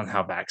expert on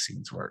how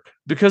vaccines work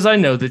because I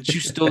know that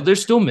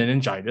there's still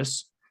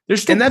meningitis.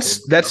 There's still And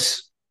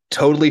that's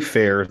totally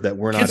fair that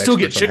we're not kids still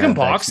get experts on how chicken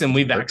pox, and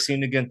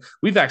vaccines work.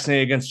 we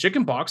vaccinate against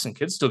chicken pox, and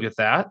kids still get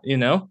that.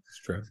 That's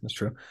true. That's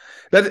true.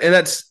 And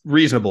that's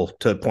reasonable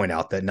to point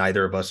out that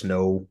neither of us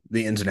know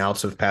the ins and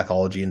outs of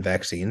pathology and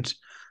vaccines.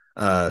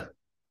 Uh,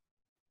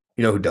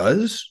 you know who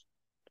does?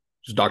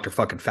 It's Dr.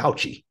 fucking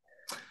Fauci.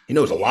 He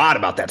knows a lot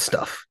about that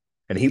stuff,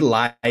 and he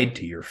lied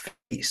to your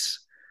face.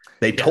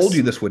 They told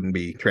you this wouldn't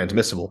be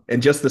transmissible.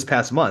 And just this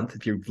past month,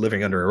 if you're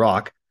living under a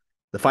rock,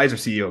 the Pfizer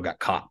CEO got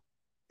caught.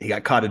 He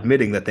got caught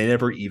admitting that they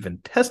never even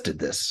tested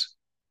this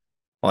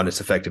on its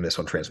effectiveness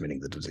on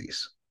transmitting the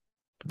disease.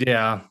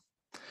 Yeah.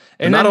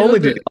 And not only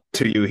did he lie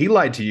to you, he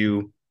lied to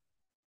you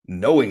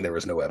knowing there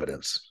was no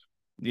evidence.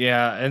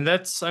 Yeah. And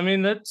that's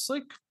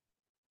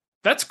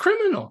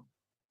criminal.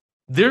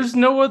 There's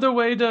no other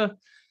way,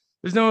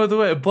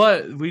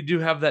 but we do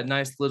have that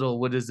nice little,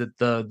 what is it?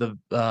 The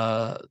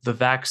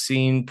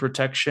Vaccine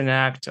Protection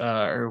Act,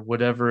 or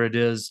whatever it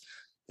is,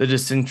 that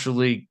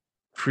essentially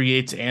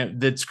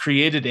that's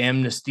created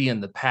amnesty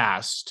in the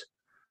past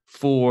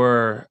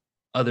for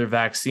other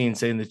vaccines,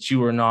 saying that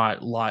you are not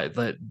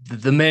that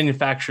the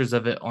manufacturers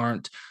of it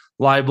aren't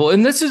liable.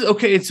 And this is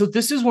okay. So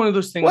this is one of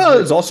those things. Well,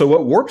 it's also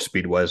what Warp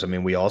Speed was. I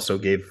mean, we also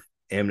gave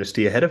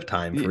amnesty ahead of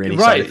time for any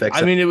side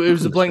effects. I mean, it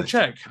was a blank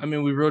check. I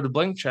mean, we wrote a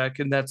blank check,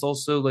 and that's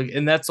also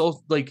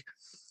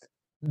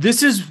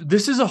this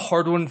is a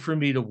hard one for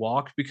me to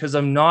walk because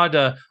I'm not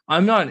an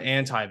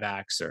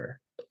anti-vaxxer.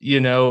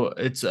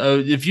 It's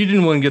if you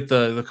didn't want to get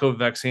the COVID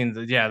vaccine,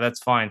 yeah, that's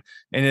fine,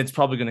 and it's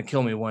probably going to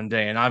kill me one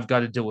day, and I've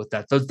got to deal with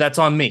that. That's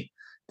on me.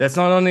 That's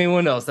not on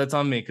anyone else. That's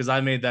on me because I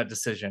made that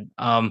decision.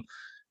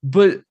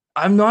 But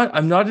I'm not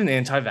an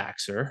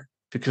anti-vaxxer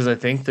because I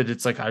think that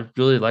it's like I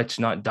really like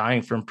to not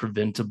dying from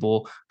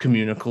preventable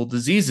communicable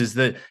diseases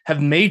that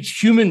have made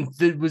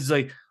that was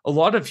like a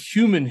lot of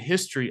human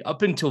history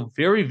up until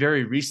very,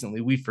 very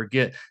recently, we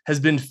forget, has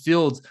been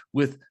filled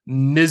with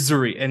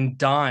misery and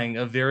dying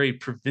of very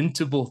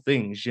preventable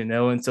things,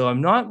 And so I'm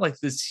not like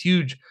this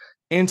huge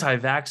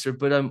anti-vaxxer,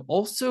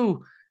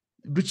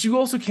 but you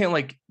also can't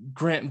like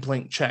grant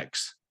blank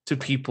checks to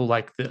people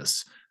like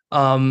this.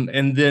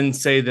 And then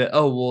say that,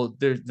 oh, well,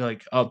 they're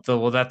like,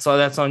 well, that's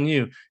on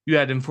you. You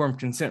had informed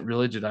consent.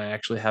 Really? Did I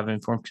actually have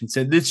informed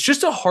consent? It's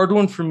just a hard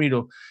one for me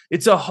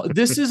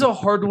this is a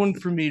hard one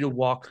for me to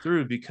walk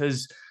through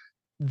because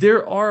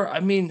because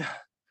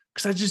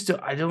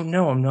I don't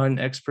know. I'm not an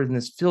expert in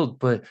this field,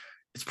 but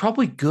it's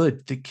probably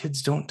good that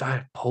kids don't die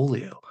of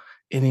polio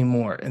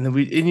anymore. And then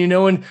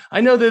and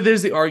I know that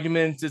there's the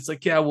argument. It's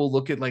like, yeah, we'll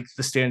look at like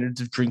the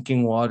standards of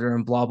drinking water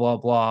and blah, blah,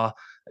 blah.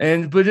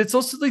 But it's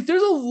also like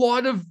there's a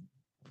lot of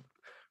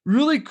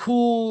really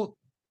cool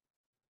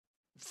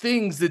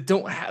things that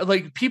don't have,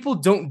 like, people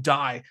don't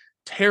die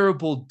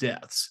terrible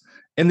deaths.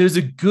 And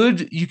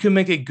you can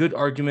make a good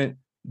argument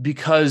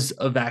because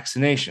of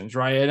vaccinations,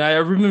 right? And I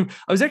remember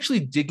I was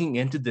actually digging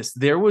into this.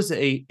 There was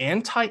a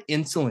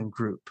anti-insulin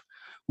group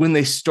when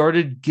they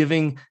started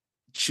giving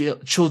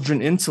children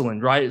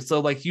insulin, right? So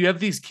like you have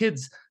these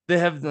kids that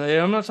have,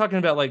 I'm not talking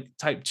about like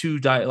type 2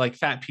 diet, like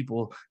fat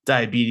people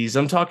diabetes.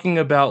 I'm talking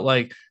about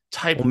like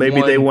type 1.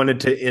 Maybe they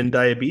wanted to end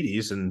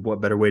diabetes, and what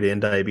better way to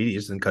end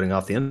diabetes than cutting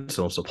off the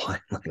insulin supply?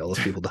 Like all those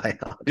people die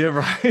out. Yeah,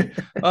 right.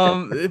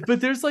 But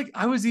there's like,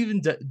 I was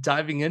even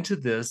diving into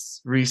this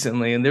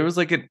recently, and there was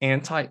like an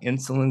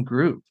anti-insulin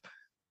group,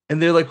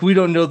 and they're like, we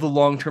don't know the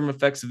long-term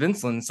effects of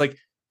insulin. It's like,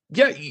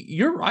 yeah,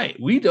 you're right.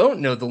 We don't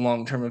know the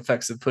long-term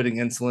effects of putting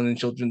insulin in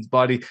children's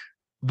body,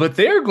 but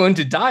they are going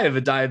to die of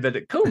a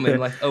diabetic coma in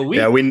like a week.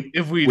 Yeah, we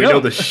know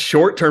the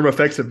short-term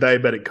effects of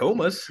diabetic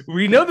comas.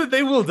 We know that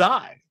they will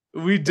die.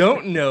 We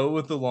don't know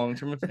what the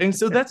long-term effect. And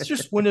so that's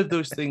just one of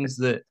those things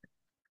that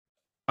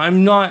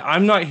I'm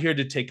not here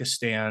to take a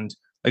stand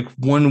like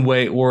one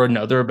way or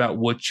another about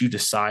what you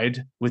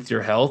decide with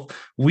your health.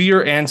 We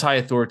are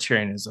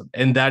anti-authoritarianism,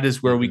 and that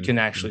is where we can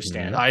actually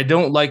stand. I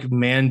don't like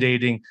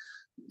mandating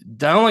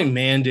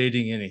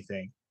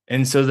anything.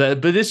 And so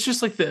but it's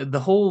just like the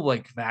whole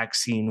like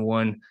vaccine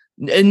one,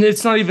 and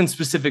it's not even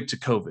specific to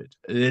COVID.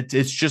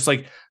 It's just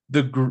like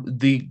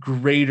the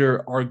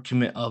greater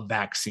argument of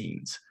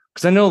vaccines.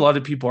 Because I know a lot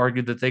of people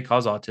argue that they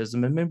cause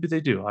autism, and maybe they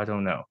do. I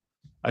don't know.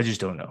 I just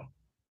don't know.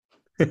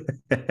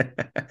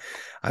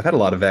 I've had a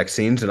lot of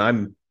vaccines, and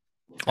I'm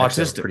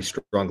autistic, a pretty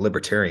strong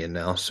libertarian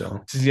now.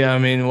 So yeah, I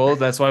mean, well,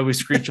 that's why we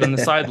screech on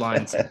the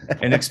sidelines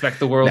and expect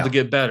the world to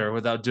get better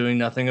without doing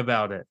nothing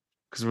about it,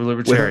 because we're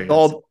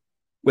libertarians.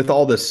 With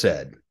all this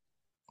said,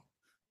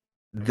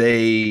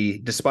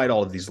 despite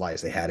all of these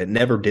lies they had, it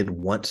never did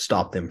once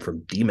stop them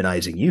from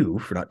demonizing you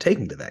for not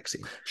taking the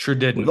vaccine. Sure We've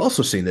didn't.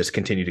 also seen this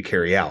continue to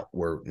carry out,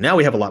 where now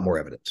we have a lot more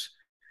evidence.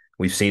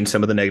 We've seen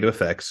some of the negative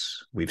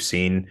effects. We've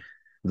seen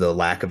the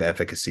lack of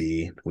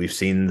efficacy. We've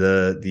seen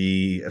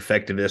the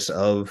effectiveness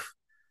of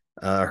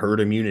herd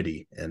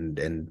immunity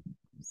and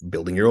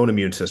building your own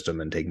immune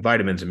system and taking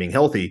vitamins and being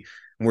healthy.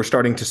 And we're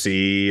starting to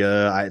see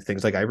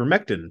things like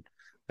ivermectin.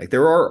 Like,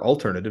 there are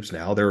alternatives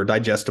now. There are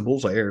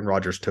digestibles. Like Aaron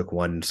Rodgers took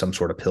some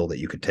sort of pill that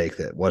you could take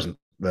that wasn't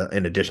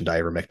in addition to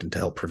ivermectin to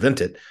help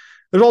prevent it.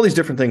 There's all these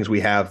different things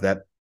we have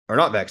that are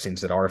not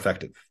vaccines that are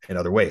effective in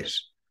other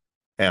ways.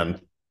 And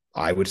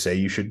I would say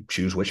you should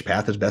choose which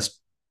path is best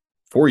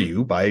for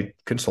you by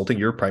consulting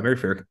your primary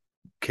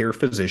care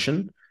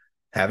physician,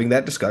 having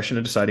that discussion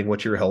and deciding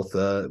what your health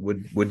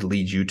would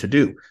lead you to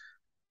do.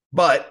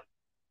 But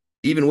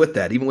even with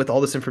that, even with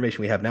all this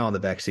information we have now on the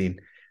vaccine,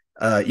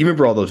 you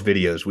remember all those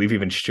videos? We've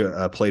even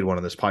played one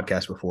on this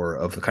podcast before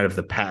of kind of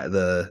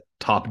the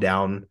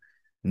top-down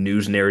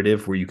news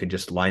narrative where you can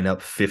just line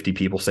up 50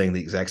 people saying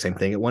the exact same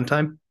thing at one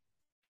time.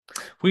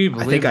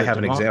 I think I have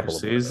an example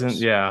of it.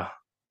 Yeah.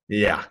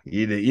 Yeah,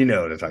 you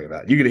know what I'm talking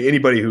about.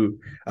 Anybody who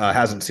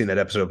hasn't seen that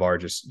episode of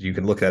ours, you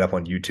can look that up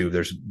on YouTube.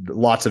 There's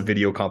lots of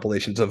video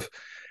compilations of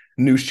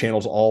news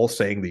channels all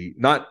saying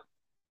not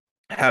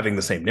having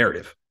the same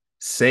narrative,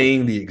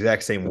 saying the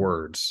exact same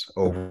words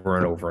over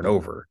and over and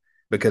over,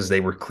 because they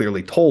were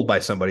clearly told by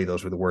somebody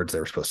those were the words they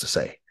were supposed to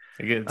say.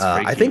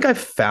 I think I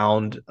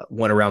found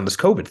one around this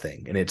COVID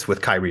thing, and it's with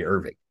Kyrie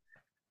Irving.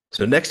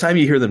 So next time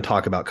you hear them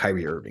talk about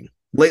Kyrie Irving,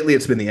 lately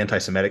it's been the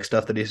anti-Semitic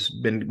stuff that he's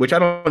been, which I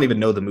don't even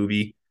know the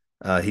movie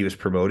he was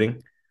promoting,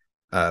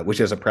 which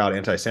as a proud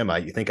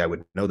anti-Semite, you think I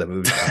would know that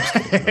movie.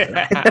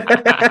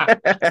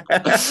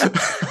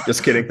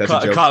 Just kidding. That's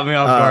a joke. Caught me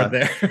off guard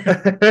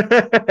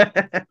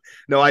there.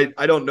 No,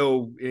 I don't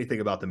know anything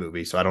about the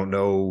movie, so I don't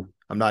know.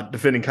 I'm not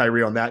defending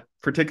Kyrie on that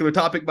particular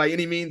topic by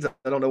any means.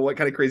 I don't know what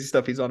kind of crazy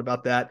stuff he's on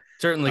about that.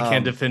 Certainly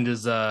can't defend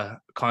his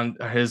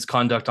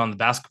conduct on the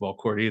basketball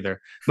court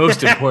either.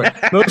 Most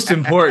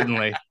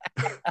importantly.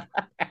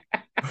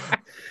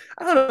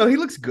 I don't know. He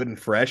looks good and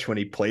fresh when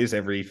he plays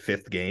every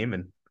fifth game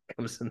and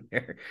comes in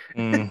there.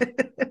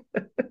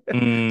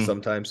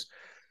 Sometimes.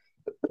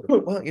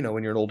 Well, when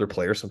you're an older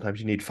player,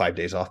 sometimes you need 5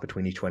 days off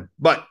between each one.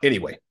 But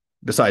anyway,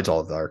 besides all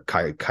of our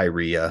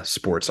Kyrie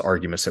sports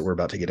arguments that we're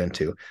about to get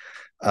into,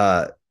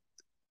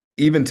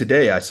 even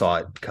today I saw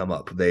it come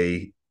up.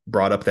 They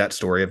brought up that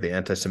story of the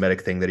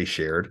anti-Semitic thing that he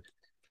shared.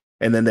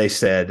 And then they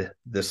said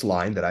this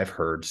line that I've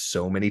heard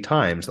so many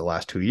times the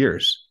last 2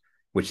 years,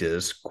 which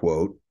is,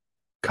 quote,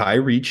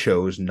 Kyrie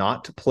chose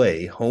not to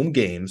play home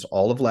games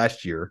all of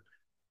last year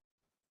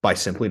by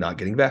simply not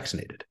getting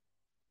vaccinated.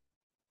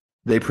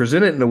 They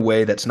present it in a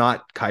way that's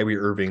not Kyrie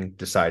Irving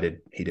decided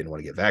he didn't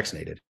want to get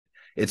vaccinated.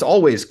 It's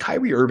always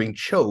Kyrie Irving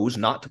chose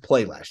not to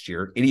play last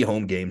year any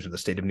home games in the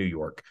state of New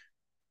York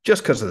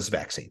just because of this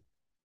vaccine.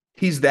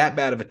 He's that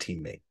bad of a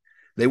teammate.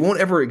 They won't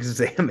ever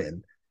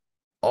examine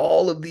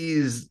all of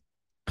these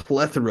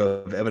plethora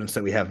of evidence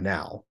that we have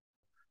now,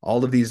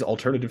 all of these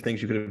alternative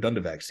things you could have done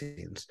to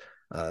vaccines.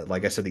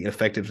 Like I said, the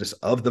ineffectiveness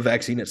of the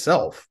vaccine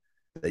itself,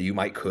 that you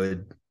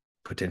could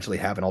potentially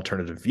have an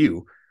alternative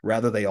view.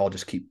 Rather, they all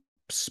just keep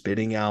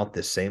spitting out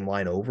this same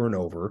line over and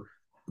over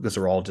because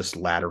they're all just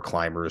ladder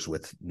climbers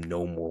with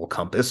no moral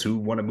compass who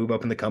want to move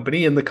up in the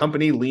company, and the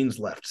company leans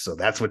left. So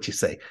that's what you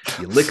say.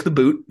 You lick the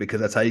boot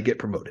because that's how you get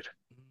promoted.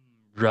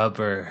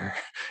 Rubber.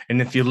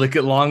 And if you lick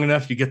it long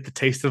enough, you get the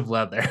taste of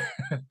leather.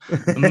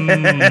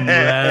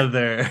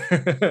 Leather.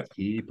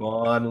 Keep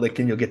on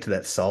licking. You'll get to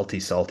that salty,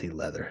 salty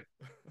leather.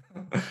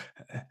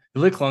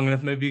 You lick long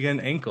enough, maybe you get an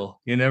ankle.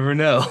 You never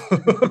know.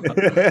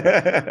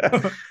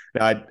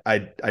 Now,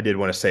 I did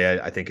want to say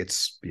I think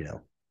it's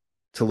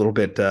it's a little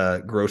bit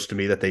gross to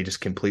me that they just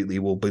completely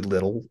will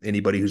belittle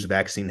anybody who's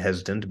vaccine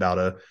hesitant about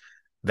a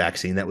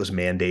vaccine that was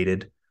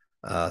mandated,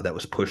 that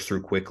was pushed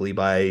through quickly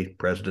by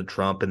President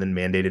Trump and then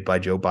mandated by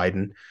Joe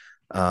Biden,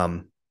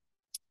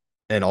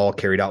 and all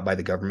carried out by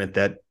the government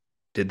that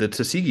did the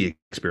Tuskegee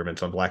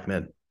experiments on black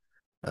men.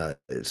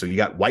 So you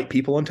got white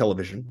people on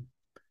television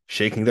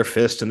shaking their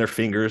fists and their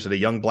fingers at a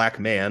young black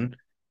man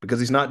because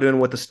he's not doing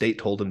what the state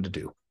told him to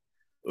do.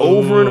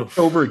 Over and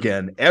over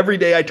again. Every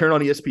day I turn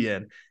on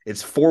ESPN,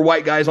 it's 4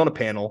 white guys on a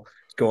panel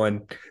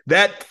going,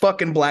 that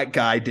fucking black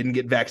guy didn't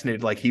get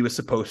vaccinated like he was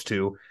supposed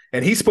to,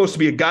 and he's supposed to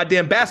be a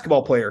goddamn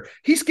basketball player.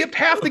 He skipped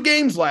half the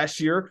games last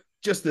year.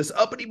 Just this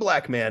uppity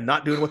black man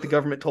not doing what the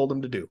government told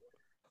him to do.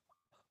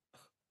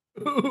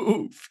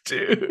 Oof,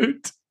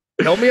 dude.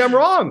 Tell me I'm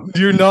wrong.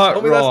 You're not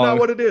Tell me wrong. That's not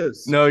what it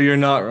is. No, you're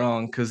not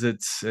wrong, because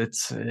it's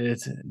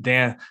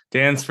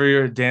dance for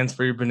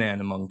your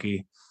banana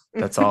monkey.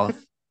 That's all.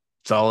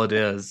 That's all it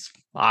is.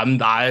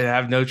 I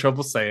have no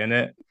trouble saying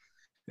it.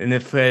 And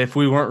if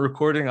we weren't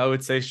recording, I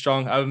would say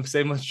strong. I would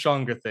say much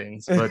stronger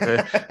things, but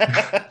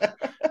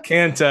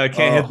can't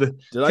hit the.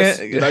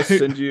 Did I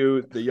send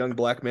you the young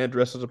black man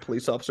dressed as a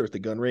police officer at the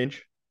gun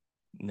range?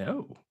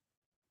 No.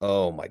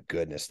 Oh my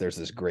goodness. There's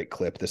this great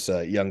clip. This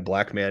young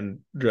black man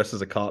dressed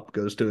as a cop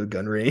goes to a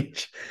gun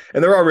range,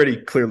 and they're already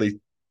clearly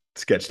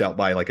sketched out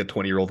by like a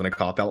 20-year-old in a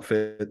cop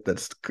outfit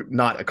that's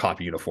not a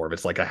cop uniform.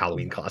 It's like a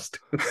Halloween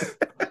costume.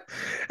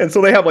 And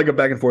so they have like a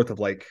back and forth of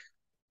like,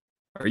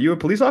 are you a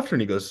police officer?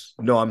 And he goes,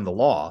 no, I'm the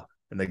law.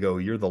 And they go,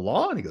 you're the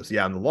law? And he goes,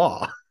 yeah, I'm the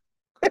law.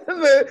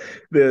 And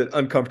the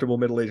uncomfortable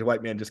middle-aged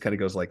white man just kind of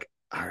goes like,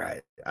 all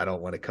right, I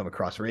don't want to come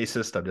across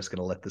racist. I'm just going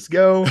to let this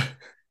go.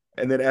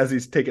 And then as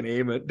he's taking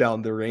aim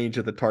down the range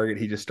of the target,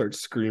 he just starts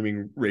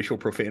screaming racial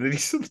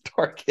profanities at the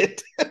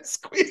target and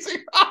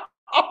squeezing off.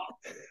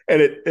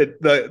 And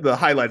the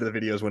highlight of the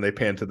video is when they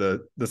pan to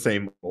the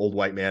same old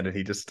white man, and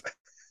he just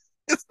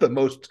it's the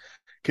most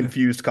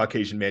confused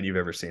Caucasian man you've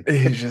ever seen.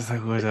 He's just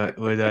like,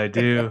 what I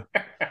do?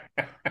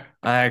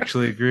 I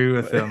actually agree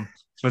with him,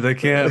 but I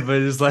can't.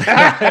 But it's like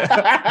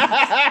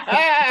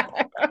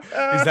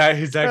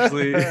he's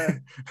actually.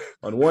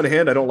 On one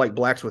hand, I don't like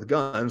blacks with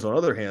guns. On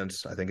other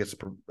hands, I think it's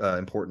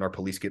important our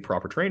police get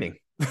proper training.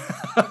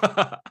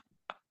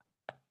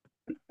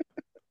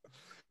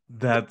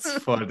 That's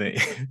funny.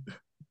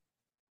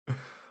 I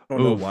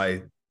don't know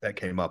why that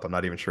came up. I'm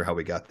not even sure how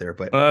we got there,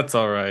 but that's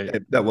all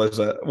right. That was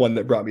one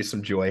that brought me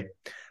some joy.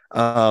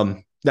 Now,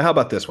 how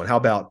about this one? How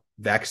about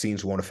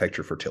vaccines won't affect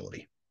your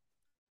fertility?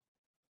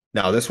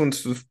 Now, this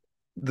one's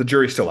the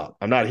jury's still out.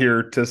 I'm not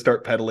here to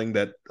start peddling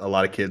that a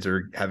lot of kids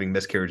are having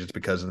miscarriages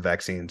because of the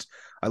vaccines.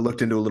 I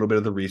looked into a little bit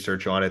of the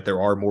research on it.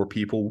 There are more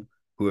people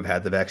who have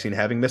had the vaccine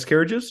having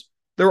miscarriages.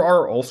 There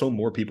are also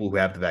more people who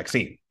have the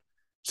vaccine.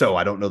 So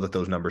I don't know that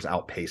those numbers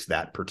outpace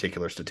that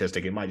particular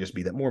statistic. It might just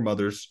be that more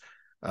mothers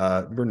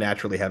were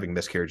naturally having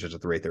miscarriages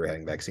at the rate they were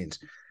having vaccines.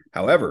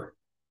 However,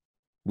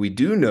 we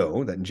do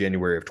know that in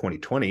January of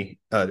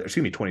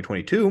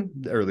 2022,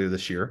 earlier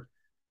this year,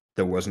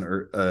 there was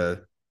a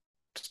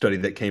study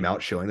that came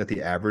out showing that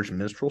the average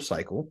menstrual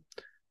cycle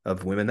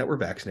of women that were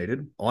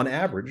vaccinated, on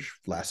average,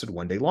 lasted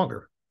 1 day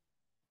longer.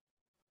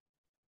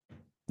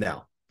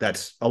 Now,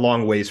 that's a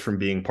long ways from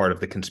being part of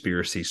the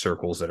conspiracy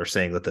circles that are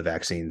saying that the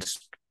vaccine's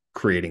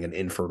creating an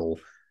infertile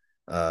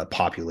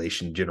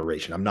population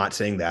generation. I'm not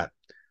saying that.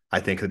 I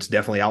think it's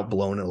definitely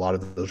outblown in a lot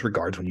of those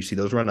regards when you see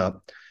those run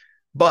up.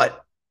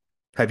 But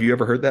have you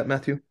ever heard that,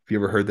 Matthew? Have you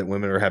ever heard that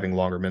women are having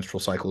longer menstrual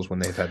cycles when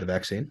they've had the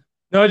vaccine?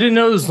 No, I didn't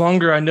know it was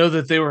longer. I know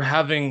that they were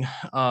having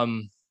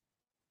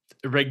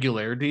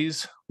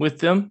irregularities with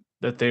them,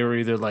 that they were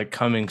either like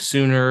coming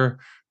sooner.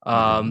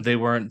 They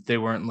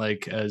weren't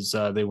like as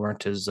they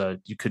weren't as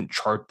you couldn't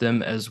chart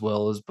them as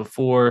well as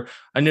before.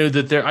 I know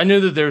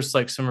that there's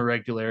like some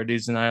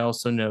irregularities, and I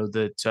also know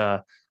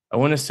that I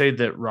want to say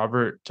that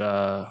Robert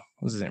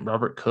what's his name?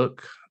 Robert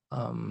Cook,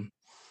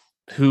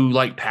 who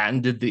like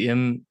patented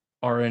the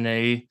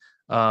mRNA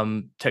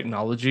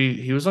technology.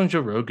 He was on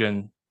Joe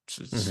Rogan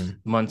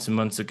months and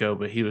months ago,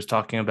 but he was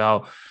talking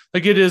about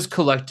like it is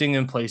collecting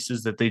in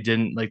places that they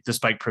didn't, like the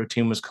spike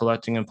protein was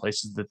collecting in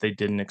places that they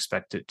didn't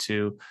expect it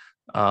to,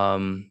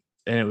 and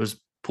it was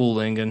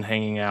pooling and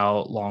hanging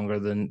out longer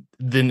than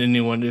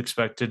anyone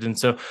expected. And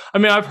so I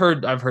mean I've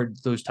heard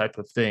those type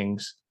of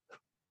things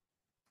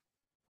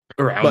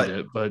around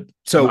it, but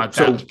not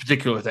that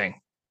particular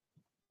thing.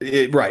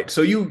 Right.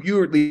 So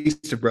you at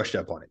least have brushed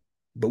up on it,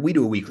 but we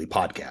do a weekly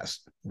podcast.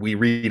 We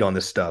read on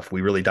this stuff. We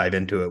really dive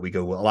into it. We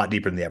go a lot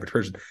deeper than the average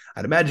person.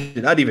 I'd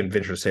imagine, I'd even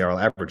venture to say our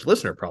average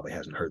listener probably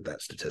hasn't heard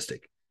that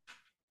statistic.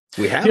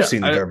 We have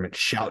seen the government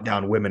shout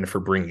down women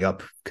for bringing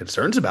up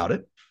concerns about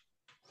it.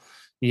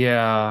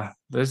 Yeah,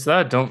 there's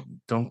that.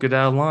 Don't get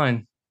out of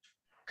line.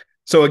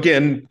 So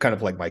again, kind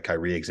of like my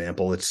Kyrie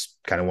example, it's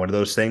kind of one of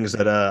those things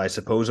that I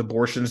suppose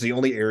abortion is the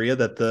only area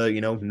that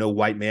no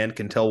white man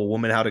can tell a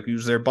woman how to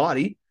use their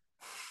body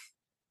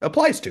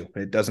applies to.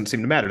 It doesn't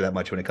seem to matter that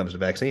much when it comes to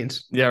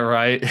vaccines. Yeah,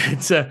 right.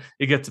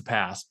 It gets a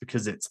pass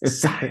because it's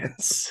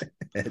science.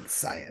 It's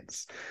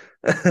science.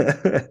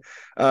 I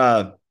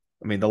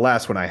mean, the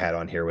last one I had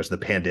on here was the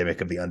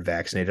pandemic of the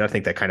unvaccinated. I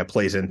think that kind of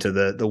plays into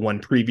the one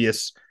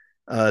previous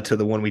to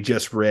the one we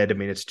just read. I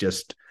mean, it's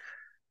just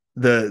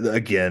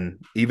again,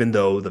 even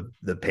though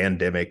the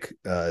pandemic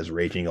is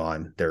raging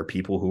on, there are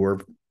people who are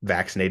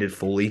vaccinated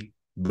fully,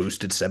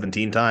 boosted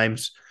 17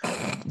 times.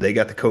 They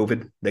got the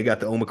COVID. They got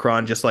the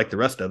Omicron just like the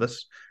rest of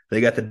us. They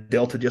got the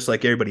Delta just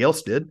like everybody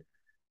else did.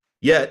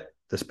 Yet,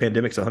 this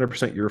pandemic's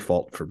 100% your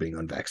fault for being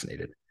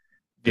unvaccinated.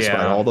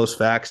 Despite all those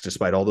facts,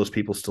 despite all those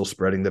people still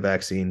spreading the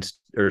vaccines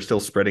or still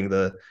spreading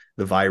the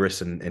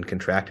virus and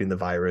contracting the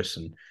virus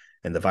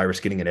and the virus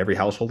getting in every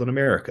household in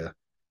America,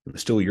 it was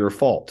still your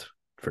fault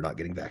for not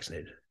getting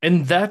vaccinated.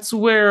 And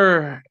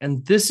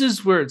this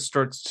is where it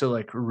starts to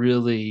like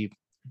really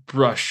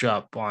brush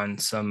up on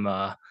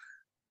some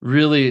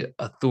really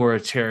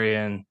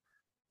authoritarian,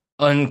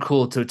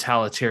 uncool,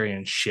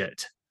 totalitarian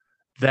shit.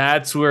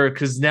 That's where,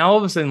 because now all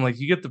of a sudden, like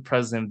you get the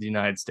president of the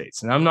United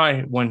States, and I'm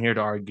not one here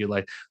to argue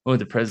like, oh,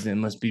 the president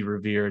must be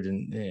revered,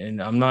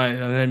 and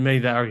I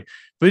made that argument,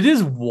 but it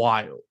is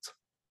wild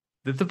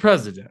that the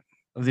president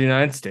of the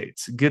United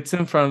States gets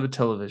in front of the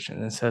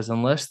television and says,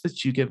 unless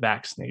that you get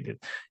vaccinated,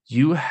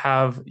 you will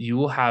have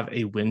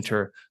a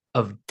winter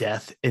of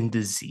death and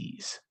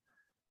disease.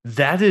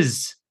 That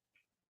is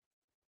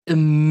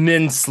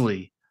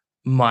immensely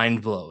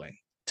mind-blowing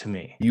to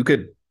me. You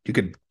could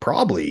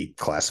probably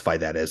classify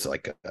that as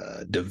like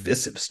a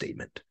divisive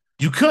statement.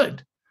 You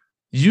could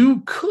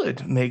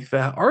make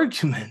that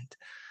argument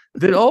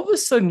that all of a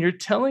sudden you're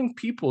telling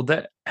people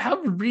that have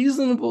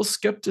reasonable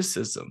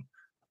skepticism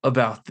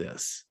about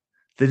this,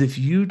 that if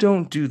you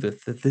don't do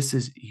this, that this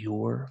is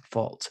your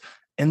fault.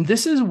 And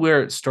this is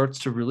where it starts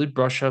to really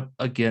brush up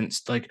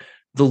against like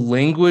the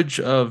language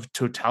of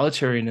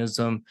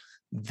totalitarianism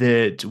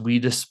that we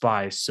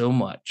despise so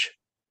much.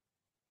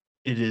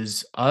 It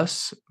is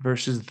us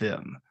versus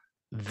them.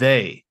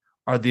 They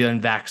are the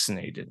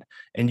unvaccinated.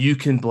 And you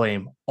can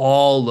blame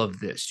all of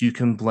this. You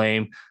can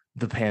blame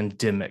the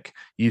pandemic.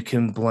 You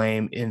can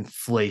blame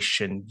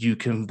inflation. You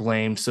can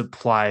blame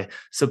supply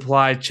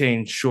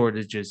chain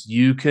shortages.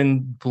 You can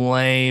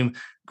blame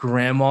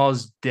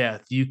grandma's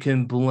death. You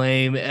can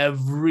blame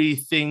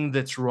everything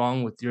that's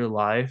wrong with your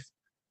life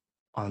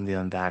on the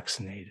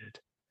unvaccinated.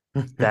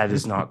 That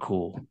is not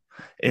cool.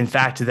 In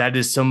fact, that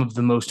is some of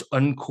the most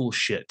uncool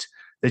shit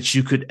that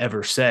you could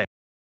ever say.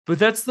 But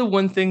that's the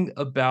one thing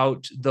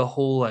about the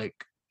whole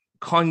like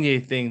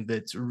Kanye thing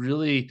that's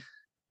really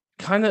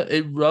kind of,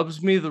 it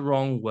rubs me the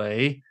wrong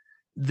way,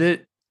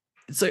 that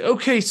it's like,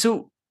 okay,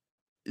 so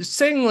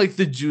saying like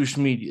the Jewish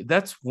media,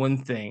 that's one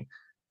thing.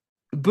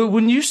 But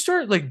when you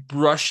start like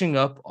brushing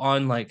up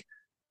on like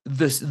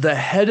the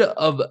head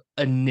of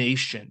a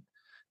nation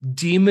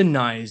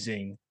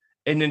demonizing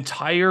an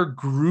entire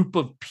group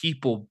of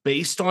people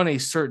based on a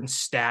certain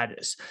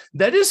status,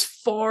 that is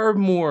far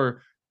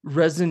more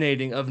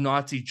resonating of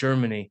Nazi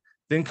Germany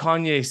than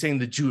Kanye saying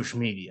the Jewish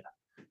media,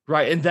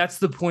 right? And that's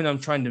the point I'm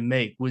trying to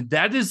make. When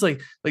that is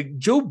like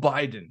Joe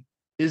Biden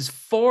is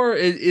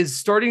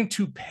starting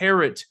to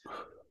parrot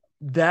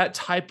that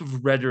type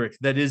of rhetoric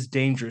that is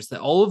dangerous,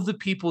 that all of the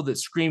people that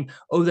scream,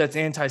 oh, that's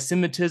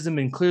anti-Semitism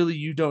and clearly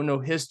you don't know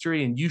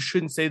history and you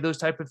shouldn't say those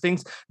type of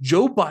things.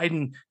 Joe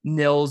Biden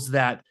nails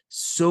that.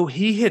 So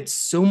he hits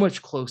so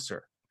much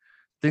closer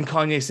than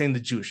Kanye saying the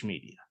Jewish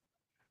media.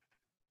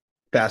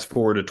 Fast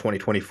forward to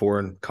 2024,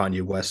 and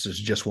Kanye West has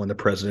just won the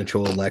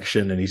presidential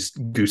election, and he's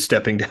goose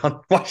stepping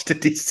down Washington,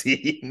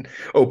 D.C., and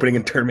opening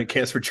internment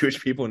camps for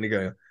Jewish people. And you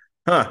go,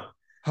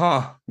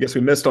 guess we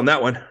missed on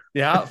that one.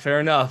 Yeah, fair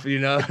enough. You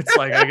know, it's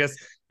like, I guess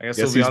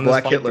we'll be on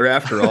Black Hitler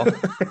after all.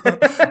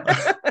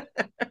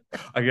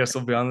 I guess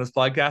we'll be on this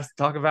podcast to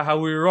talk about how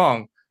we were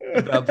wrong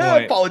at that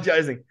point.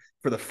 Apologizing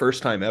for the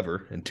first time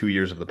ever in 2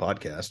 years of the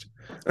podcast.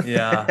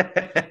 Yeah.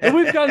 And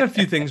we've gotten a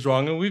few things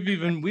wrong, and we've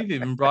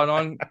even brought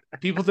on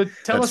people to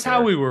tell us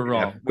how we were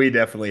wrong. We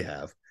definitely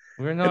have.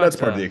 We're not, and that's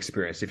part of the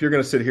experience. If you're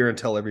going to sit here and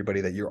tell everybody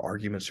that your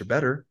arguments are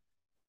better,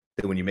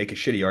 then when you make a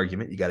shitty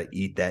argument, you got to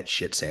eat that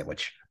shit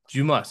sandwich.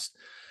 You must.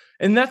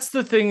 And that's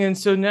the thing. And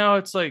so now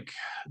it's like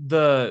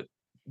now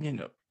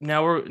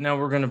we're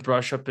going to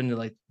brush up into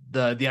like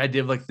the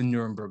idea of like the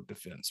Nuremberg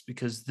defense,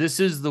 because this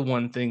is the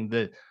one thing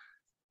that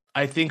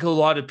I think a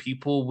lot of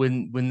people,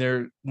 when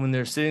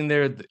they're sitting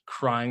there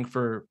crying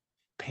for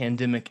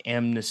pandemic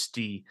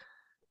amnesty,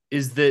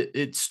 is that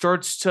it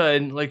starts to,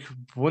 and like,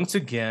 once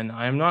again,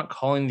 I'm not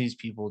calling these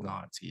people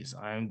Nazis.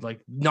 I'm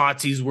like,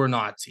 Nazis were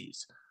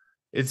Nazis.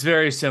 It's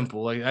very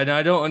simple. Like, and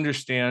I don't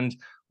understand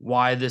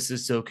why this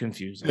is so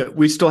confusing.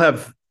 We still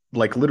have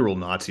like literal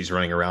Nazis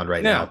running around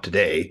right now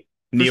today,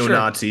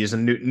 neo-Nazis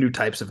and new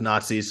types of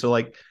Nazis. So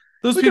like,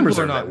 those people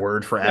are not that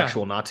word for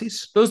actual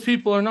Nazis. Those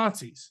people are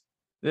Nazis.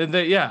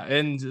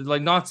 And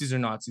like, Nazis are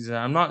Nazis. And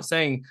I'm not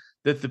saying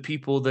that the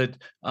people that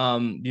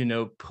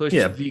push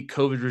the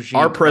COVID regime,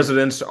 our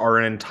presidents are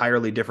an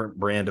entirely different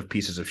brand of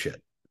pieces of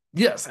shit.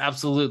 Yes,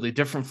 absolutely,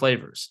 different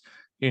flavors.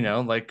 You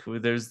know, like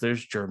there's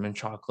German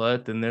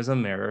chocolate, and there's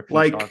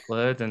American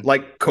chocolate, and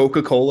like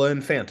Coca-Cola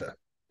and Fanta.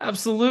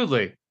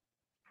 Absolutely,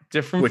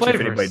 different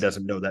flavors. If anybody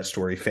doesn't know that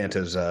story,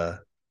 Fanta's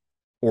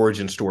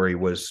origin story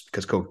was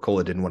because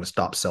Coca-Cola didn't want to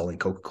stop selling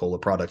Coca-Cola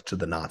products to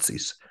the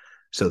Nazis.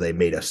 So they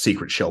made a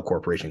secret shell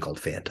corporation called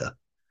Fanta.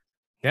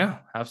 Yeah,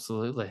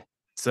 absolutely.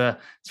 It's a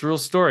real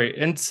story.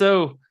 And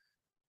so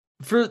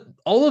for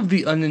all of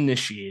the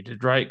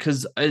uninitiated, right?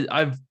 Because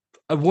I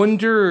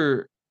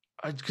wonder,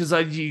 because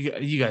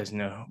you guys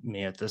know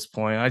me at this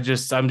point.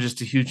 I'm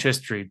just a huge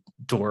history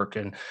dork,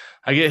 and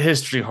I get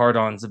history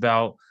hard-ons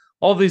about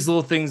all these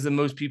little things that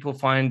most people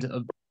find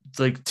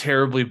like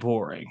terribly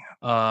boring.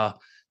 But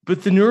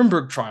the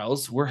Nuremberg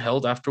trials were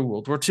held after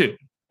World War II,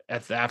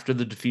 after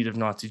the defeat of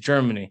Nazi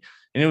Germany.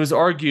 And it was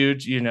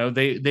argued,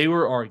 they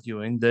were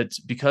arguing that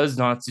because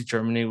Nazi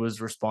Germany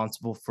was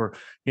responsible for,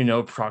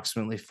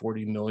 approximately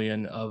 40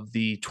 million of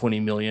the 20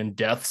 million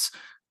deaths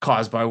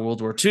caused by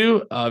World War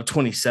II,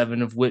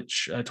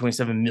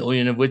 27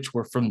 million of which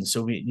were from the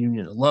Soviet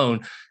Union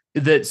alone,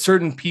 that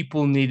certain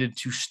people needed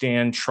to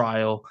stand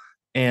trial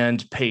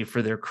and pay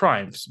for their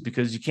crimes,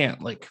 because you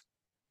can't like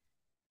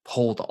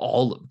hold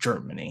all of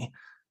Germany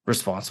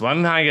responsible. I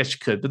mean, I guess you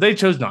could, but they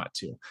chose not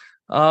to.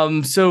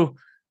 So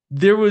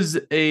there was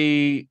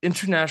a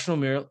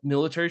international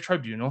military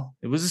tribunal.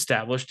 It was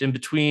established in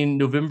between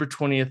November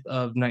 20th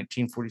of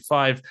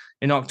 1945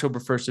 and October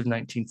 1st of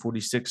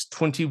 1946.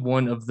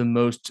 21 of the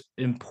most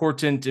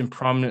important and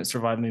prominent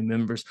surviving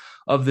members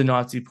of the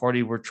Nazi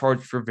Party were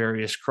charged for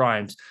various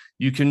crimes.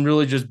 You can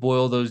really just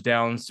boil those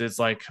down to it's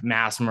like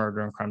mass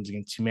murder and crimes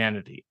against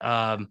humanity.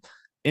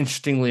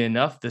 Interestingly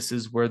enough, this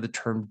is where the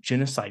term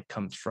genocide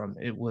comes from.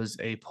 It was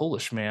a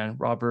Polish man,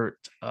 Robert.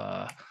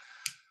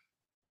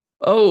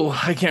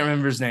 I can't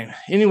remember his name.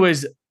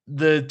 Anyways,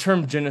 the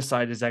term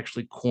genocide is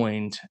actually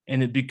coined,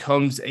 and it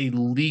becomes a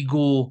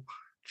legal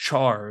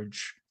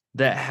charge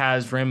that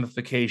has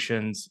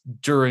ramifications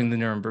during the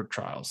Nuremberg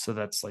trials. So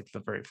that's like the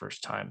very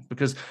first time,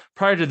 because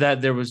prior to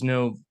that, there was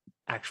no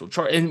actual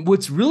charge. And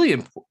what's really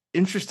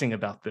interesting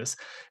about this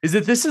is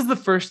that this is the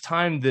first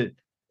time that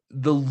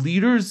the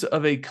leaders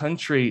of a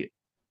country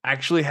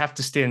actually have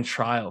to stand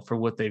trial for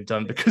what they've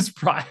done, because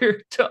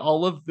prior to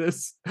all of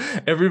this,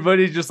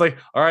 everybody's just like,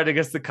 all right, I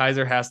guess the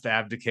Kaiser has to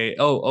abdicate.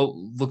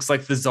 Looks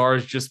like the Tsar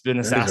has just been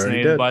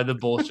assassinated by the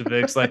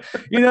Bolsheviks. Like,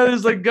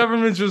 there's like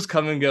governments just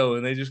come and go,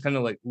 and they just kind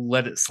of like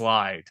let it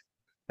slide.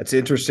 It's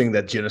interesting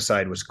that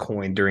genocide was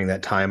coined during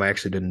that time. I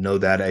actually didn't know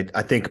that.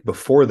 I think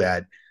before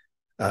that,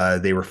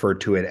 they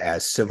referred to it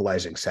as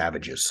civilizing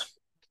savages.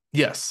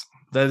 Yes.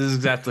 That's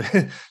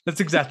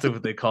exactly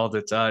what they called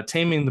it.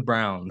 Taming the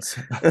Browns.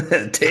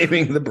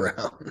 Taming the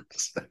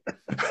Browns.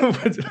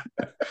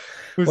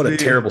 What a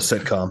terrible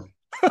sitcom.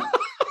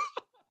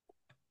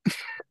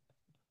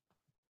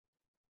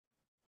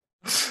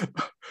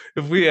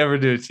 If we ever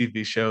do a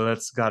TV show,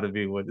 that's got to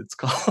be what it's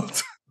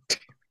called.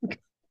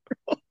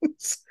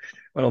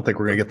 I don't think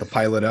we're going to get the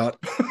pilot out.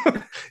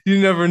 You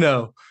never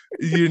know.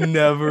 You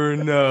never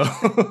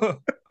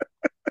know.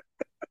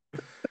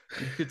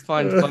 You could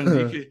find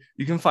fun.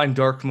 You can find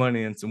dark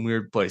money in some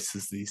weird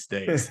places these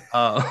days.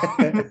 Oh,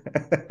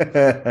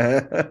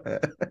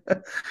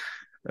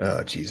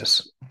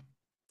 Jesus.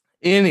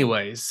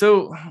 Anyways,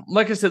 so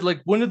like I said,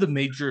 like one of the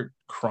major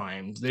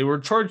crimes, they were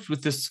charged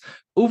with this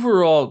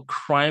overall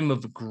crime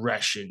of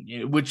aggression,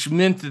 which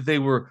meant that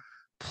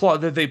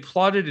they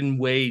plotted and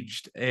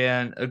waged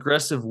an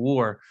aggressive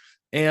war,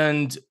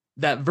 and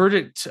that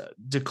verdict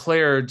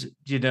declared,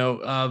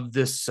 of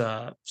this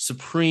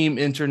supreme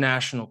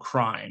international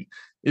crime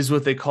is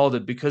what they called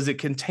it, because it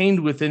contained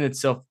within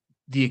itself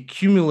the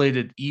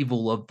accumulated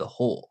evil of the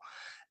whole.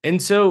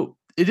 And so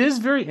it is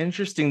very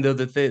interesting, though,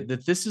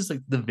 that this is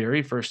like the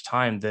very first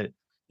time that,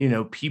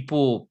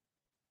 people,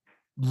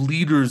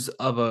 leaders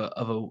of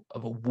a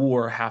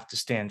war have to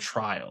stand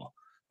trial,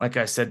 like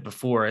I said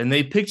before. And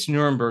they picked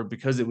Nuremberg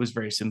because it was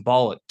very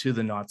symbolic to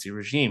the Nazi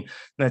regime.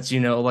 That's,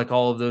 like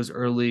all of those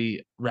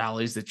early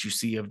rallies that you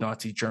see of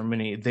Nazi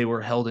Germany, they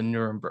were held in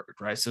Nuremberg,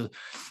 right? So,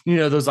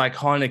 those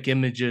iconic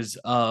images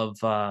of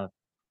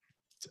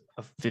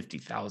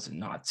 50,000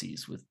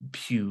 Nazis with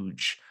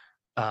huge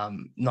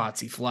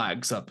Nazi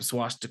flags up,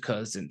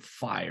 swastikas and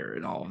fire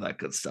and all of that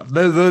good stuff.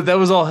 That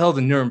was all held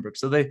in Nuremberg.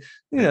 So they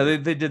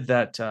did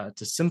that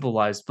to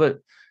symbolize. But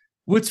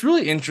what's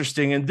really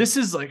interesting, and this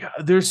is like,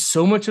 there's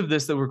so much of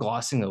this that we're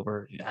glossing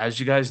over, as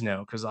you guys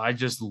know, because I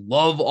just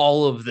love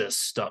all of this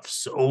stuff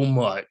so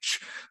much.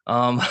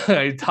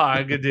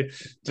 I could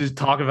just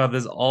talk about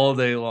this all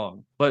day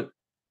long. But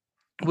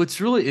what's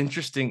really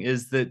interesting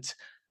is that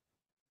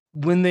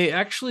when they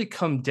actually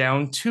come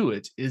down to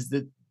it, is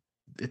that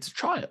it's a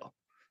trial.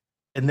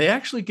 And they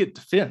actually get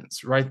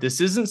defense, right?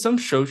 This isn't some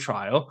show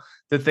trial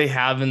that they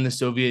have in the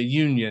Soviet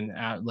Union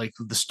at like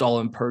the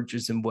Stalin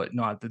purges and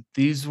whatnot, that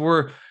these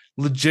were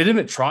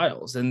legitimate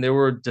trials, and there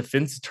were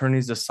defense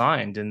attorneys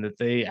assigned, and that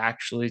they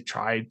actually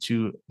tried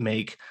to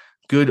make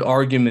good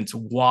arguments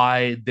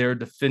why their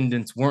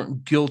defendants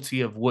weren't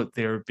guilty of what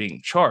they were being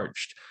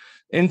charged.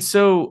 And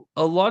so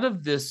a lot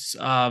of this,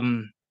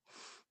 the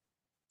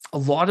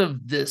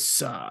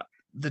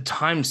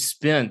time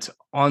spent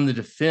on the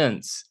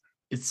defense,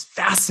 it's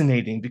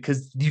fascinating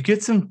because you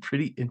get some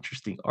pretty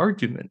interesting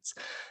arguments.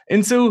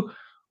 And so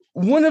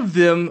one of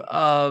them,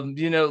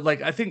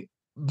 like I think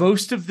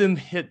most of them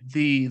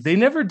they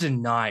never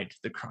denied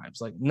the crimes.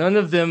 Like none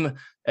of them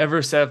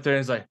ever sat up there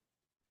and was like,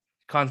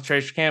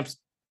 concentration camps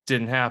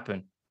didn't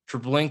happen.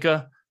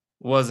 Treblinka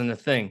wasn't a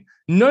thing.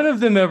 None of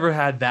them ever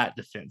had that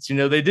defense.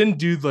 They didn't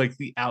do like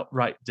the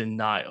outright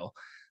denial.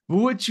 But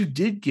what you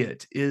did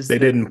get is they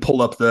didn't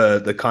pull up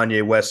the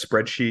Kanye West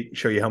spreadsheet,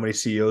 show you how many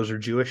CEOs are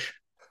Jewish.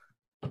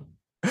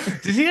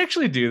 Did he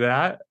actually do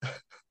that?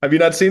 Have you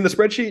not seen the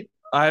spreadsheet?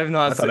 I have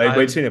not. I thought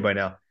everybody'd seen it by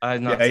now. I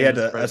have not. He had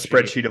a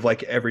spreadsheet of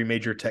like every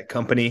major tech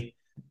company,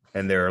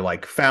 and they're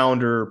like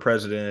founder,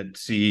 president,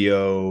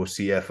 CEO,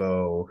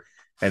 CFO,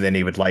 and then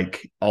he would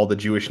like all the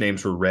Jewish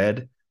names were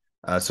red.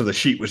 So the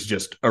sheet was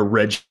just a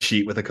red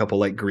sheet with a couple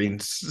like green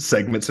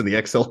segments in the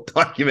Excel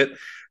document.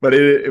 But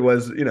it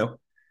was, there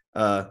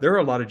are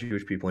a lot of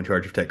Jewish people in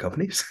charge of tech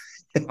companies.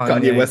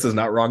 Kanye West is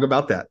not wrong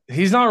about that.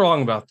 He's not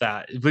wrong about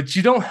that, but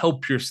you don't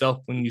help yourself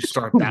when you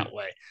start that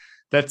way.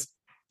 That's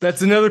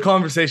another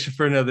conversation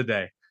for another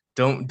day.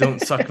 Don't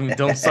suck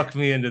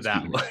me into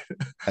that one.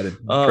 I had to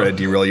try to Um,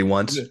 derail you no,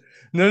 once.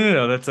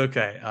 no, that's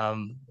okay.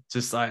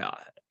 Just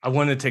I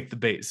want to take the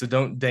bait, so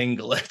don't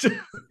dangle it.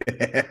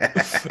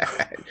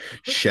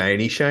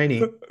 Shiny,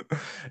 shiny.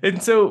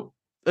 And so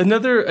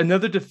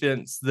another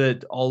defense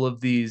that all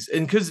of these,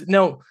 and because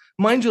now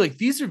mind you, like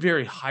these are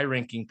very high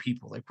ranking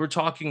people. Like we're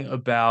talking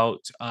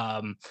about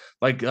von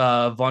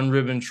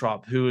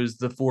Ribbentrop, who is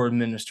the foreign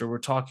minister. We're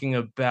talking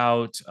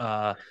about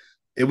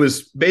It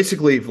was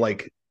basically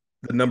like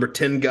the number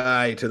 10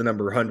 guy to the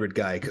number 100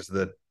 guy because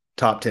the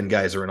top 10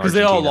 guys are in because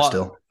they all Argentina lost.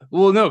 still.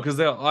 Well, no, because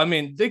I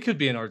mean, they could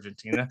be in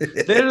Argentina.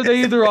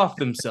 They either off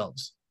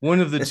themselves, one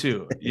of the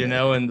two,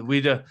 Yeah. and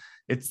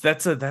it's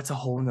that's a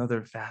whole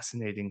nother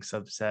fascinating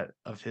subset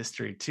of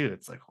history too.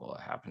 It's like, well,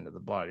 what happened to the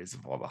bodies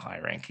of all the high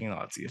ranking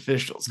Nazi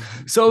officials?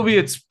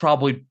 Soviets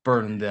probably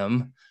burned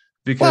them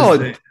because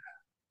Well,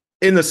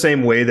 in the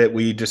same way that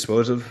we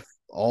dispose of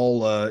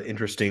all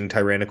interesting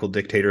tyrannical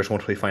dictators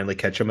once we finally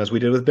catch them, as we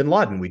did with Bin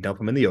Laden, we dump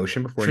them in the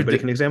ocean before anybody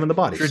can examine the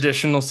bodies.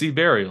 Traditional sea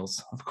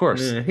burials, of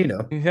course.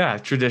 Yeah,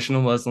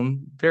 traditional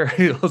Muslim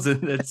burials in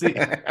the sea.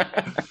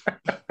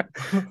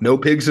 No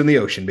pigs in the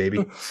ocean,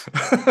 baby.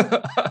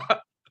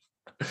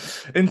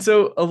 And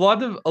so a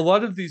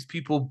lot of these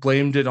people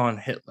blamed it on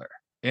Hitler.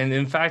 And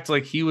in fact,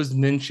 like he was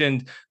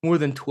mentioned more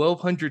than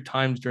 1,200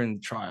 times during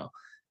the trial.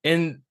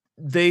 And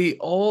they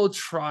all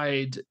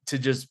tried to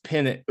just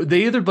pin it.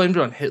 They either blamed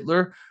it on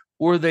Hitler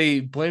or they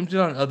blamed it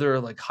on other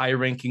like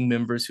high-ranking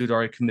members who'd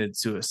already committed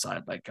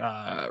suicide, like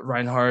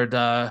Reinhard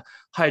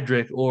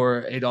Heydrich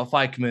or Adolf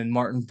Eichmann,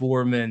 Martin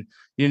Bormann.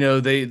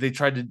 They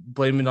tried to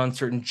blame it on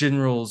certain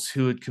generals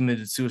who had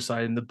committed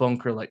suicide in the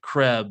bunker, like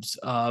Krebs.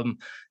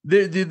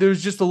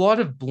 There's just a lot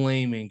of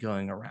blaming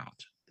going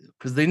around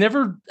because they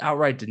never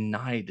outright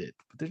denied it.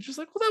 But they're just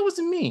like, well, that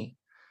wasn't me.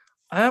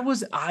 I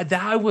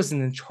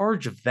wasn't in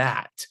charge of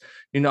that.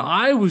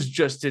 I was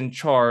just in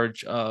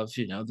charge of,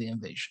 the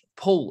invasion of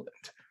Poland.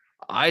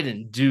 I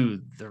didn't do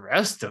the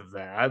rest of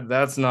that.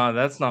 That's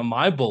not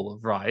my bowl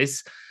of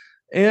rice.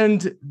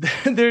 And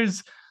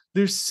there's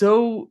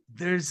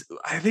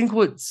I think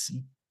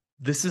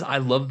I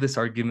love this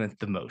argument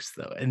the most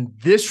though. And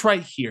this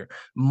right here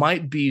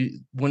might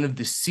be one of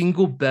the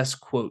single best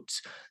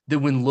quotes that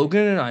when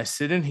Logan and I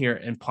sit in here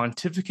and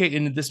pontificate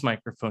into this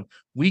microphone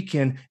week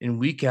in and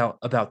week out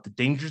about the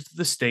dangers of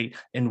the state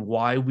and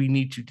why we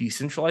need to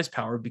decentralize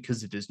power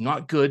because it is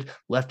not good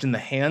left in the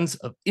hands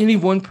of any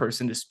one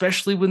person,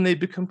 especially when they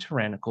become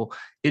tyrannical,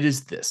 it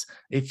is this.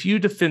 A few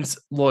defense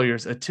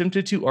lawyers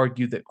attempted to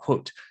argue that,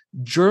 quote,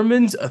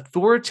 Germans'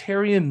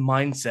 authoritarian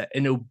mindset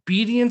and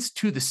obedience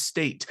to the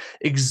state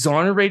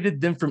exonerated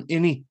them from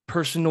any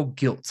personal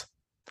guilt.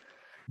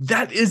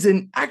 That is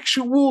an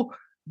actual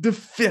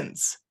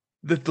defense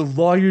that the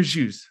lawyers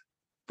use.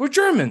 We're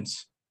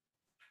Germans.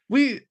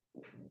 We're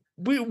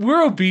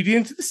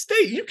obedient to the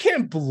state. You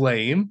can't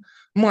blame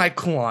my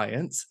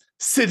clients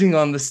sitting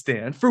on the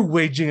stand for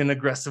waging an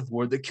aggressive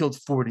war that killed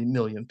 40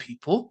 million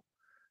people.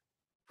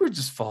 We're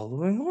just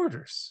following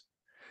orders.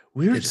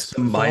 It's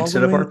the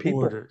mindset of our people.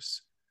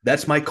 Orders.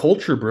 That's my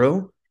culture,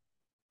 bro.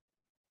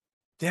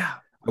 Yeah.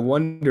 I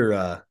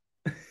wonder,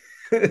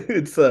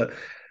 it's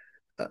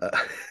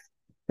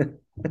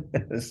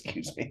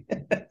excuse me.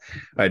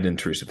 I had an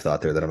intrusive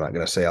thought there that I'm not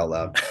going to say out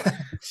loud.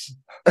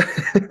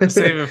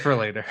 Save it for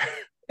later.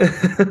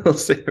 I'll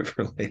save it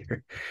for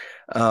later.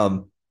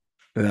 And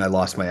then I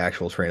lost my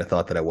actual train of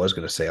thought that I was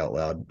going to say out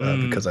loud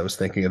because I was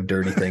thinking of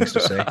dirty things to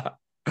say.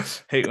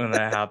 Hate when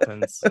that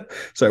happens.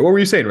 Sorry, what were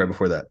you saying right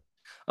before that?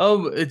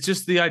 Oh, it's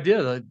just the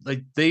idea that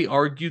like they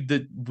argued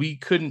that we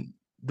couldn't,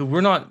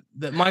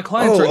 that my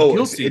clients are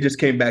guilty. It just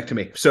came back to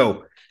me.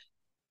 So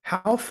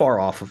how far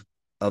off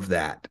of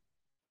that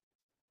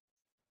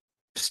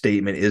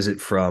statement is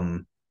it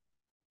from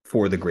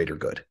for the greater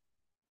good?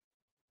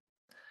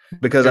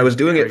 Because I was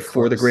doing it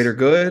for the greater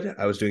good.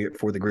 I was doing it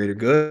for the greater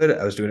good.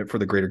 I was doing it for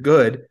the greater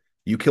good.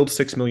 You killed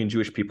 6 million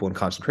Jewish people in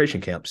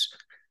concentration camps.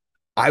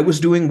 I was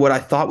doing what I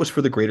thought was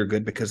for the greater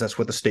good because that's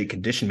what the state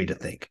conditioned me to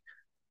think.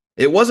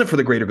 It wasn't for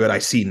the greater good I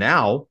see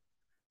now,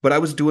 but I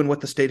was doing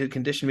what the state had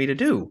conditioned me to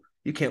do.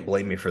 You can't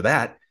blame me for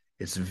that.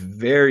 It's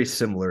very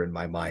similar in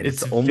my mind.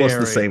 It's almost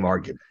the same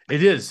argument.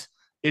 It is.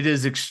 It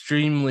is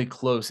extremely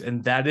close.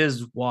 And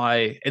that's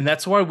why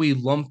we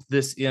lump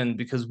this in,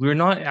 because we're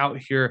not out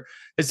here.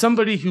 As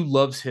somebody who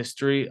loves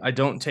history, I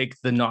don't take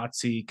the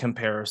Nazi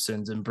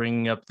comparisons and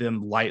bringing up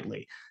them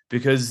lightly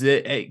because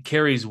it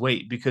carries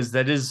weight, because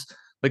that is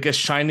like a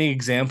shining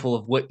example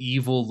of what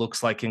evil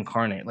looks like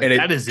incarnate. Like, and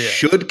that is it.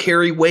 Should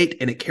carry weight,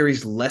 and it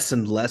carries less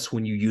and less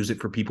when you use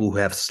it for people who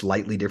have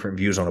slightly different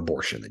views on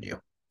abortion than you.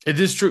 It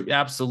is true.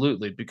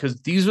 Absolutely.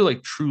 Because these are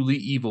like truly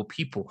evil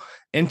people.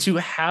 And to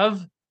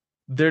have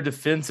their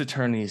defense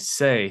attorneys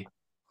say,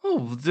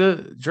 oh,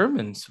 the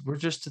Germans were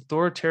just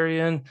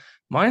authoritarian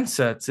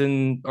mindsets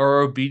and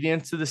our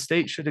obedience to the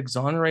state should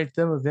exonerate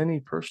them of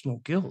any personal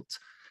guilt.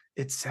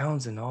 It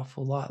sounds an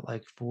awful lot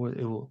like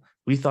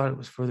we thought it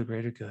was for the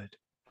greater good.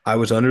 I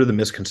was under the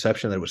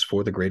misconception that it was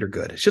for the greater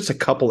good. It's just a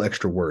couple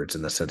extra words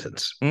in the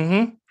sentence.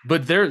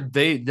 But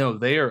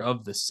they are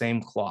of the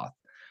same cloth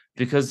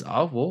because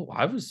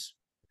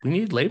we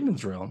need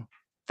Lebensraum,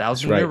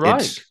 That's 1,000 Year right.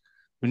 Reich.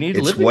 We need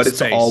It's living what it's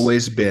space.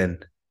 always been.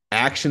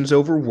 Actions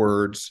over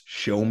words.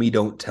 Show me,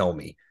 don't tell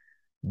me.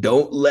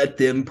 Don't let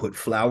them put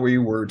flowery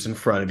words in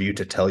front of you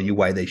to tell you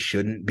why they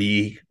shouldn't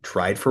be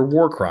tried for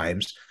war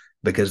crimes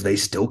because they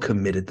still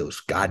committed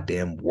those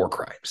goddamn war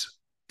crimes.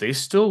 They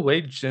still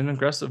waged an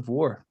aggressive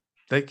war.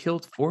 They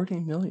killed 40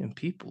 million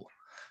people.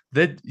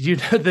 That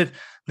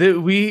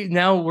that we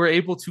now were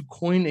able to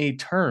coin a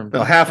term.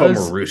 Well, half of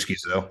them were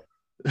Ruskies, though.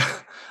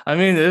 I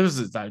mean, it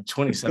was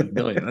 27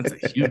 million. That's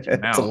a huge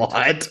amount. That's a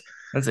lot.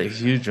 That's a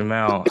huge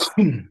amount.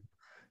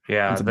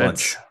 Yeah, that's a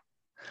bunch.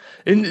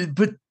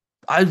 But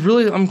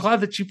I'm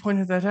glad that you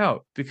pointed that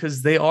out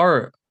because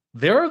they're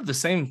of the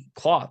same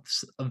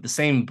cloths, of the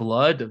same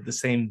blood, of the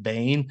same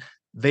vein.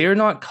 They are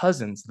not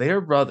cousins. They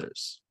are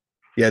brothers.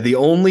 Yeah, the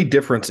only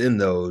difference in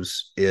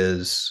those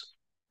is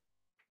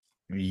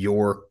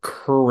your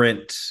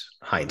current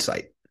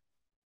hindsight.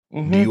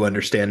 Do you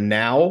understand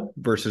now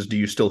versus do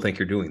you still think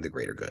you're doing the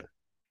greater good?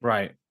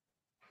 Right.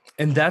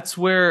 And that's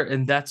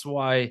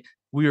why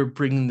we are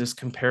bringing this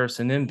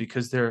comparison in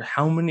because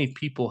how many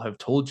people have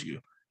told you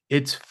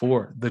it's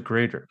for the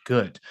greater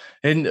good.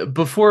 And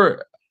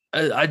before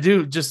I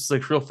do, just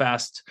like real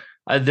fast,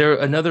 there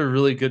another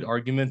really good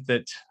argument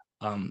that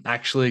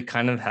actually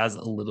kind of has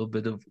a little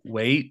bit of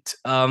weight.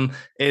 And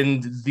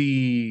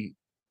the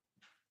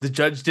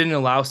judge didn't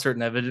allow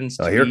certain evidence.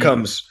 Here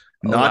comes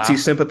Nazi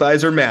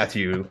sympathizer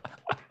Matthew.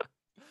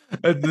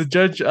 The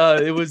judge,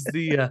 it was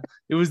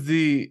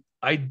the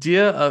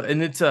idea of,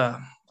 and it's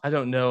I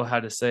don't know how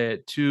to say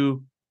it.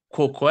 Tu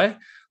quoque.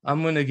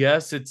 I'm gonna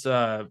guess it's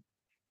a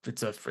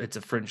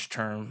French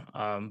term,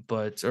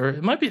 but or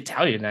it might be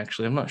Italian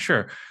actually. I'm not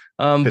sure.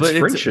 But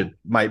French, it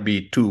might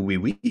be tu oui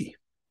oui.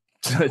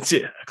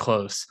 Yeah,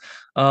 close.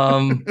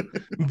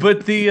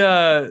 But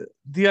the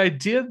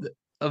idea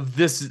of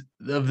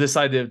this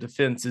idea of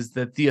defense is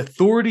that the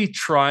authority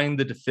trying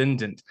the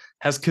defendant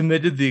has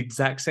committed the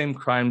exact same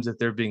crimes that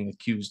they're being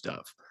accused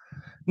of.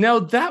 Now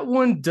that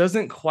one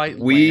doesn't quite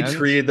we land.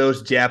 Treated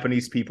those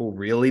Japanese people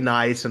really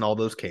nice in all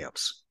those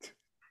camps.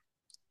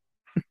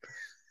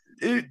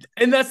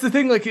 And that's the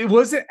thing, like it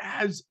wasn't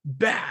as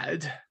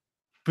bad,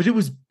 but it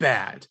was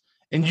bad.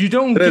 And you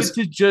don't get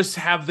to just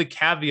have the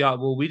caveat,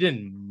 well, we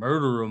didn't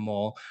murder them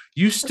all.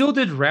 You still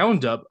did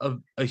round up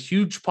a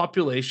huge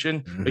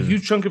population, a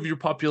huge chunk of your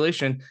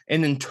population,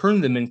 and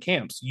intern them in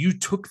camps. You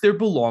took their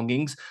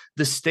belongings.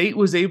 The state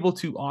was able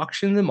to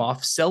auction them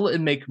off, sell it,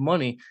 and make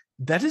money.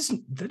 There's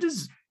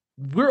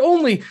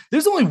only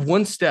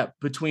one step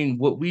between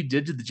what we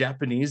did to the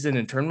Japanese in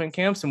internment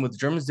camps and what the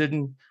Germans did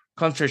in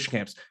concentration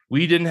camps.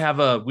 We didn't have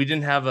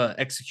a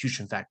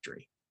execution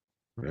factory.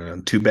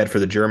 Too bad for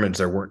the Germans.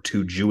 There weren't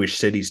two Jewish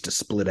cities to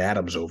split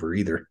atoms over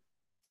either.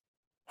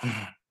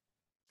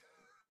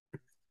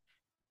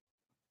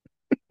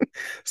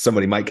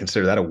 Somebody might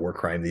consider that a war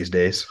crime these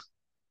days.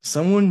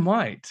 Someone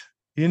might,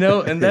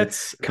 and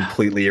that's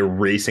completely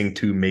erasing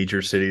two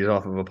major cities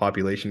off of a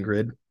population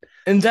grid.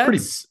 And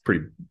that's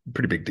pretty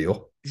big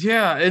deal.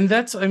 Yeah. And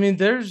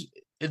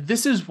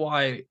this is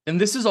why, and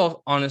this is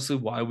all honestly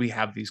why we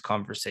have these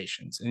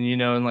conversations. And,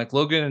 and like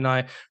Logan and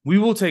I, we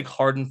will take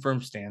hard and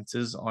firm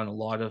stances on a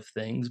lot of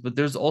things, but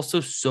there's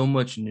also so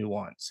much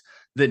nuance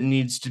that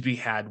needs to be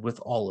had with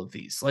all of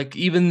these. Like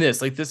even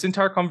this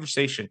entire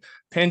conversation,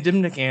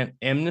 pandemic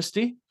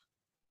amnesty.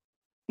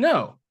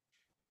 No,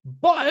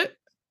 but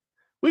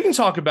we can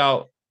talk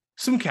about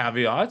some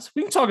caveats.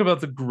 We can talk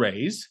about the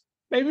grays,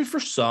 maybe for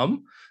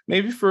some,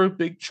 maybe for a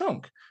big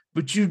chunk.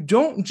 But you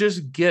don't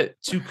just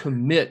get to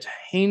commit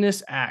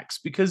heinous acts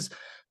because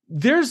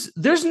there's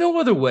no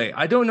other way.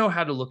 I don't know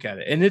how to look at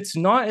it. And it's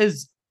not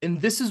as, and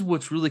this is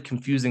what's really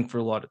confusing for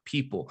a lot of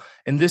people.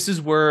 And this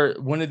is where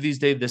one of these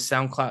days, this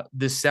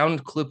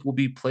sound clip will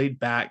be played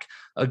back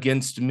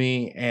against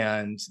me.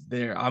 And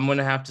I'm going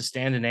to have to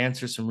stand and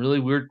answer some really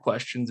weird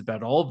questions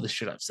about all of the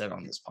shit I've said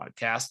on this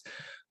podcast.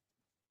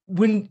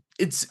 When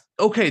it's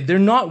okay, they're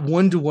not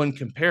one-to-one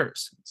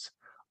comparisons.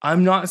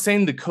 I'm not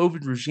saying the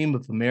COVID regime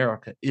of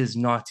America is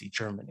Nazi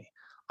Germany.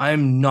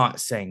 I'm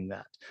not saying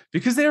that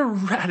because they're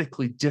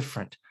radically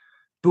different.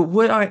 But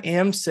what I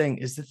am saying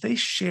is that they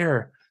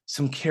share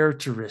some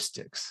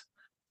characteristics,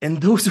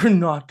 and those are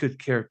not good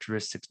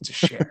characteristics to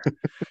share.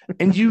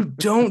 And you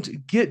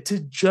don't get to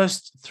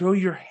just throw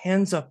your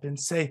hands up and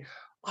say,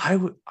 I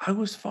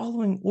was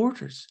following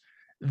orders.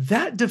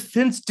 That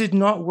defense did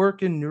not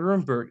work in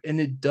Nuremberg,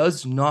 and it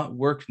does not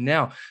work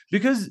now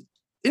because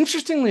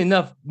interestingly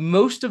enough,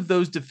 most of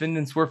those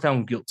defendants were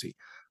found guilty.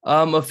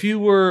 A few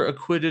were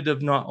acquitted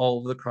of not all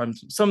of the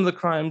crimes, some of the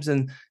crimes,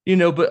 and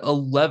but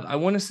 11. I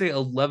want to say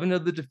 11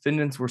 of the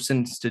defendants were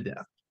sentenced to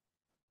death.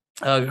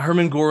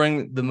 Hermann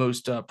Goring, the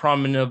most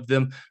prominent of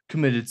them,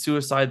 committed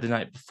suicide the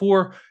night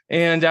before,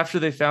 and after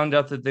they found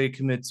out that they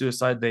committed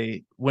suicide,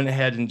 they went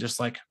ahead and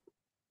just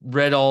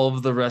read all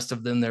of the rest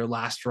of them their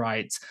last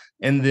rites,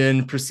 and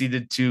then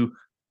proceeded to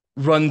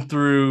run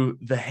through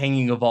the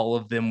hanging of all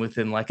of them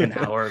within like an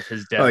hour of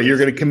his Oh, death. you're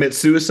gonna commit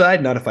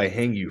suicide? Not if I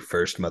hang you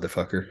first,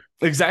 motherfucker.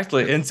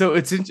 Exactly. And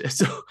so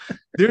so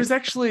there's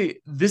actually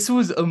this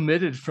was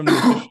omitted from the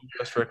official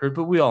US record,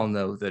 but we all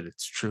know that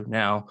it's true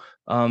now,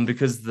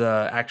 because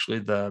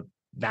the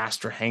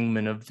master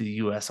hangman of the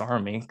US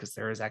Army, because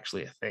there is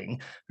actually a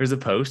thing, there's a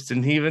post,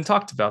 and he even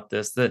talked about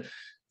this, that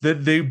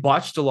they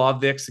botched a lot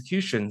of the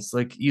executions.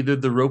 Like either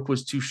the rope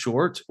was too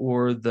short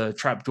or the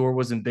trap door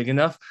wasn't big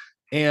enough.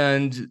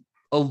 And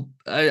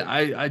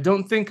I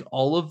don't think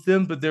all of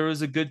them, but there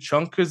was a good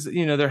chunk, because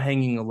they're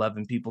hanging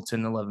 11 people,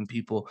 10, 11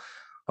 people.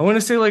 I want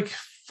to say like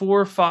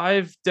 4 or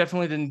 5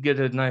 definitely didn't get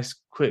a nice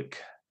quick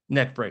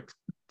neck break.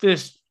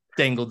 Just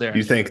dangled there. Do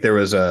you think there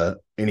was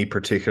any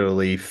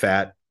particularly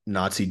fat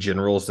Nazi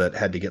generals that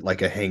had to get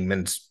like a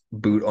hangman's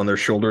boot on their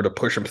shoulder to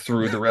push them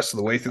through the rest of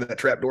the way through that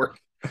trapdoor?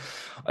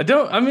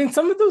 I mean,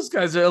 some of those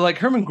guys are like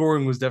Hermann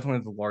Goring was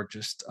definitely the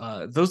largest.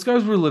 Those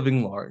guys were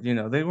living large.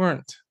 They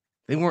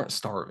weren't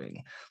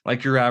starving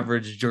like your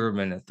average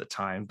German at the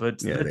time.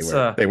 But Yeah,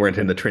 that's they weren't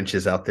in the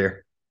trenches out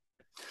there.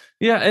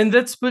 yeah, and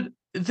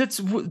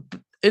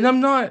and I'm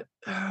not,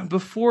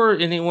 before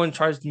anyone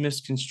tries to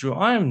misconstrue,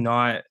 I am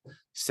not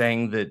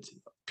saying that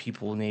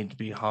people need to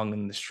be hung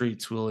in the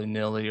streets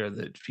willy-nilly, or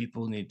that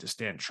people need to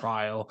stand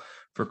trial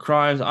for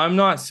crimes. I'm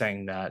not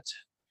saying that.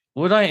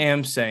 What I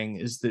am saying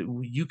is that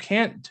you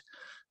can't,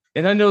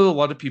 and I know a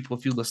lot of people,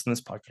 if you listen to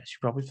this podcast, you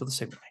probably feel the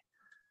same way,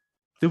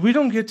 that we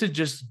don't get to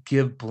just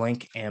give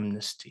blank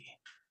amnesty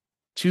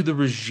to the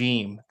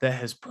regime that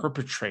has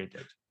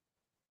perpetrated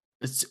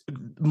it's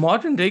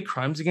modern day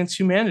crimes against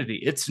humanity.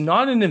 It's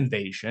not an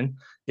invasion.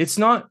 It's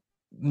not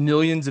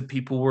millions of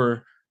people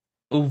were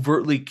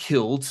overtly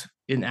killed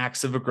in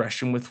acts of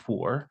aggression with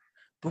war.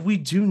 But we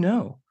do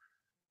know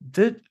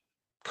that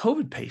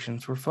COVID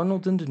patients were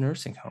funneled into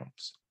nursing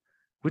homes,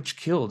 which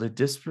killed a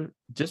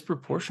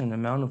disproportionate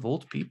amount of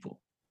old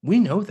people. We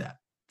know that.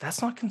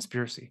 That's not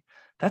conspiracy.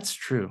 That's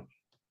true.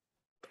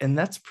 And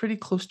that's pretty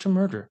close to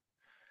murder.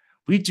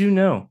 We do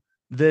know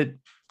that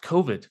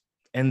COVID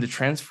and the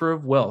transfer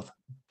of wealth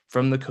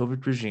from the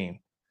COVID regime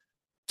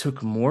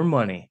took more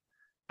money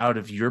out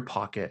of your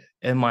pocket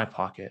and my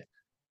pocket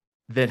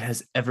than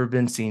has ever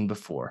been seen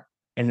before.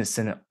 And it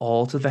sent it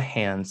all to the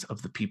hands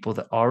of the people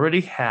that already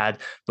had,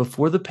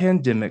 before the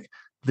pandemic,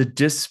 the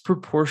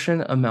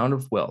disproportionate amount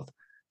of wealth.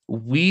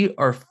 We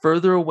are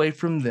further away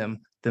from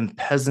them than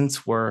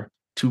peasants were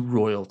to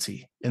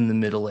royalty in the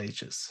Middle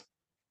Ages.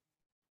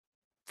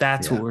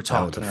 That's what we're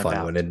talking about. That was a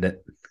fun one, isn't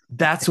it?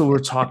 That's what we're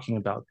talking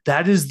about.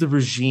 That is the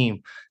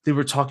regime that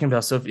we're talking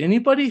about. So if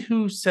anybody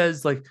who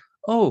says like,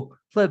 oh,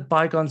 let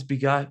bygones be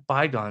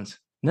bygones,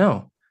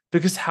 no,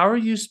 because how are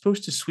you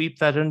supposed to sweep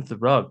that under the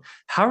rug?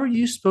 How are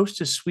you supposed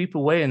to sweep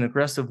away an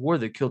aggressive war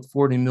that killed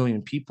 40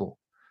 million people?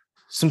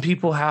 Some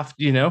people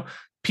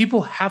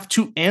people have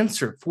to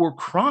answer for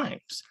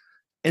crimes.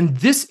 And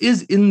this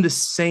is in the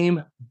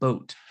same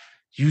boat.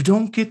 You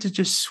don't get to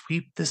just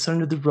sweep this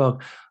under the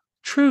rug.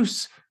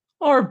 Truce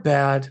are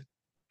bad.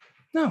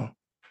 No.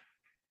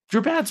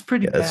 Your bad's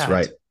pretty bad. That's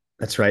right.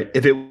 That's right.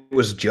 If it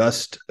was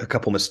just a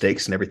couple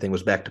mistakes and everything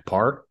was back to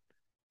par,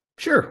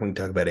 sure, we can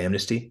talk about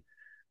amnesty.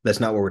 That's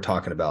not what we're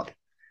talking about.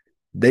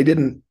 They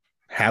didn't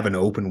have an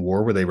open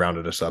war where they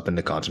rounded us up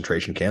into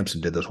concentration camps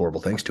and did those horrible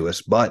things to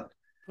us, but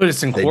put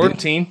us in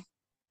quarantine.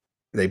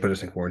 They put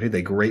us in quarantine.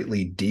 They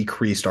greatly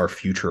decreased our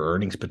future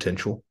earnings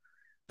potential.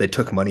 They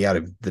took money out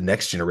of the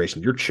next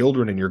generation. Your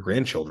children and your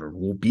grandchildren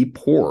will be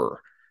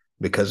poorer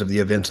because of the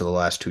events of the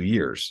last 2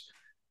 years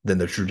than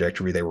the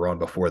trajectory they were on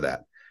before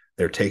that.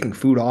 They're taking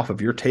food off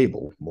of your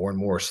table more and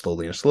more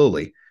slowly and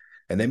slowly,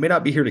 and they may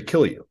not be here to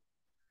kill you,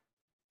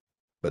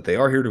 but they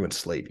are here to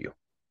enslave you.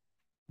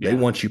 Yeah. They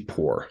want you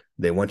poor.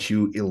 They want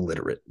you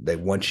illiterate. They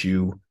want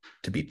you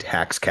to be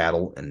tax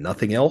cattle and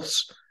nothing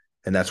else,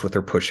 and that's what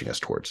they're pushing us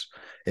towards.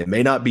 It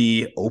may not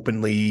be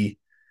openly,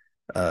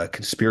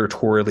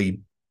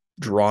 conspiratorially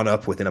drawn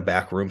up within a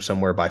back room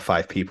somewhere by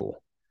 5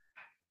 people,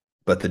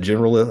 but the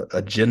general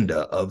agenda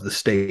of the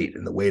state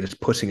and the way it's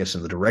pushing us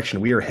in the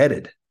direction we are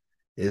headed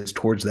is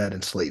towards that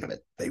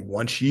enslavement. They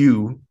want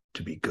you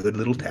to be good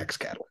little tax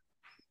cattle.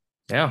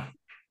 Yeah,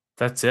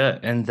 that's it.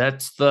 And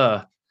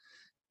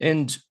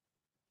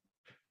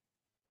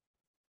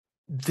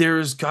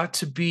there's got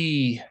to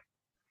be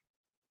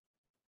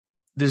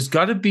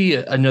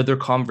another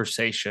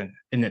conversation,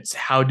 and it's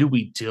how do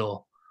we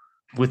deal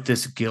with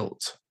this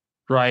guilt,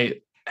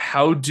 right?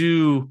 How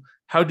do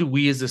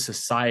we as a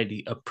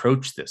society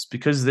approach this?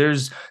 Because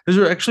there's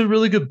actually a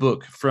really good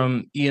book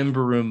from Ian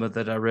Baruma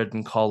that I read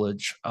in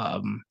college. I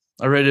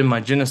read in my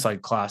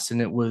genocide class,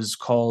 and it was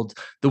called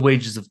The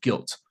Wages of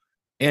Guilt.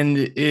 And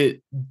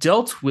it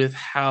dealt with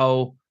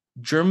how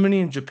Germany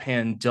and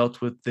Japan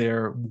dealt with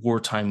their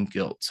wartime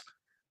guilt.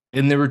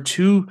 And there were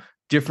 2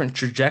 different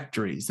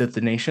trajectories that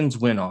the nations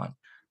went on.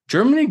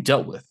 Germany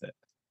dealt with it.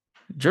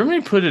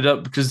 Germany put it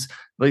up because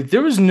like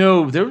there was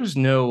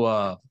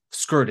no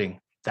skirting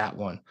that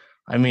one.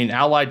 I mean,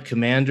 Allied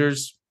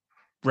commanders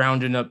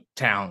rounding up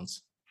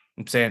towns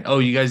and saying, oh,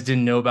 you guys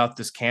didn't know about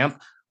this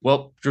camp?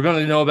 well, you're going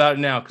to know about it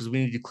now because we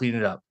need to clean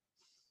it up.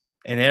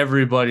 And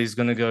everybody's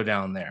going to go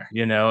down there,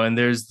 and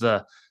there's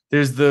the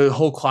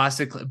whole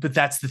classic, but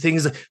that's the thing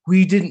is like,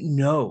 we didn't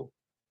know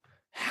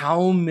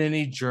how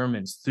many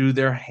Germans threw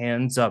their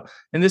hands up.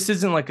 And this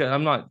isn't like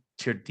I'm not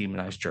here to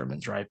demonize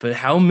Germans, right? But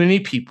how many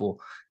people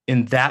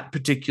in that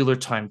particular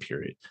time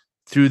period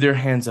threw their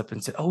hands up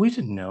and said, oh, we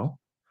didn't know.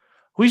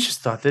 We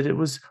just thought that it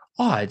was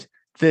odd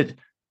that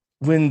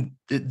when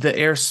the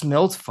air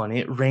smelled funny,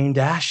 it rained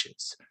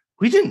ashes.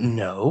 We didn't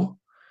know.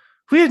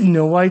 We had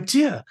no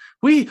idea.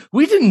 We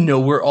didn't know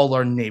where all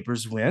our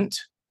neighbors went.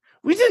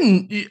 We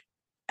didn't.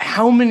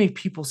 How many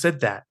people said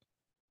that?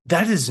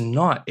 That is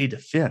not a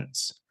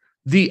defense.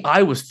 The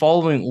I was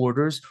following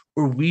orders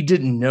or we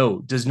didn't know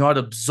does not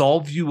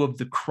absolve you of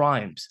the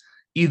crimes,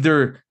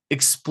 either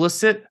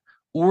explicit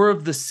or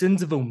of the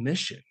sins of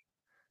omission.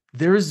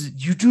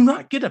 You do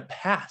not get a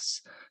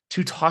pass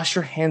to toss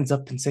your hands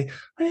up and say,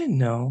 I didn't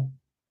know.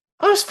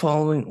 I was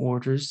following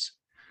orders.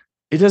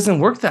 It doesn't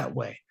work that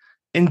way.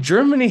 And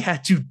Germany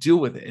had to deal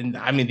with it. And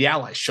I mean, the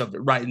Allies shoved it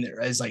right in there.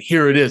 It's like,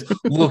 here it is.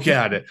 Look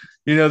at it.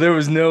 There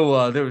was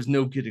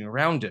no getting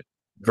around it.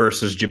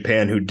 Versus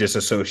Japan, who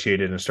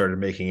disassociated and started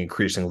making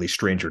increasingly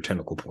stranger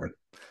tentacle porn.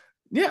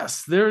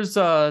 Yes, there's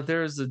a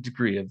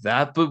degree of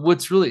that. But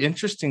what's really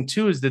interesting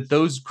too is that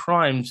those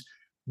crimes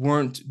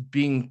weren't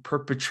being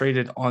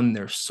perpetrated on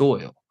their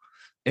soil.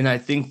 And I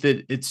think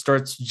that it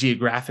starts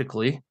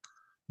geographically.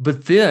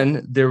 But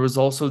then there was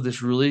also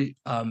this really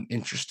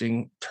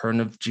interesting turn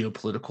of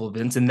geopolitical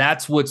events. And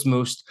that's what's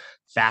most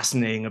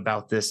fascinating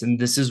about this. And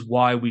this is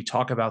why we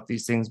talk about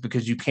these things,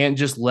 because you can't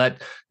just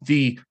let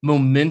the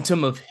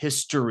momentum of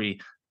history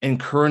and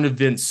current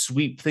events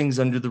sweep things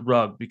under the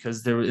rug,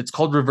 because it's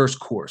called reverse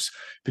course.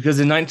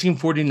 Because in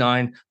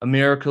 1949,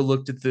 America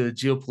looked at the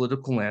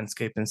geopolitical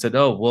landscape and said,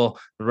 oh, well,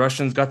 the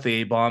Russians got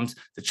the A-bombs.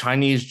 The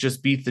Chinese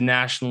just beat the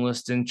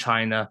nationalists in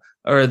China,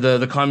 or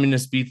the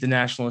communists beat the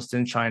nationalists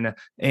in China.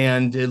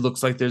 And it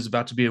looks like there's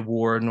about to be a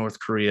war in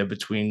North Korea in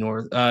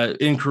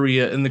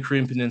the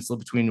Korean Peninsula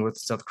between North and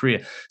South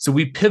Korea. So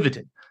we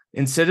pivoted.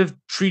 Instead of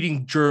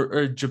treating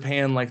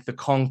Japan like the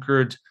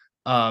conquered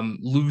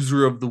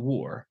loser of the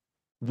war,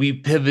 we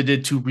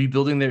pivoted to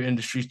rebuilding their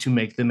industries to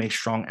make them a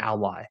strong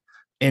ally.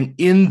 And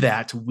in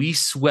that, we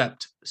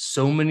swept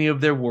so many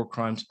of their war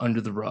crimes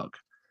under the rug.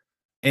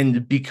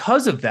 And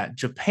because of that,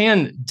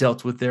 Japan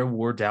dealt with their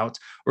war doubts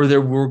or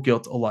their war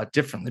guilt a lot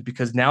differently,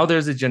 because now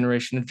there's a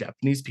generation of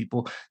Japanese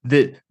people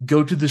that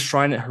go to the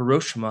shrine at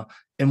Hiroshima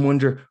and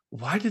wonder,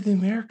 why did the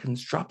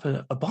Americans drop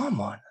a bomb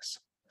on us?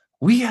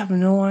 We have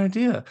no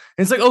idea. And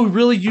it's like, oh,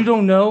 really? You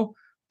don't know?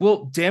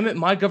 Well, damn it,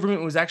 my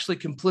government was actually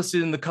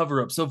complicit in the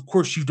cover-up, so of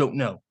course you don't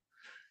know.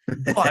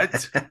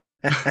 But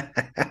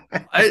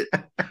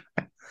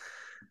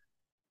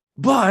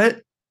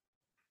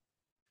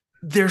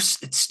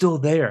it's still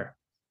there.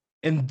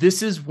 And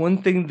this is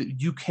one thing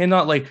that you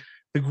cannot like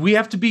we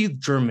have to be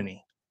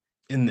Germany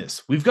in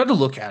this. We've got to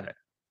look at it.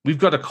 We've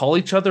got to call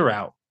each other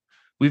out.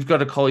 We've got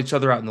to call each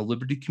other out in the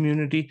liberty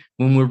community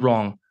when we're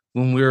wrong,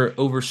 when we're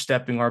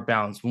overstepping our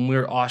bounds, when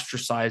we're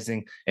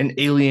ostracizing and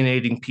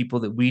alienating people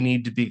that we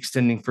need to be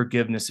extending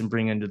forgiveness and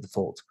bring into the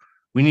fold.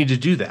 We need to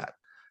do that.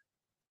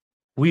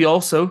 We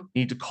also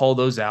need to call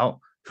those out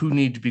who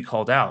need to be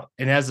called out.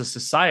 And as a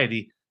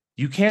society,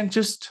 you can't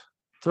just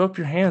throw up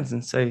your hands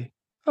and say,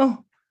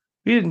 oh,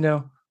 we didn't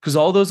know. Because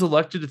all those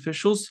elected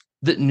officials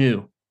that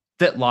knew,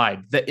 that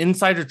lied, that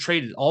insider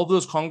traded, all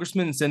those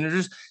congressmen and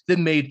senators that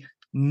made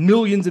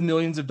millions and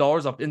millions of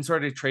dollars off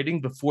insider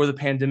trading before the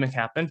pandemic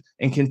happened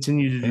and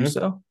continue to do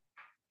so.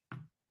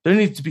 There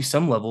needs to be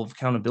some level of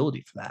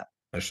accountability for that.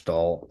 They're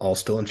all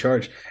still in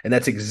charge. And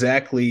that's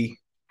exactly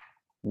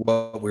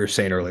what we were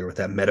saying earlier with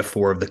that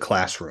metaphor of the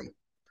classroom.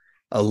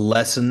 A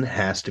lesson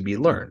has to be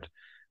learned.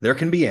 There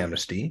can be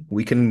amnesty.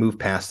 We can move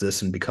past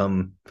this and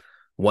become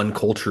one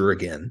culture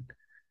again.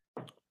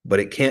 But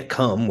it can't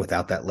come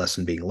without that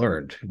lesson being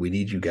learned. We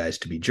need you guys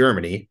to be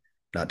Germany,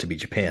 not to be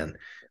Japan.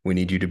 We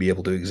need you to be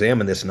able to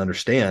examine this and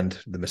understand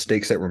the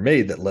mistakes that were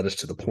made that led us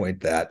to the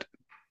point that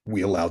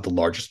we allowed the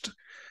largest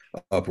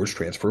upwards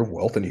transfer of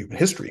wealth in human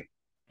history.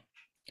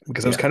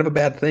 Because that was kind of a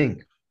bad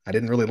thing. I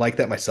didn't really like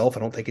that myself. I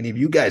don't think any of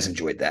you guys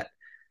enjoyed that.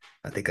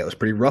 I think that was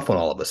pretty rough on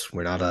all of us.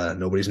 We're not,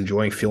 nobody's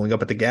enjoying filling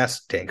up at the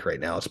gas tank right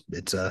now.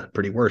 It's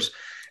pretty worse.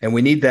 And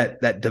we need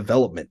that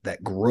development,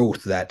 that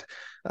growth,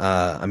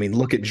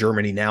 look at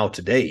Germany now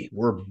today.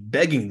 We're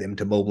begging them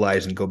to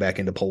mobilize and go back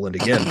into Poland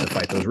again to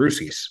fight those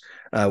Ruskies.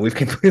 We've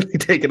completely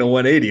taken a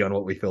 180 on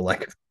what we feel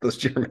like those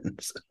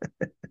Germans.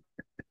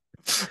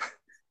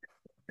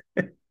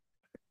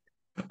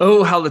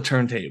 Oh, how the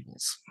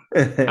turntables.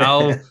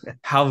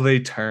 how they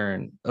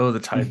turn. Oh, the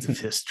tides of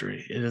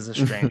history. It is a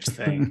strange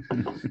thing.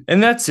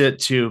 And that's it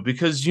too,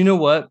 because you know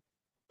what?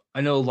 I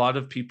know a lot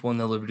of people in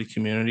the liberty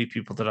community,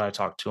 people that I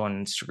talk to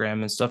on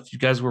Instagram and stuff, you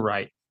guys were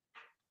right.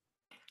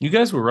 You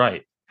guys were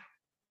right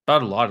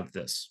about a lot of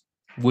this.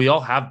 We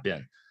all have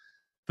been.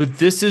 But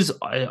this is,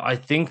 I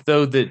think,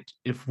 though, that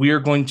if we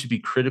are going to be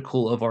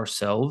critical of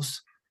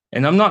ourselves,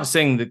 and I'm not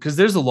saying that because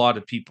there's a lot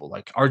of people,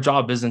 like our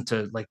job isn't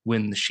to like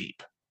win the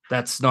sheep.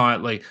 That's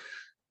not like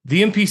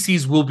the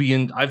NPCs will be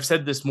in. I've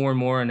said this more and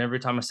more, and every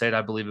time I say it,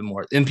 I believe it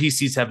more.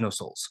 NPCs have no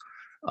souls.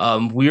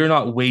 We are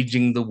not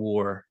waging the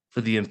war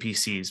for the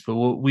NPCs, but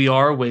what we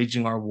are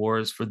waging our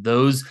wars for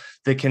those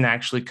that can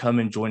actually come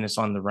and join us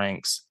on the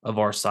ranks of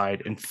our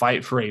side and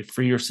fight for a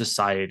freer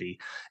society.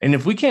 And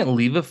if we can't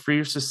leave a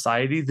freer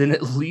society, then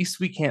at least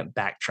we can't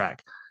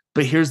backtrack.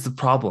 But here's the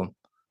problem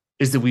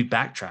is that we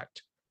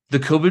backtracked. The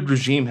COVID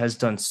regime has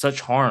done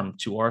such harm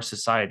to our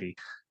society.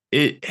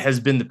 It has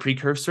been the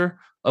precursor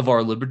of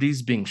our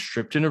liberties being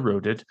stripped and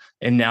eroded.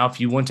 And now, if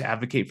you want to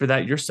advocate for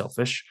that, you're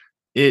selfish.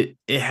 It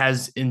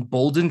has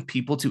emboldened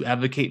people to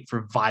advocate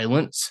for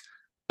violence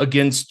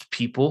against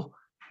people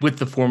with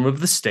the form of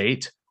the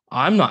state.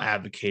 I'm not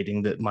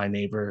advocating that my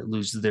neighbor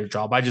loses their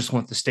job. I just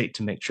want the state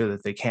to make sure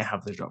that they can't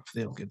have their job if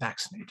they don't get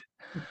vaccinated.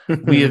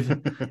 We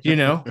have,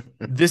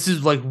 this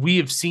is like, we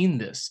have seen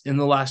this in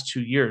the last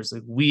 2 years.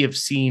 Like, we have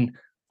seen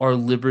our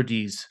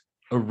liberties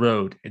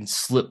erode and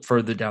slip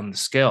further down the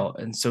scale.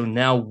 And so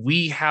now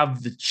we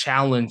have the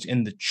challenge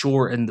and the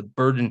chore and the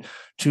burden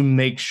to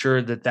make sure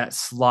that that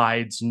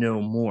slides no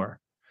more.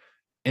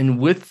 And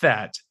with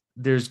that,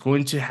 there's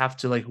going to have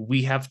to, like,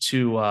 we have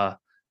to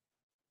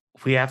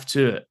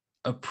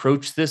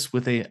approach this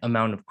with a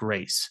amount of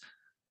grace.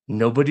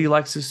 Nobody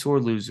likes a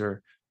sore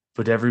loser,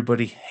 but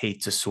everybody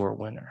hates a sore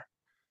winner.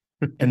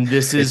 And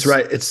this is it's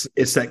right.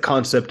 It's that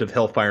concept of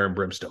hellfire and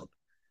brimstone.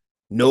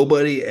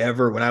 Nobody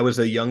ever, when I was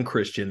a young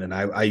Christian, and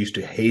I used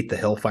to hate the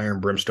hellfire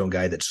and brimstone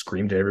guy that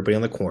screamed at everybody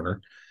on the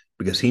corner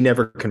because he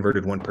never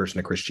converted one person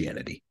to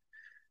Christianity.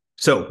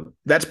 So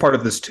that's part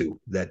of this too,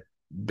 that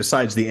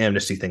besides the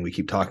amnesty thing we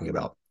keep talking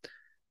about,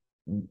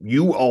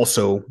 you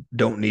also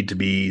don't need to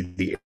be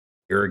the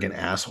arrogant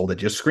asshole that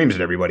just screams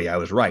at everybody, I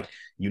was right.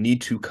 You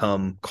need to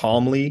come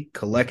calmly,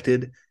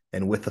 collected,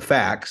 and with the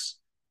facts,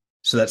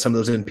 so that some of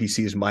those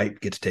NPCs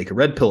might get to take a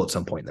red pill at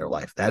some point in their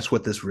life. That's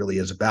what this really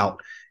is about.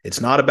 It's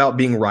not about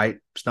being right.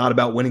 It's not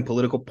about winning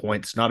political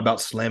points. It's not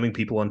about slamming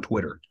people on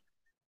Twitter.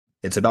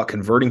 It's about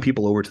converting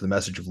people over to the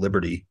message of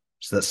liberty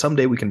so that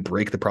someday we can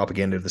break the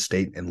propaganda of the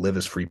state and live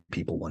as free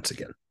people once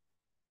again.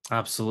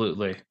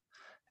 Absolutely.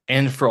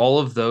 And for all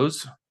of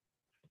those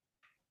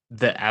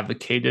that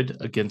advocated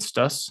against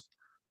us,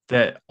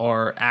 that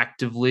are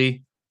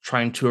actively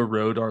trying to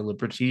erode our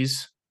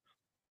liberties,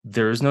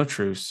 there is no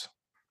truce.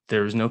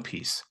 There is no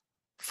peace.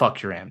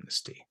 Fuck your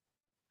amnesty.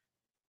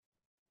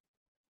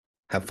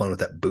 Have fun with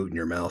that boot in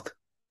your mouth.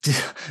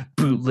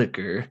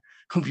 Bootlicker.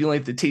 Hope you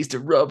like the taste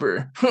of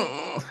rubber.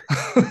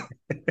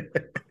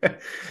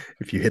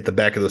 If you hit the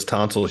back of those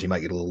tonsils, you might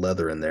get a little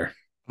leather in there.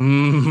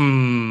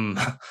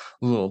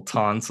 Little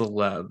tonsil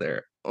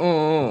leather.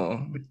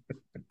 Oh.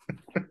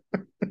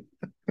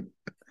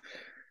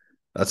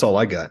 That's all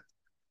I got.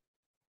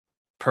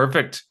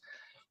 Perfect.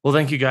 Well,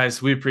 thank you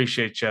guys. We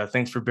appreciate you.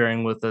 Thanks for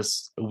bearing with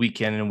us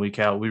week in and week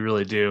out. We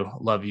really do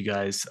love you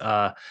guys.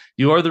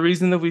 You are the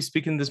reason that we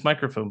speak in this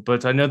microphone,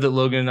 but I know that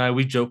Logan and I,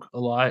 we joke a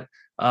lot,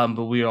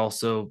 but we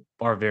also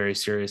are very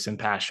serious and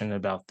passionate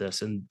about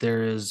this. And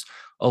there is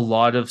a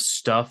lot of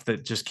stuff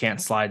that just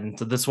can't slide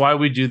into. That's why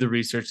we do the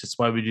research. That's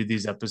why we do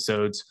these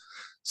episodes.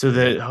 So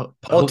that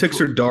politics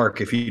are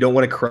dark. If you don't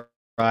want to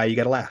cry, you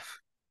got to laugh.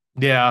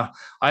 Yeah,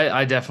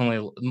 I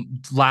definitely,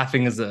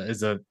 laughing is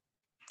a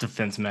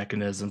defense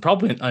mechanism,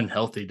 probably an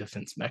unhealthy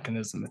defense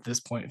mechanism at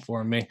this point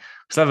for me,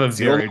 because I have a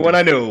very one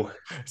I know.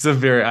 I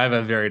have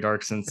a very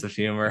dark sense of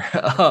humor.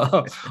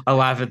 I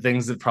laugh at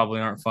things that probably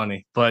aren't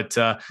funny, but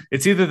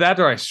it's either that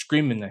or I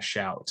scream and I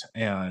shout,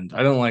 and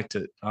I don't like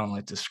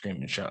to scream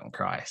and shout and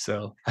cry,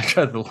 so I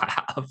try to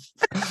laugh.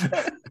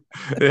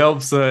 It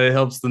helps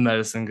the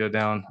medicine go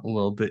down a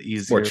little bit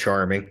easier. More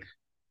charming.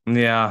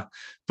 Yeah,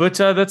 but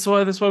that's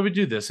why we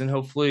do this, and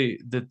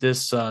hopefully that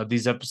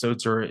these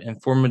episodes are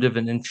informative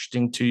and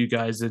interesting to you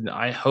guys. And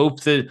I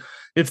hope that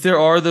if there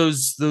are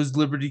those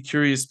liberty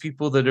curious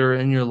people that are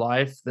in your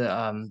life,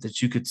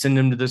 that you could send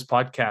them to this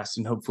podcast,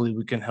 and hopefully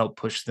we can help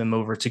push them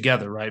over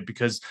together, right?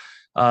 Because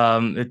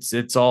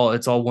it's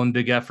all one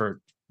big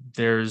effort.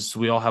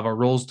 We all have our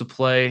roles to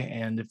play,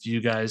 and if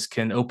you guys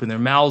can open their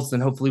mouths, then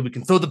hopefully we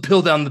can throw the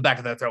pill down the back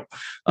of their throat.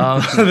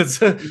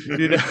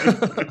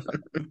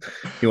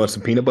 You want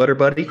some peanut butter,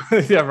 buddy?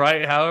 Yeah,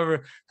 right.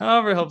 However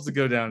helps it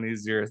go down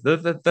easier.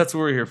 That's what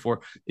we're here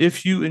for.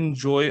 If you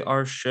enjoy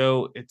our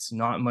show, it's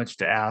not much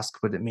to ask,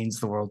 but it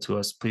means the world to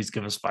us. Please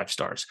give us 5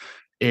 stars.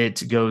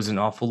 It goes an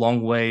awful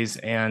long ways,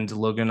 and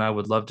Logan and I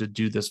would love to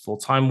do this full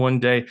time one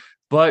day.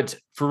 But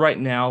for right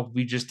now,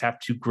 we just have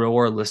to grow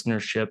our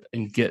listenership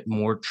and get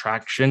more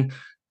traction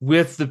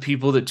with the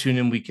people that tune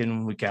in week in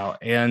and week out.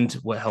 And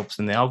what helps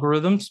in the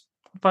algorithms?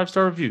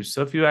 5-star reviews.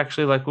 So if you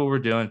actually like what we're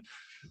doing,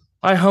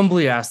 I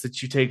humbly ask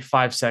that you take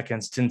 5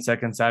 seconds, 10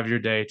 seconds out of your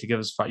day to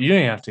give us 5. You don't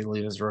even have to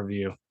leave us a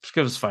review. Just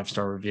give us a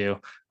 5-star review.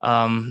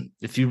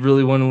 If you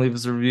really want to leave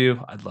us a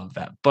review, I'd love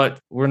that. But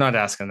we're not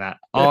asking that.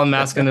 All I'm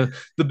asking is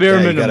the bare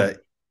minimum.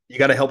 You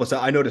got to help us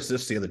out. I noticed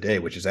this the other day,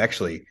 which is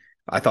actually,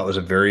 I thought was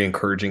a very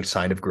encouraging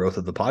sign of growth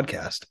of the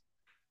podcast.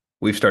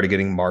 We've started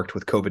getting marked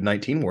with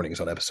COVID-19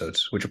 warnings on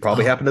episodes, which will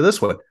probably happen to this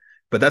one.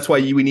 But that's why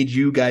we need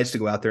you guys to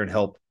go out there and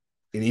help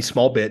any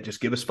small bit, just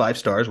give us 5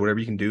 stars, whatever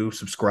you can do,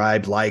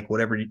 subscribe, like,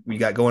 whatever you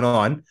got going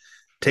on.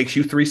 Takes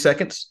you 3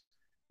 seconds,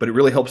 but it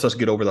really helps us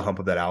get over the hump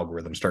of that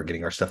algorithm, start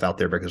getting our stuff out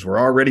there, because we're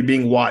already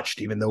being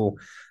watched, even though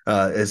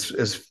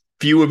as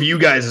few of you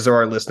guys as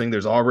are listening,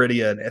 there's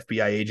already an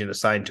FBI agent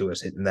assigned to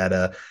us hitting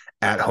that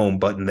at-home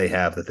button they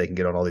have that they can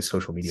get on all these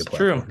social media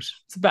platforms.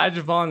 True. It's a badge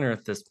of honor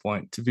at this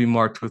point to be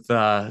marked with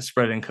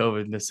spreading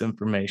COVID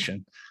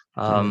misinformation.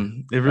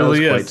 It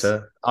really is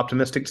quite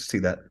optimistic to see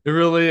that. It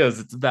really is.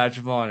 It's a badge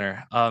of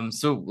honor.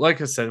 So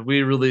like I said,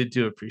 we really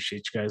do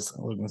appreciate you guys.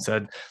 Logan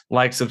said,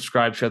 like,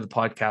 subscribe, share the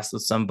podcast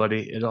with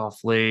somebody.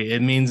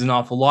 It means an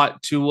awful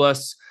lot to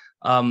us.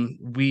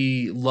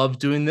 We love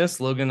doing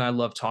this. Logan and I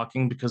love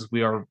talking because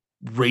we are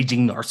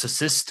raging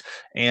narcissist,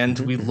 and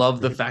we love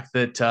the fact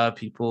that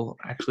people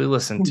actually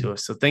listen to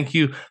us. So thank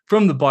you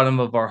from the bottom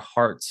of our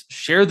hearts.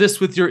 Share this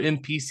with your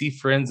NPC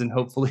friends, and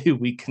hopefully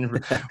we can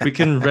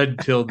red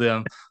pill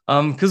them,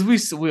 because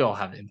we all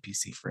have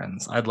NPC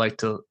friends. I'd like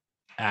to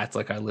act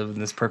like I live in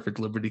this perfect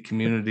liberty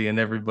community and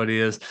everybody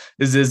is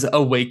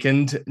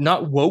awakened,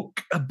 not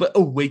woke, but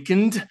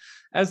awakened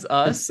as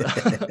us.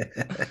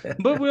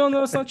 But we all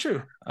know it's not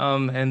true.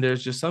 And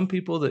there's just some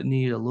people that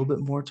need a little bit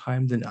more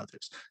time than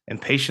others. And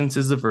patience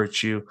is a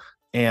virtue.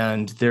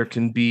 And there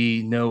can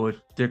be no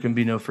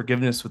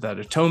forgiveness without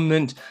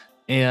atonement.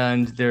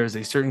 And there's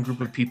a certain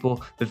group of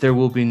people that there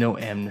will be no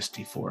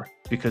amnesty for,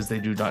 because they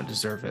do not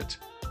deserve it.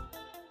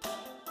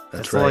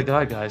 That's right. All I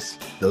got, guys.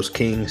 Those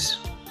kings,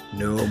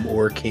 no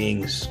more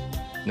kings.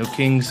 No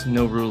kings,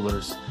 no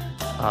rulers.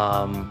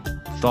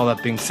 With all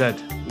that being said,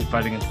 we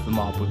fight against the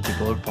mob with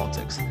people over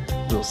politics.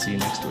 We'll see you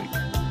next week.